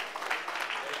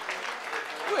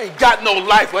 You ain't got no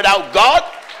life without God.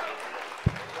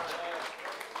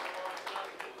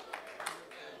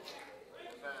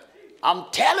 I'm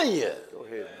telling you. Go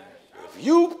ahead, man. If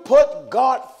you put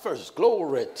God first,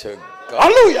 glory to God.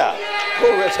 Hallelujah.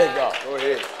 Glory to God. Go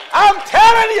ahead. I'm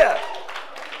telling you.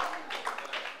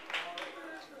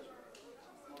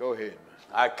 Go ahead, man.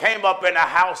 I came up in a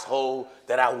household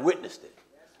that I witnessed it.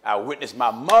 I witnessed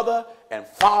my mother and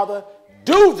father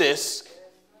do this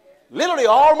literally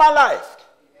all my life.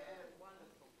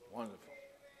 Wonderful.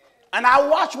 And I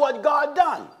watched what God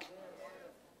done.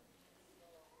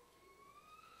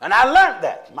 And I learned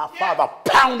that. My father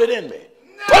pounded in me.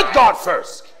 Put God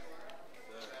first.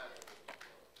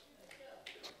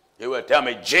 He would tell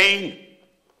me, Gene,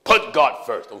 put God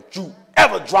first. Don't you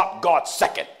ever drop God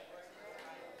second.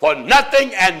 For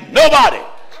nothing and nobody.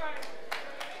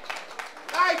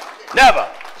 Nice. Never.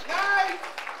 Nice.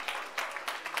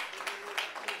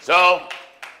 So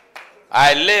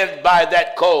I lived by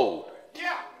that code.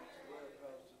 Yeah.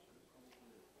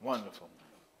 Wonderful.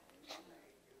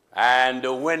 And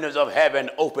the windows of heaven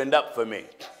opened up for me.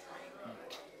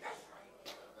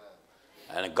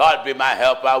 And God be my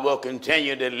help, I will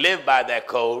continue to live by that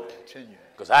code. Continue.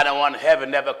 Because I don't want heaven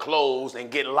never closed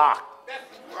and get locked.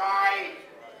 That's right.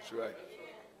 That's right.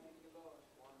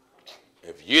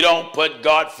 If you don't put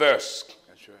God first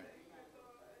That's right.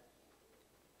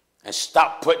 and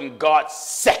stop putting God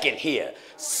second here,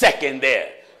 second there,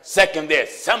 second there.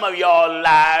 Some of y'all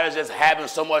lives is having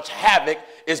so much havoc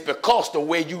is because the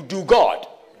way you do God.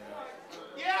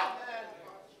 Yeah.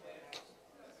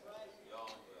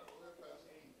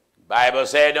 Bible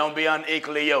said don't be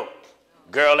unequally yoked.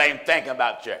 Girl ain't thinking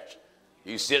about church.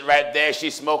 You sit right there,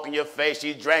 she's smoking your face,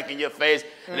 she's drinking your face,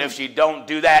 and if she don't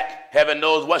do that, heaven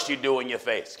knows what she do in your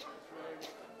face.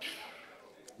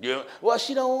 Well,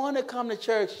 she don't want to come to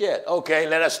church yet. Okay,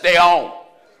 let her stay home.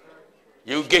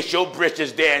 You get your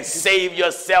britches there and save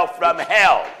yourself from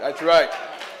hell. That's right.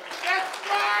 That's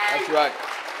right. That's right.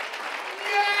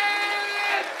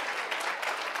 Yes.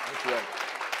 That's right.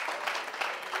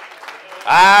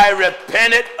 I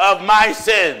repented of my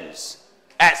sins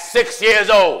at 6 years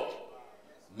old.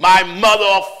 My mother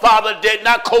or father did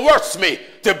not coerce me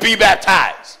to be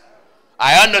baptized.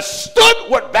 I understood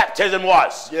what baptism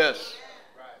was. Yes.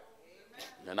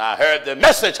 And I heard the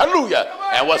message, hallelujah,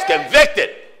 and was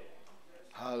convicted.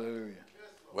 Hallelujah.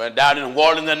 Went down and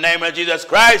water in the name of Jesus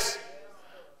Christ.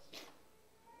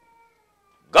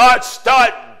 God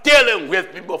started dealing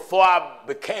with me before I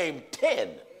became 10.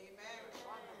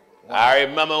 I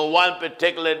remember one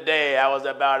particular day, I was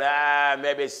about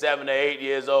maybe 7 or 8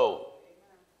 years old.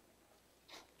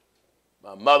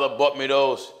 My mother bought me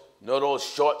those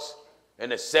shorts. In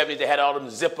the 70s, they had all them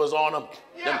zippers on them,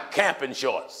 them camping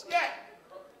shorts. Yeah.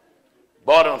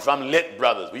 Bought them from Lit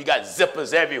Brothers. We got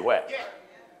zippers everywhere. Yeah.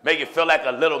 Make you feel like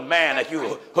a little man, like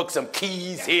you hook some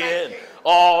keys here and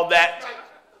all that.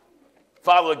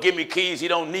 Father would give me keys he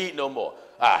don't need no more.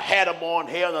 I had them on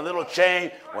here on a little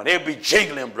chain when they'd be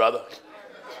jingling, brother.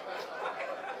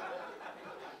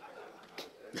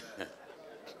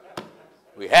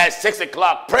 We had 6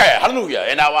 o'clock prayer, hallelujah,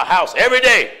 in our house every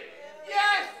day.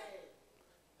 Yes.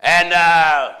 And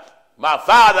my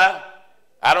father,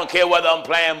 I don't care whether I'm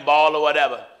playing ball or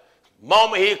whatever,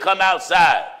 moment he come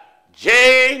outside,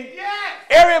 Jane, Yes.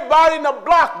 everybody in the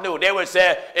block knew. They would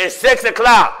say, it's 6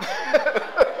 o'clock.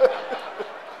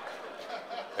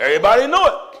 Everybody knew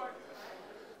it.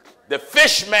 The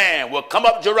fish man would come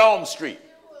up Jerome Street.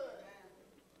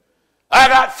 I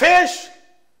got fish,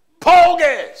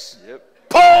 pogies,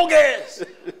 pogies,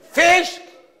 fish.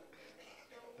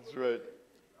 That's right.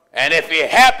 And if he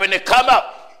happened to come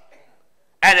up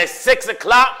and it's 6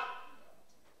 o'clock,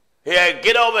 he'd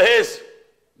get over his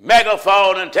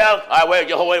megaphone and tell, all right,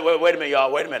 wait a minute,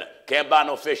 y'all, wait a minute. Can't buy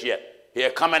no fish yet. He'll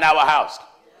come in our house.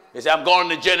 He said, I'm going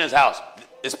to Jennings' house.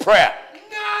 It's prayer.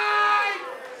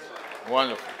 Nice.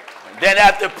 Wonderful. And then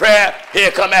after prayer,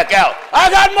 he'll come back out. I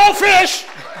got more fish.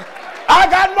 I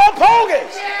got more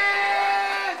pogies.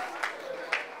 Yes.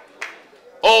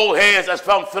 Old heads that's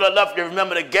from Philadelphia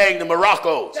remember the gang, the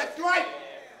Moroccos. That's right.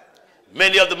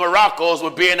 Many of the Moroccos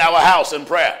would be in our house in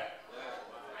prayer.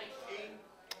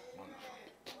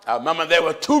 I remember there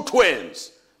were 2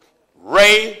 twins,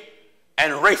 Ray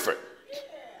and Rayford.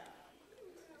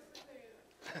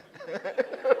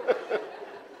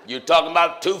 You're talking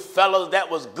about two fellows that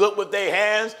was good with their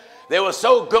hands. They were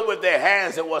so good with their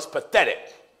hands it was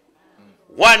pathetic.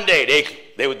 One day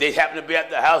they happened to be at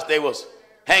the house. They was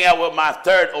hanging out with my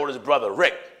third oldest brother,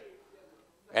 Rick.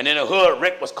 And in the hood,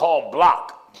 Rick was called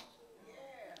Block.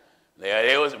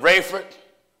 There was Rayford,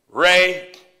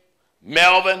 Ray,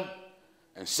 Melvin,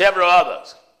 and several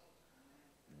others.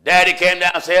 Daddy came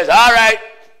down and says, all right,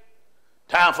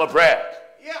 time for prayer.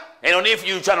 Yeah. Ain't no need for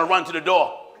you trying to run to the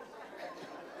door.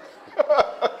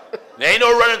 There ain't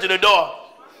no running to the door.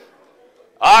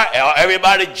 All right,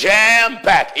 everybody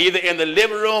jam-packed, either in the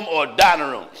living room or dining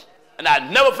room. And I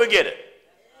never forget it.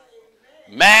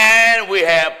 Man, we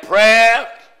had prayer,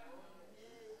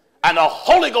 and the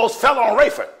Holy Ghost fell on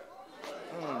Rayford.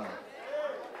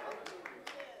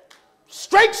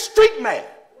 Straight street man.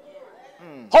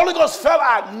 Holy Ghost fell,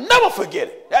 I never forget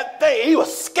it. That thing, he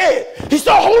was scared. He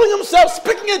started holding himself,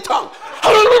 speaking in tongues.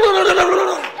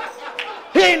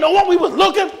 He ain't know what we was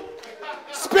looking.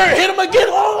 Spirit hit him again.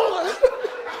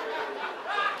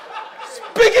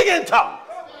 Speaking in tongues.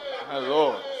 My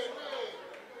Lord.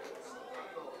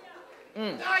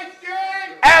 Nice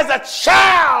game. As a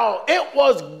child, it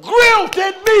was grilled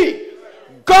in me.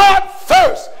 God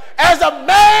first. As a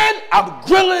man, I'm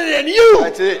grilling it in you.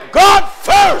 That's it. God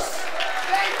first.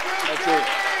 Thank you, That's it.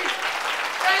 Jennings.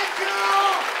 Thank you.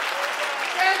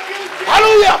 Thank you, Jennings.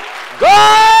 Hallelujah.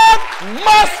 God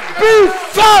must be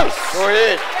first. Go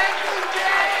ahead. Thank you,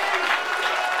 Jennings.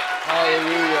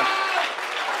 Hallelujah.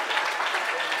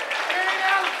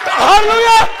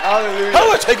 Hallelujah. Hallelujah.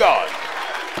 Glory to God.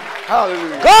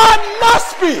 Hallelujah. God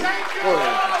must be. Thank you. Go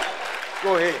ahead.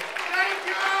 Go ahead. Thank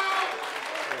you.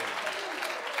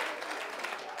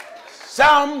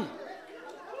 Some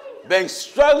been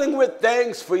struggling with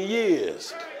things for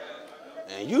years.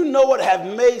 And you know what have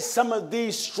made some of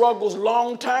these struggles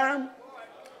long term?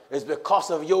 It's because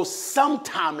of your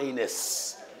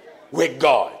sometiminess with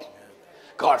God.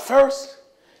 God first,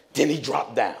 then he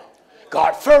dropped down.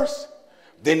 God first,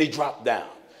 then he dropped down.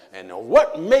 And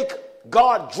what make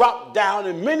God drop down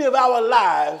in many of our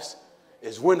lives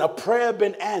is when a prayer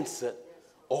been answered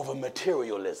over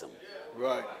materialism.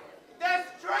 Right. That's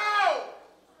true.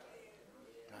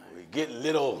 We get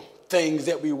little things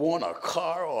that we want, a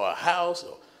car or a house,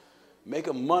 or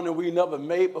making money we never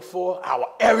made before. Our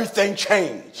everything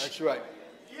changed. That's right.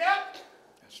 Yep.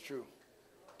 That's true.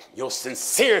 Your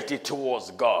sincerity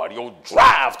towards God, your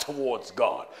drive towards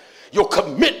God, your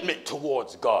commitment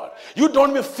towards God. You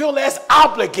don't even feel as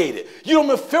obligated. You don't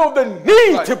even feel the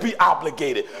need to be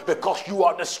obligated because you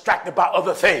are distracted by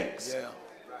other things. Yeah.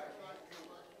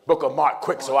 Book of Mark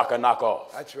quick so I can knock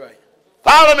off. That's right.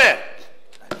 Follow me. That's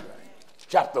right.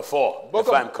 Chapter 4, Book if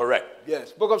of- I'm correct.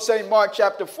 Yes. Book of St. Mark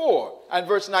chapter 4 and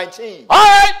verse 19. All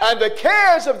right. And the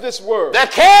cares of this world, The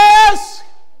cares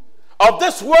of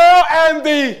this world and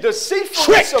the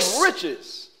deceitfulness tricks. of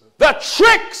riches, the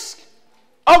tricks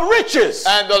of riches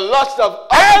and the lust of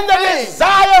and other the things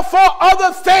desire for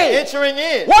other things. entering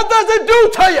in, What does it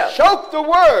do to you? choke the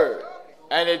word,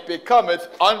 and it becometh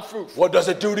unfruitful. What does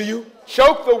it do to you?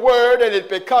 Choke the word, and it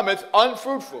becometh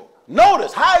unfruitful.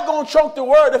 Notice, how you going to choke the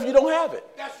word if you don't have it?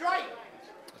 That's right.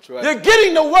 That's right. You're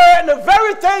getting the word, and the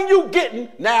very thing you're getting,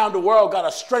 now the world got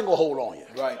a stranglehold on you.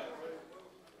 Right.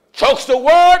 Chokes the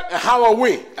word, and how are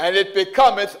we? And it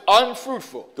becometh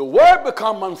unfruitful. The word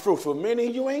become unfruitful,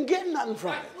 meaning you ain't getting nothing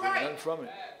from it. That's right. None from it.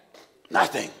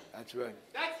 Nothing. That's right.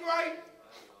 That's right.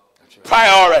 That's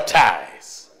right.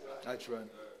 Prioritize. That's right.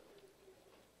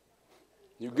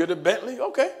 You get a Bentley,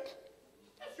 okay.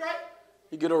 That's right.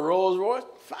 You get a Rolls Royce,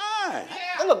 fine. Yeah.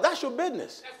 Hey, look, that's your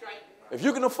business. That's right. If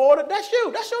you can afford it, that's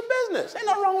you. That's your business. Ain't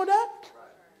nothing wrong with that.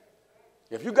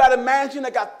 If you got a mansion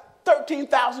that got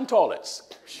 13,000 toilets,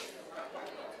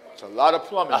 It's a lot of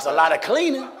plumbing. that's a lot of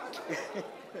cleaning.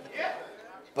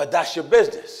 But that's your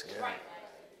business. Right.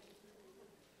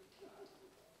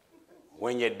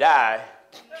 When you die,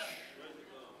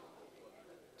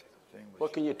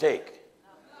 what can you take?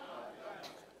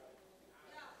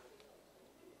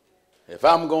 If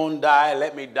I'm going to die,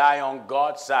 let me die on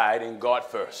God's side and God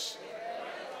first.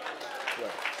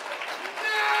 Nice.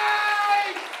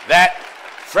 That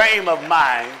frame of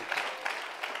mind,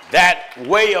 that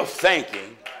way of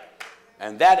thinking,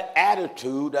 and that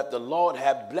attitude that the Lord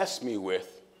had blessed me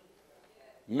with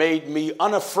made me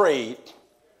unafraid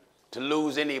to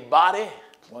lose anybody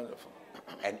Wonderful.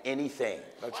 and anything.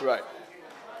 That's right.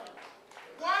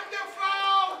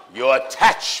 Wonderful. Your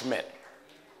attachment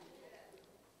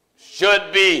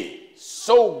should be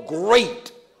so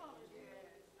great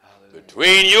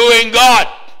between you and God.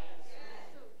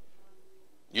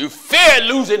 You fear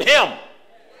losing him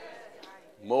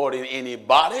more than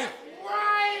anybody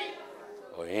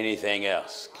or anything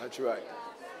else. That's right.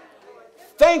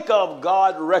 Think of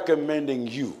God recommending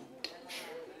you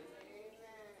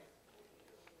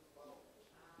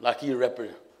like he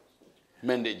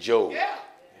recommended Job. Yeah.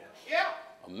 Yeah.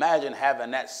 Imagine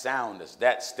having that soundness,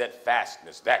 that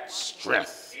steadfastness, that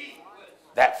strength,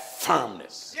 that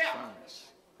firmness,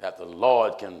 that the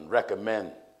Lord can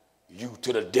recommend you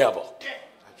to the devil.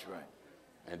 That's right.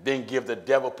 And then give the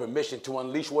devil permission to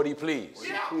unleash what he please.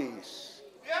 Yeah. Please.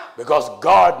 Yeah. Because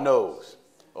God knows,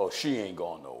 oh, she ain't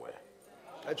going nowhere.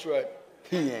 That's right.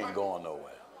 He ain't going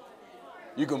nowhere.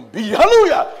 You can beat,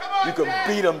 hallelujah, you can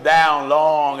beat him down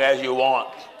long as you want.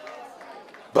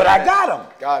 But I got him.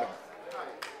 Got him.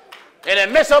 In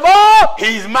the midst of all,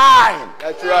 he's mine.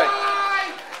 That's right.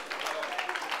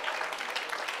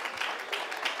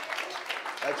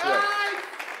 That's right.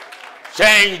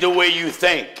 Change the way you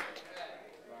think.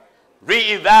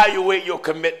 Reevaluate your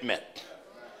commitment.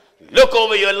 Look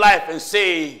over your life and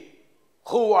say,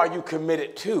 who are you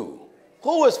committed to?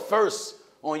 Who is first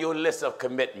on your list of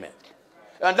commitment?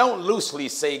 And don't loosely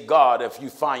say God if you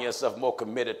find yourself more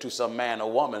committed to some man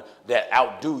or woman that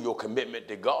outdo your commitment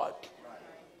to God.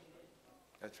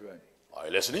 That's right. Are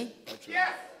you listening? That's right.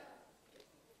 Yeah.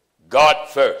 God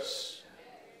first.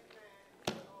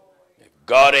 If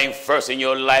God ain't first in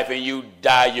your life and you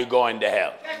die, you're going to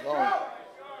hell.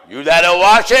 You that are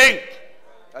watching,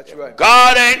 That's right.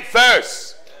 God ain't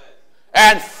first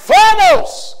and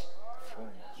foremost.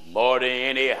 More than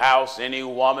any house, any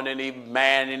woman, any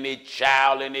man, any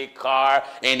child, any car,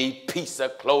 any piece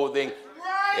of clothing.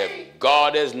 If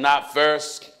God is not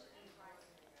first,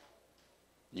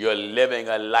 you're living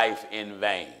a life in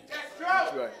vain.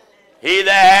 That's right. He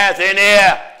that hath an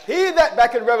ear. He that,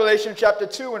 back in Revelation chapter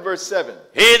 2 and verse 7.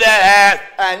 He that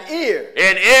hath An ear.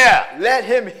 an ear. Let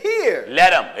him hear.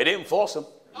 Let him. It didn't force him.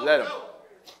 Let him.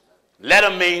 Let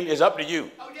him mean it's up to you.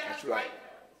 That's right.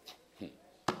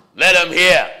 Let him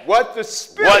hear What the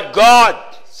Spirit what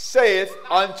God saith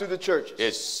unto the churches.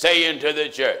 is saying to the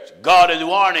church. God is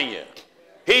warning you.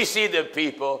 He see the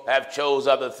people have chose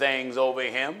other things over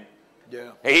him.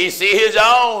 Yeah. He see his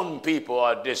own people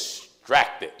are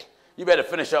distracted. You better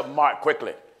finish up Mark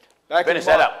quickly. Finish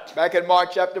that up. Back in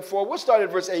Mark chapter 4, we'll start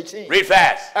at verse 18. Read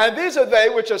fast. And these are they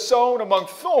which are sown among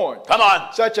thorns, Come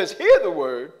on. such as hear the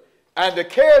word, and the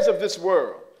cares of this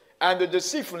world, and the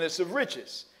deceitfulness of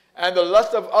riches, and the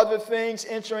lust of other things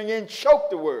entering in choke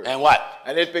the word. And what?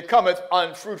 And it becometh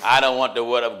unfruitful. I don't want the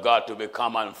word of God to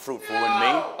become unfruitful in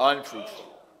me. Unfruitful.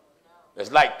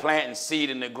 It's like planting seed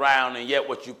in the ground and yet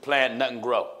what you plant, nothing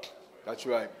grow. That's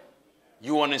right.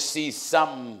 You want to see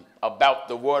something about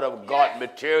the word of God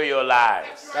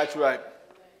materialize. That's right.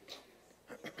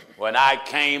 When I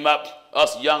came up,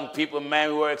 us young people, man,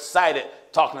 we were excited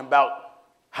talking about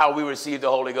how we received the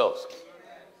Holy Ghost.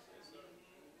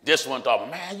 This one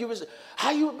talking, man,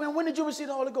 man, when did you receive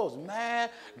the Holy Ghost? Man,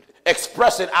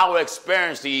 expressing our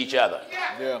experience to each other.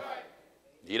 Yeah.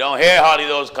 You don't hear hardly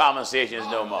those conversations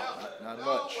no more. Not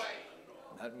much.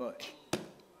 Not much.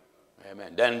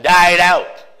 Amen. Done died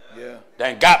out. Yeah.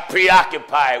 Then got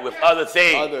preoccupied with other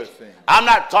things. Other things. I'm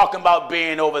not talking about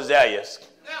being overzealous.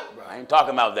 Right. I ain't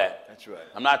talking about that. That's right.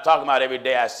 I'm not talking about every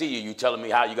day I see you, you telling me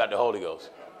how you got the Holy Ghost.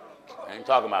 I ain't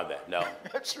talking about that, no.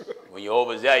 That's right. When you're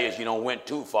overzealous, you don't went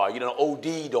too far. You don't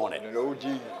OD'd on it. An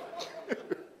OG.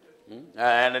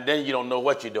 And then you don't know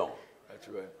what you're doing. That's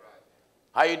right.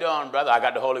 How you doing, brother? I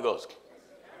got the Holy Ghost.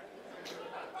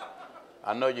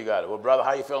 I know you got it. Well, brother,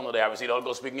 how you feeling today? I received the Holy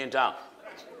Ghost speaking in tongues.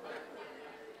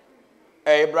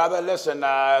 Hey, brother, listen,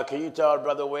 can you tell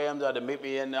Brother Williams to meet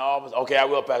me in the office? Okay, I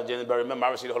will, Pastor Jennings, but remember,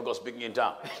 I received the Holy Ghost speaking in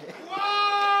tongues.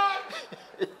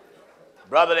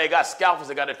 Brother, they got scalpels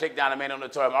they got to take down the main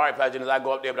auditorium. All right, Pastor Jennings, I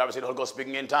go up there, but I received the Holy Ghost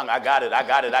speaking in tongues. I got it.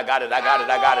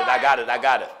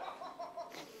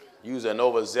 You're an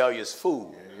overzealous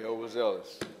fool. Yeah, you're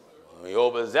overzealous. When you're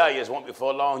overzealous, won't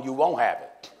before long, you won't have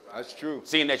it. That's true.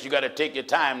 Seeing that you got to take your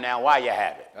time now while you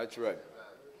have it. That's right.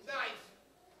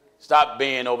 Stop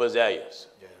being overzealous.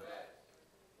 Yeah.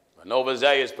 An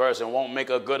overzealous person won't make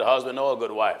a good husband or a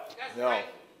good wife. No.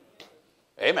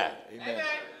 Amen. Amen.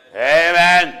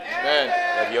 Amen.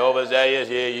 Amen. If you're overzealous,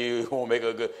 yeah, you won't make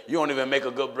a good. You won't even make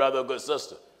a good brother or good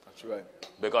sister. That's right.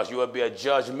 Because you will be a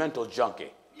judgmental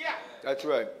junkie. Yeah. That's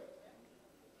right.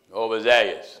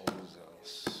 Overzealous.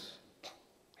 Overzealous.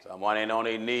 Someone ain't on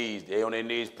their knees. They on their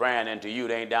knees praying into you.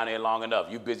 They ain't down there long enough.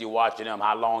 You busy watching them.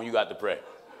 How long you got to pray?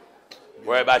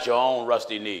 Worry about your own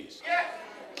rusty knees. Yeah.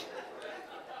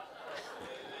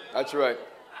 That's right.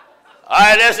 All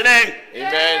right, listening.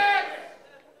 Amen.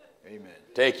 Amen.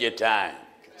 Take your time.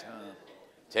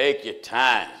 Take your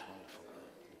time.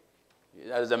 It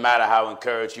doesn't matter how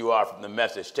encouraged you are from the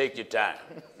message. Take your time.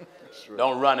 Right.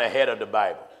 Don't run ahead of the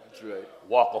Bible. That's right.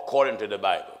 Walk according to the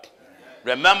Bible.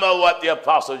 Remember what the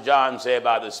Apostle John said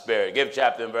about the Spirit. Give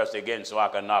chapter and verse again so I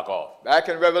can knock off. Back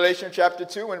in Revelation chapter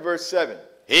 2 and verse 7.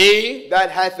 He that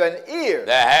hath an ear.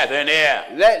 That hath an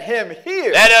ear. Let him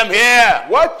hear. Let him hear.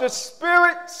 What the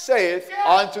Spirit saith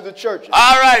unto the churches.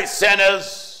 All right,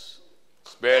 sinners.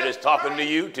 Spirit is talking to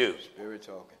you too. Spirit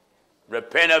talking.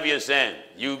 Repent of your sin.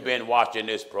 You've been watching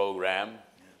this program.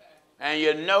 And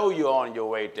you know you're on your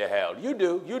way to hell. You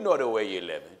do. You know the way you're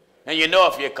living. And you know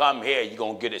if you come here, you're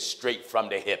going to get it straight from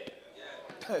the hip.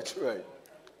 That's right.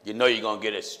 You know you're going to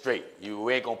get it straight. You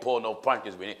ain't going to pull no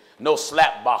punches. No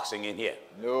slap boxing in here.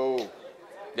 No.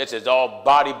 This is all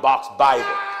body box Bible.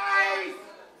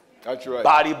 That's right.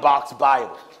 Body box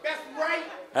Bible. That's right.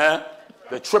 Huh?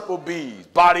 The triple B's.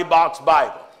 Body box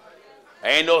Bible.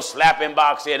 Ain't no slapping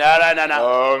boxing. No.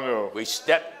 Oh, no. We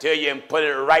step to you and put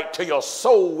it right to your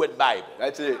soul with Bible.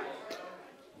 That's it.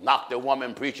 Knock the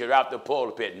woman preacher out the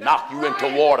pulpit. Knock you into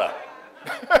water.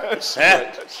 That's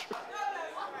right. That's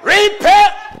right.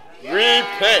 Repent.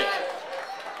 Repent.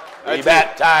 Be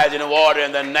baptized in the water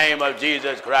in the name of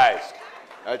Jesus Christ.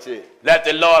 That's it. Let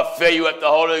the Lord fill you with the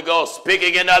Holy Ghost,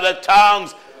 speaking in other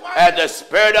tongues as the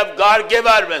Spirit of God give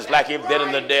utterance, like he did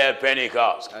on the day of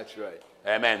Pentecost. That's right.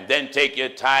 Amen. Then take your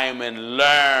time and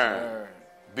learn.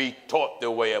 Be taught the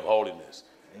way of holiness.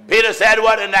 Peter said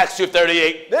what in Acts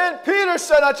 2:38? Then Peter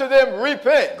said unto them,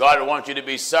 repent. God wants you to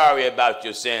be sorry about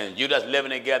your sins. You that's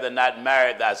living together, not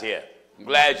married, that's here. I'm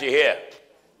glad you're here.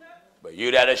 But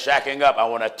you that are shacking up, I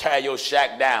want to tear your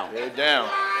shack down. Tear it down.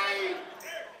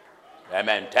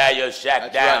 Amen. Tear your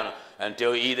shack down right.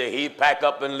 until either he pack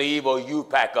up and leave or you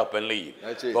pack up and leave.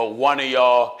 That's it. But one of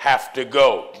y'all have to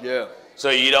go. Yeah. So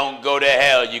you don't go to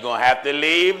hell. You're going to have to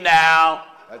leave now.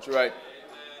 That's right.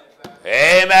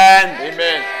 Amen.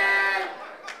 Amen.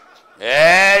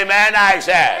 Amen, I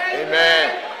said.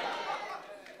 Amen.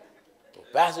 Well,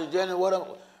 Pastor Jenny,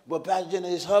 but Pastor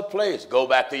Jenny, it's her place. Go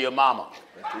back to your mama.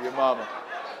 Back to your mama.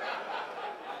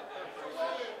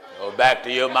 Go back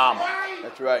to your mama.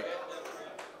 That's right.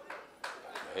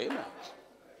 Amen.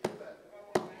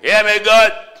 Hear me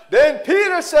good? Then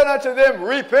Peter said unto them,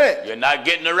 repent. You're not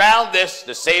getting around this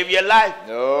to save your life.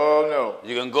 No, no.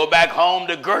 You can go back home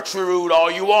to Gertrude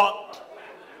all you want.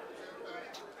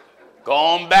 Go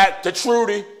on back to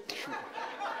Trudy.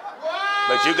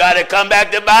 But you got to come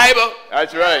back to Bible.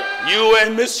 That's right. You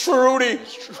and Miss Trudy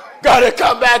got to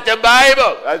come back to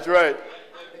Bible. That's right.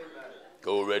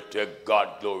 Glory to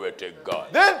God, glory to God.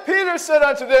 Then Peter said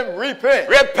unto them, repent.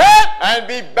 Repent. And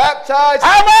be baptized.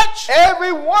 How much?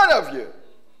 Every one of you.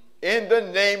 In the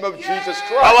name of Jesus Christ.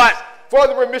 For what? For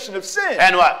the remission of sin.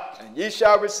 And what? And ye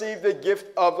shall receive the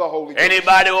gift of the Holy Ghost.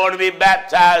 Anybody want to be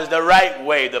baptized the right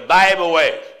way, the Bible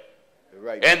way? The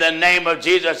right in the name of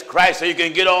Jesus Christ, so you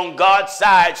can get on God's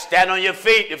side, stand on your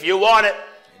feet if you want it.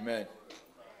 Amen.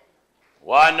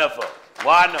 Wonderful.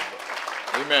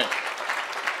 Wonderful. Amen.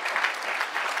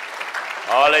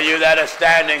 All of you that are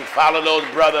standing, follow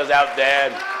those brothers out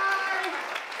there.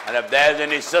 And if there's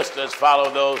any sisters,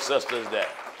 follow those sisters there.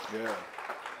 Yeah.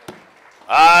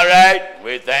 All right.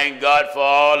 We thank God for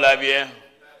all of you.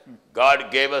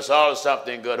 God gave us all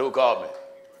something good. Who called me?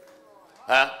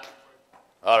 Huh?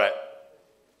 All right.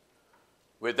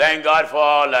 We thank God for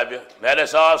all of you. Let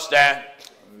us all stand.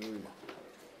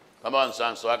 Come on,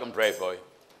 son, so I can pray for you.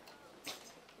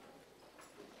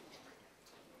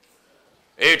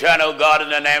 Eternal God, in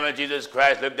the name of Jesus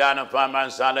Christ, look down upon my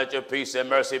son. Let your peace and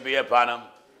mercy be upon him.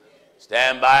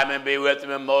 Stand by him and be with him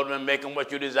and mold him and make him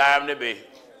what you desire him to be.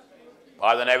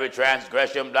 Pardon every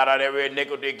transgression, blot out every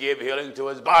iniquity, give healing to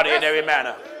his body in every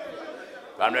manner.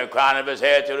 From the crown of his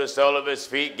head to the sole of his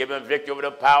feet, give him victory over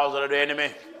the powers of the enemy.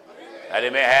 That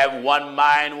he may have one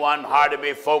mind, one heart, and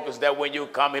be focused, that when you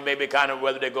come, he may be kind of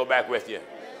worthy to go back with you.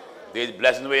 These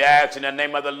blessings we ask in the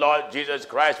name of the Lord Jesus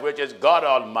Christ, which is God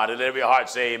Almighty. Let every heart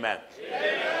say amen.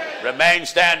 Amen. Remain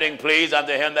standing, please,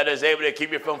 unto him that is able to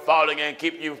keep you from falling and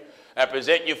keep you and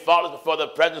present you faultless before the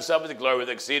presence of his glory with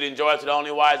exceeding joy to the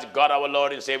only wise God, our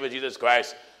Lord and Savior Jesus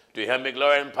Christ. To him be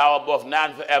glory and power both now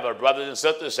and forever. Brothers and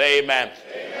sisters, say amen.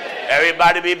 Amen.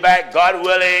 Everybody be back, God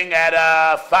willing, at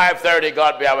 5:30.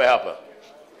 God be our helper.